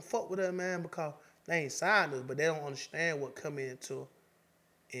Record don't fuck with us, man, because they ain't signed us, but they don't understand what come into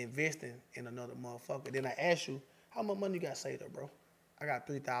investing in another motherfucker. Then I ask you, how much money you got saved up, bro? I got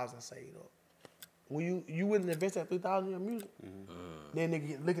 3,000 saved up. When you willing to invest that 3,000 in your music? Then nigga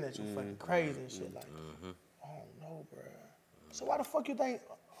get looking at you fucking crazy and shit like, I don't know, bro. So why the fuck you think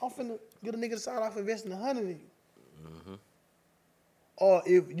I'm finna get a nigga to sign off investing 100 in you? Or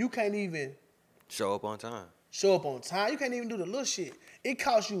if you can't even show up on time, you can't even do the little shit. It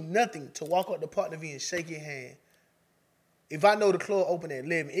costs you nothing to walk up to Potna V and shake your hand. If I know the club open at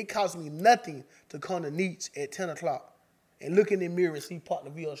 11, it costs me nothing to come to Neats at 10 o'clock and look in the mirror and see Potna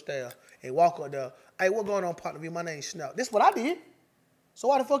V on stage and walk up there. Hey, what going on, Potna V? My name's Snap. This is what I did. So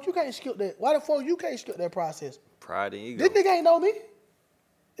why the fuck you can't skip that? Why the fuck you can't skip that process? Pride and ego. This nigga ain't know me.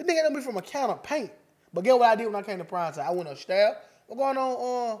 This nigga know me from a can of paint. But guess what I did when I came to prime time? I went upstairs. What going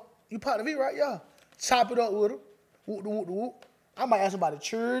on? You Potna V, right? Yeah. Chop it up with him. Whoop, whoop, whoop. I might ask about the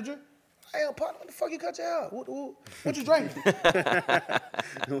children. Hey, Potna, what the fuck you cut your hair? Whoop, whoop. What you drinking?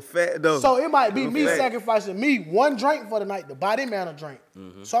 I'm fat though. So it might be me sacrificing me one drink for the night to buy them man a drink.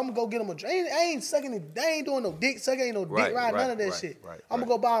 So I'm gonna go get him a drink. I ain't sucking it. They ain't doing no dick sucking, ain't no dick ride, none of that shit. I'm gonna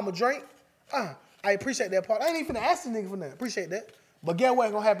go buy him a drink. I appreciate that part. I ain't even finna ask the nigga for nothing. Appreciate that. But guess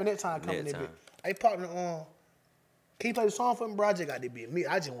what gonna happen that time coming in bit? Hey, partner, can you play the song for me, bro? I just got to be me.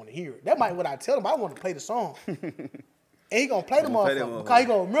 I just want to hear it. That might be what I tell him. I want to play the song. And he gonna play the motherfucker because he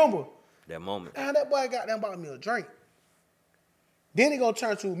gonna remember that moment. That boy got them bought me a drink. Then he gonna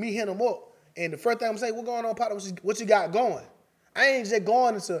turn to me, hit him up. And the first thing I'm saying, what going on, partner? What you got going? I ain't just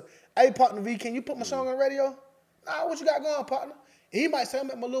going into, hey, Potna V, can you put my song on the radio? Nah, what you got going, partner? And he might say, I'm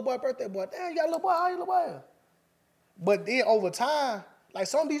at my little boy's birthday, boy. Damn, you got a little boy? How you little boy? But then over time, like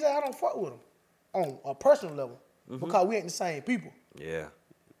some DJs, I don't fuck with them on a personal level because we ain't the same people. Yeah.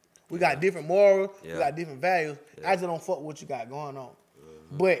 We got different morals. We got different values. I just don't fuck with what you got going on.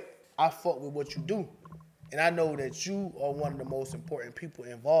 But I fuck with what you do. And I know that you are one of the most important people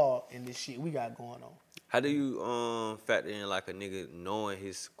involved in this shit we got going on. How do you factor in like a nigga knowing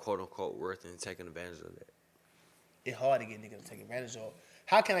his quote unquote worth and taking advantage of that? It's hard to get a nigga to take advantage of.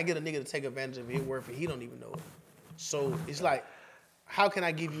 How can I get a nigga to take advantage of his worth if he don't even know it? So it's like, how can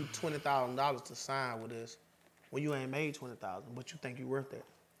I give you $20,000 to sign with us when you ain't made $20,000, but you think you worth that?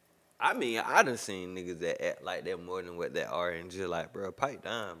 I mean, I done seen niggas that act like that more than what they are, and just like, bro, pipe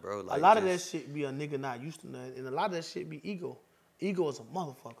down, bro. Like, a lot of that shit be a nigga not used to nothing, and a lot of that shit be ego. Ego is a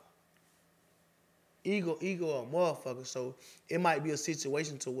motherfucker. Ego a motherfucker. So it might be a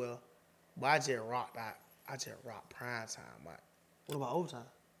situation to where, but I just rocked prime time. What about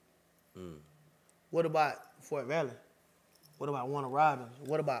overtime? What about Fort Valley? What about Warner Robins?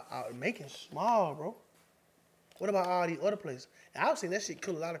 What about making small, bro? What about all these other places? And I've seen that shit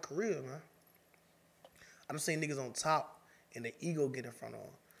kill a lot of careers, man. I done seen niggas on top and the ego get in front of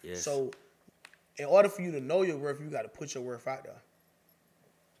them. Yes. So in order for you to know your worth, you got to put your worth out there.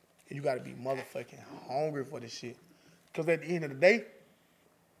 And you got to be motherfucking hungry for this shit. Because at the end of the day,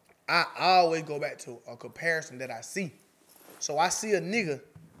 I always go back to a comparison that I see. So I see a nigga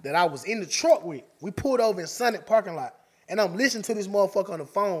that I was in the truck with. We pulled over in Summit parking lot. And I'm listening to this motherfucker on the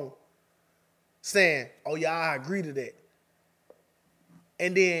phone saying, oh yeah, I agree to that.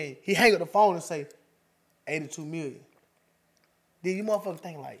 And then he hang up the phone and say, 82 million. Then you motherfucker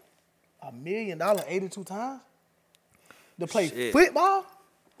think like, $1 million 82 times? To play football?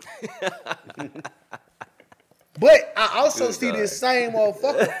 But I also see this same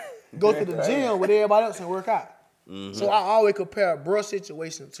motherfucker go to the gym with everybody else and work out. So I always compare a bro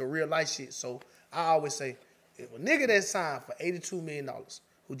situation to real life shit. So I always say, if a nigga that signed for $82 million,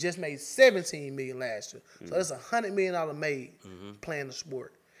 who just made $17 million last year, so that's $100 million made playing the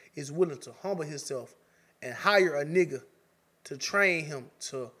sport, is willing to humble himself and hire a nigga to train him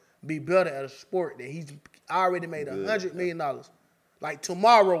to be better at a sport that he's I already made $100 million. Like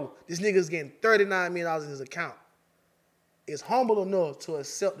tomorrow, this nigga's getting $39 million in his account. Is humble enough to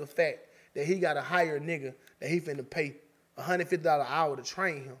accept the fact that he got to hire a nigga that he finna pay $150 an hour to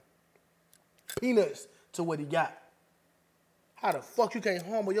train him. Peanuts to what he got. How the fuck you can't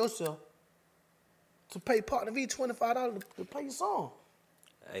humble yourself to pay Potna V $25 to play your song?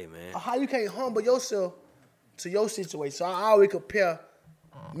 Hey, man. Or how you can't humble yourself to your situation? So I always compare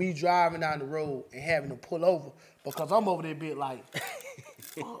me driving down the road and having to pull over because I'm over there bit like,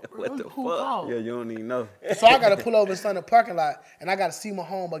 oh, bro, What the cool fuck? car. Yeah, you don't even know. So I gotta pull over in the parking lot, and I gotta see my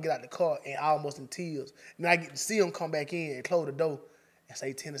homeboy get out the car and almost in tears. And I get to see him come back in and close the door and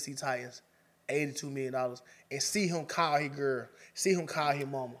say Tennessee Titans, $82 million, and see him call his girl, see him call his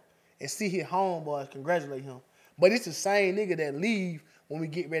mama, and see his homeboys congratulate him. But it's the same nigga that leave when we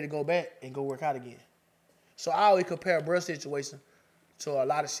get ready to go back and go work out again. So I always compare bruh situation to a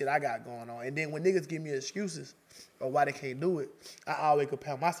lot of shit I got going on. And then when niggas give me excuses of why they can't do it, I always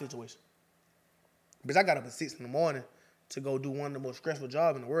compare my situation. Bitch, I got up at 6 in the morning to go do one of the most stressful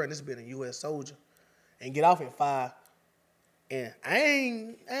jobs in the world, and this being a U.S. soldier, and get off at 5. And I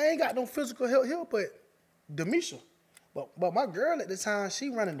ain't got no physical help but Demisha. But my girl at the time, she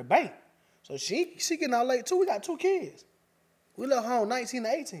running the bank. So she getting out late too. We got 2 kids. We left home 19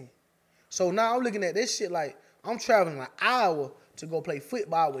 to 18. So now I'm looking at this shit like I'm traveling an hour to go play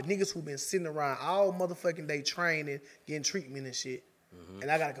football with niggas who been sitting around all motherfucking day training, getting treatment and shit. And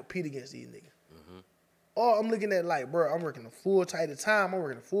I gotta compete against these niggas. Or I'm looking at like, bro, I'm working a full-time, at the time, I'm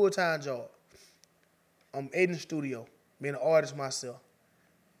working a full-time job. I'm in the studio, being an artist myself.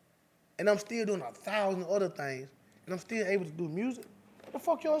 And I'm still doing 1,000 other things. And I'm still able to do music. What the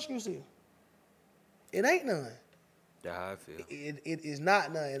fuck your excuse is? It ain't none. That's how I feel. It is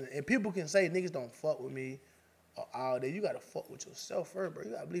not none. And people can say niggas don't fuck with me all day. You gotta fuck with yourself first, bro.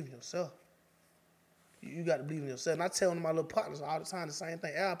 You gotta believe in yourself. You gotta believe in yourself. And I tell one of my little partners all the time the same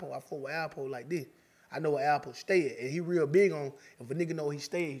thing. Alpo, I fuck with Alpo like this. I know where Alpo stay at. And he real big on, if a nigga know he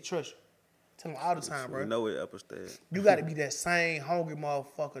stay at, he trust you. Tell him all the time, bro. You know where Apple stay at. You gotta be that same hungry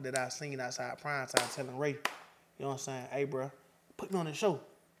motherfucker that I seen outside prime time telling Ray, you know what I'm saying? Hey, bro, put me on the show.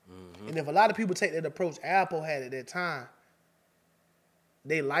 And if a lot of people take that approach Alpo had at that time,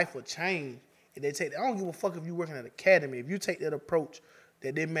 their life will change. If they take that, I don't give a fuck if you working at an academy. If you take that approach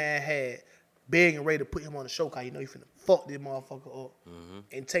that man had, begging Ray to put him on the show, cause you know you finna fuck this motherfucker up,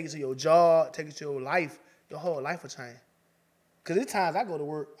 and take it to your job, take it to your life, your whole life will change. Cause there's times I go to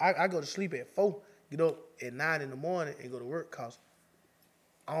work, I go to sleep at 4, get up at 9 in the morning and go to work, cause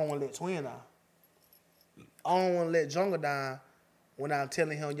I don't want to let Twin down. I don't want to let Jungle down when I'm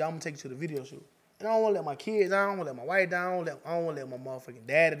telling him, y'all, I'm gonna take you to the video shoot. And I don't want to let my kids down, I don't want to let my wife down, I don't want to let my motherfucking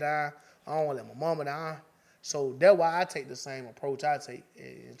daddy down, I don't want to let my mama down. So that's why I take the same approach I take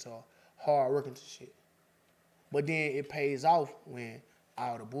into hard working to shit. But then it pays off when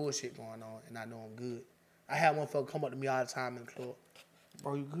all the bullshit going on and I know I'm good. I have one fella come up to me all the time in the club.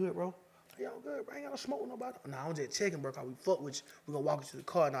 Bro, you good, bro? Yeah, I'm good, bro. I ain't got no smoke with nobody. Nah, I'm just checking, bro, cause we fuck with you. We gonna walk you to the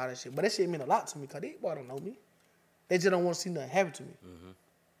car and all that shit. But that shit mean a lot to me, cause these boys don't know me. They just don't want to see nothing happen to me.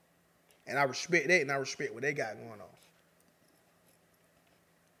 And I respect that, and I respect what they got going on.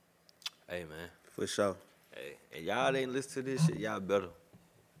 Hey, man. For sure. Hey, and y'all ain't listen to this shit, y'all better.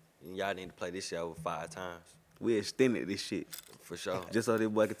 And y'all need to play this shit over 5 times. We extended this shit. For sure. Just so this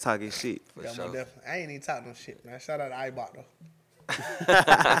boy can talk his shit. For Yeah, sure. most definitely. I ain't even talking no shit, man. Shout out to Ibot,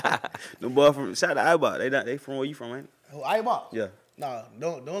 though. The boy from, shout out to Ibot. They from where you from, ain't it? Who, Ibot? Yeah. Nah,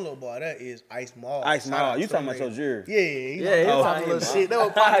 don't little boy. That is Ice Mall. Ice Shout Mall. out You to talking him, about your nigga. jury? Yeah, he Yeah, talking little shit. That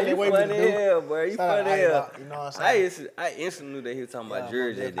was probably You their way to funny do. hell, bro. You Shout out funny to hell. Ibot, you know what I'm saying? I instantly knew that he was talking about Yeah,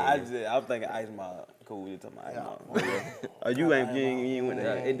 Jersey. most Then. I'm thinking Ice Mall. Cool, you talking about Ice Mall. Yeah. Oh, you ain't went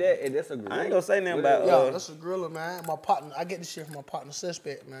there. And that's a great. I ain't gonna say nothing about. Yo, that's a gorilla, man. My partner, I get this shit from my partner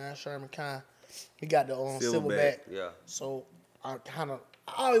Suspect, man. Sherman Kine. He got the silverback. Yeah. So I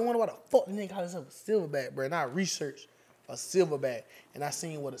always wonder why the fuck the nigga call himself a silverback, bro. And I researched a silverback, and I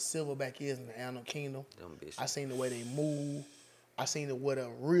seen what a silverback is in the animal kingdom. Them bitches. I seen the way they move. I seen what a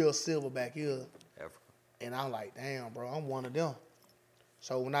real silverback is, Africa. and I'm like, damn, bro, I'm one of them.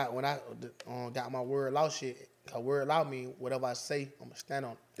 So when I got my word law shit, cause word law mean whatever I say, I'm gonna stand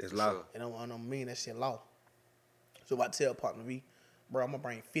on it. It's law. And I don't mean that shit law. So if I tell Potna V, bro, I'm gonna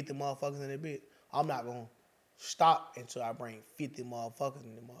bring 50 motherfuckers in that bitch, I'm not gonna stop until I bring 50 motherfuckers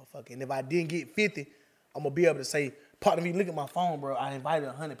in the motherfucker. And if I didn't get 50, I'm gonna be able to say, Potna V, look at my phone, bro. I invited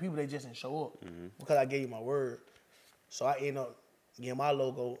 100 people, they just didn't show up because I gave you my word. So I end up getting my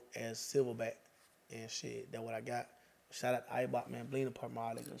logo as Silverback and shit. That's what I got. Shout out to Ibot, man, Bling Department,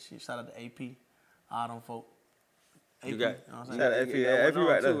 all that good shit. Shout out to AP, all them folk. You got Shout out AP, AP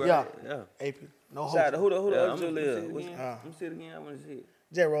right there. Yeah. Yeah. AP. No host. Shout out who the Yeah, other Jill is? Let me see it again. I want to see it.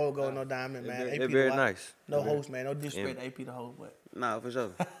 J-Roll Gold, no diamond, man. They're AP very the nice. No host, man. No disrespect to AP the host, but Nah, for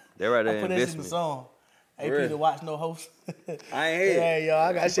sure. They're right I there put in that shit in the investment. song. AP Really? to watch, no host. I ain't hear Yeah, it. yo,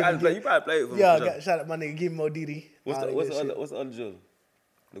 I got shit. You probably played it for me. Yeah, for sure. got shout out my nigga, give me more DD. What's All the that what's good the shit. other what's the other Jill?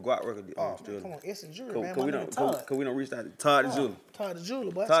 The Guap record. Oh, still. man, come on, it's a jury, Cause man. we My don't nigga Todd. cause we don't reach that. Todd the Jeweler. Todd the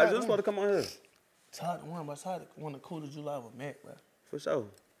jeweler, boy. Todd the Jeweler supposed to come on here. Todd the one, but Todd one of the coolest jeweler I ever met, bro. For sure.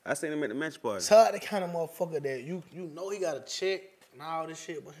 I seen him at the match party. Todd the kind of motherfucker that you know he got a check and all this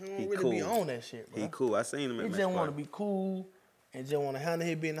shit, but he don't He really be cool. on that shit, bro. He cool. I seen him at He the just match want to party. be cool and just want to handle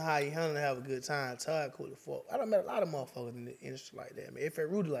his business how he handle and have a good time. Todd cool as fuck. I done met a lot of motherfuckers in the industry like that, man. If it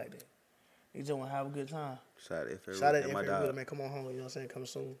Rudy like that. He just want to have a good time. Shout out to Shout out my to dog. Rudy, man. Come on home, you know what I'm saying? Come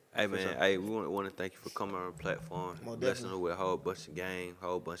soon. Hey man, hey, we want to thank you for coming on the platform, Most blessing definitely. us with a whole bunch of game,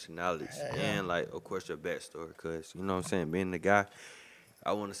 whole bunch of knowledge, Yeah, yeah. and like of course your backstory, cause you know what I'm saying, being the guy,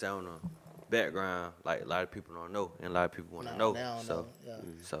 I want to say on the background, like a lot of people don't know, and a lot of people want to know. They don't So, know. Yeah.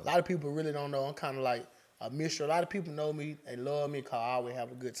 so A lot of people really don't know. I'm kind of like a mixture. A lot of people know me. They love me because I always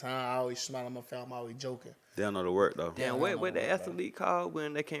have a good time. I always smile on my face. I'm always joking. They don't know the work though. damn, what the athlete called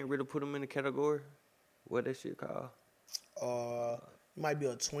when they can't really put them in the category? What that shit called? You might be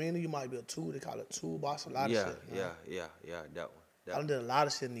a 20. You might be a 2. They call it toolbox. A lot of Yeah, shit. man. yeah, that one. I done did a lot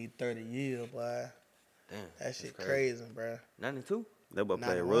of shit in these 30 years, boy. Damn, That shit that's crazy, bro. 92, That boy play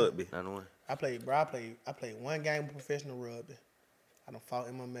 91. rugby. 91. I played one game of professional rugby. I done fought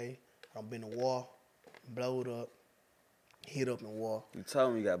MMA. I done been to war, blowed up, hit up in war. You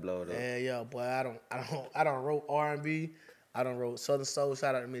told me you got blowed up. Yeah, boy. I don't wrote R&B. I done wrote Southern Soul.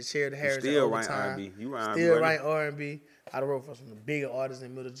 Shout out to Miss Charity Harris. still at write Overtime. R&B. You write R&B Still right write R&B. I done wrote for some of the bigger artists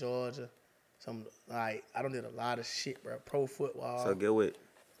in Middle Georgia. I done did a lot of shit, bro. Pro football. So get with.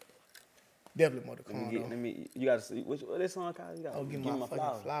 Definitely more to Let come me get. on. Let me. You gotta see. What this song called? You gotta Oh, give me my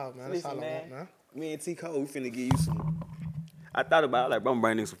fucking flowers, man. That's Listen, all I man. want, man. Me and T Col, we finna give you some. I thought about it, like, bro, I'm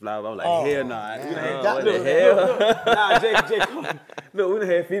bringing some flowers. I was like, Oh, hell nah. man. We done had, What the look, hell? Nah, J. Cole. Look, we done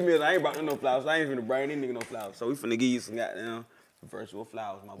had females. I ain't brought no flowers. I ain't finna bring these niggas no flowers. So we finna give you some goddamn virtual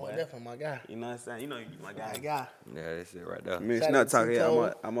flowers, my boy. Well, definitely my guy. You know what I'm saying? You know you my guy. My guy. Yeah, that's it right there. Me and Shout Snap out to talk here.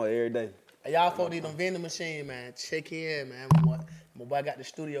 T-Cole. I'm on every day. Hey, y'all folks need them vending machine, man. Check in, man. My boy got the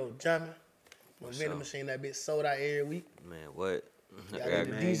studio jumping. My vending up? machine, that bitch sold out every week. Man, what? Y'all Yeah, need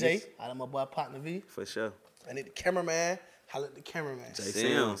the man, DJ. this- I need my boy Potna V. For sure. I need the cameraman. Holla at the cameraman. Jay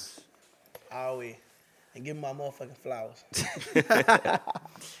Sims. Sims. Always. And give me my motherfucking flowers.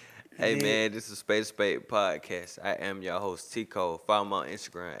 Hey Yeah. man, this is Spade to Spade Podcast. I am your host T Col. Follow me on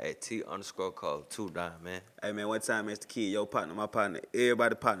Instagram at T_Col2 man. Hey man, one time it's the kid, your partner, my partner,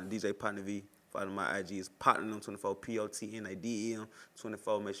 everybody partner, DJ Potna V. Follow my IG is Potnadem24, POTNADEM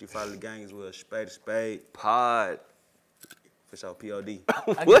 24. Make sure you follow the gang as well. Spade to Spade. Pod. For sure, POD.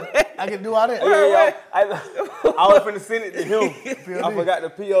 I can do all that. I was finna send it to him. I forgot the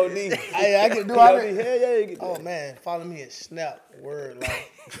POD. Hey, I can do all POD, that. hell yeah, you get Oh that. man, follow me at SnapWordLaw.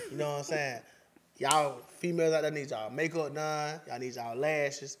 You know what I'm saying? Y'all females out there need y'all makeup done. Y'all need y'all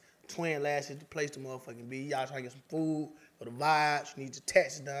lashes, twin lashes to place the motherfucking B. Y'all trying to get some food for the vibes. You need your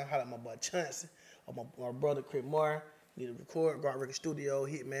taxes done. Holla at my boy Chauncey or my brother Chris Moore. Need to record, go out record studio,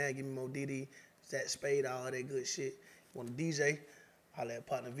 hit man, give me more DD, Zach Spade, all that good shit. You want a DJ? Holla at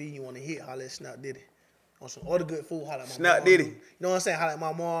Potna V. You want to hit? Holla at Snap Diddy. On some other good food, holla at my Snap mom. Diddy. You know what I'm saying? Holla at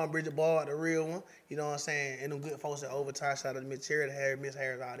my mom, Bridget Bard, the real one. You know what I'm saying? And them good folks at Overtime. Shout out to Miss Charity Harris, Miss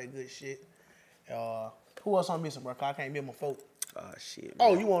Harris, all that good shit. Who else I'm missing, bro? 'Cause I can't be my folk. Oh, shit, man.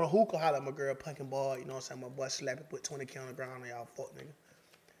 Oh, you want a hookah? Holla at my girl, Punkin Bard. You know what I'm saying? My boy Slappy put 20K on the ground on y'all fuck, nigga.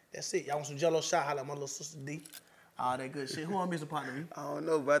 That's it. Y'all want some Jello shot? Holla at my little sister D. All that good shit. Who I'm missing, partner me? I don't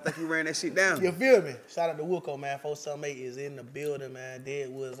know, but I think you ran that shit down. You feel me? Shout out to Wilco, man. 478 is in the building, man.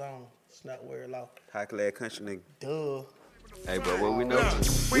 Deadwood's on. SnapWordLaw. High class country nigga. Duh. Hey bro, what we know?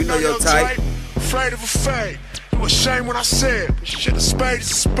 We know your type. Afraid of a fade. You ashamed when I said, shit, a spade is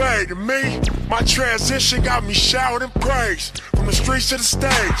a spade. To me, my transition got me showered in praise. From the streets to the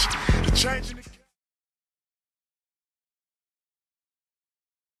stage. The changing.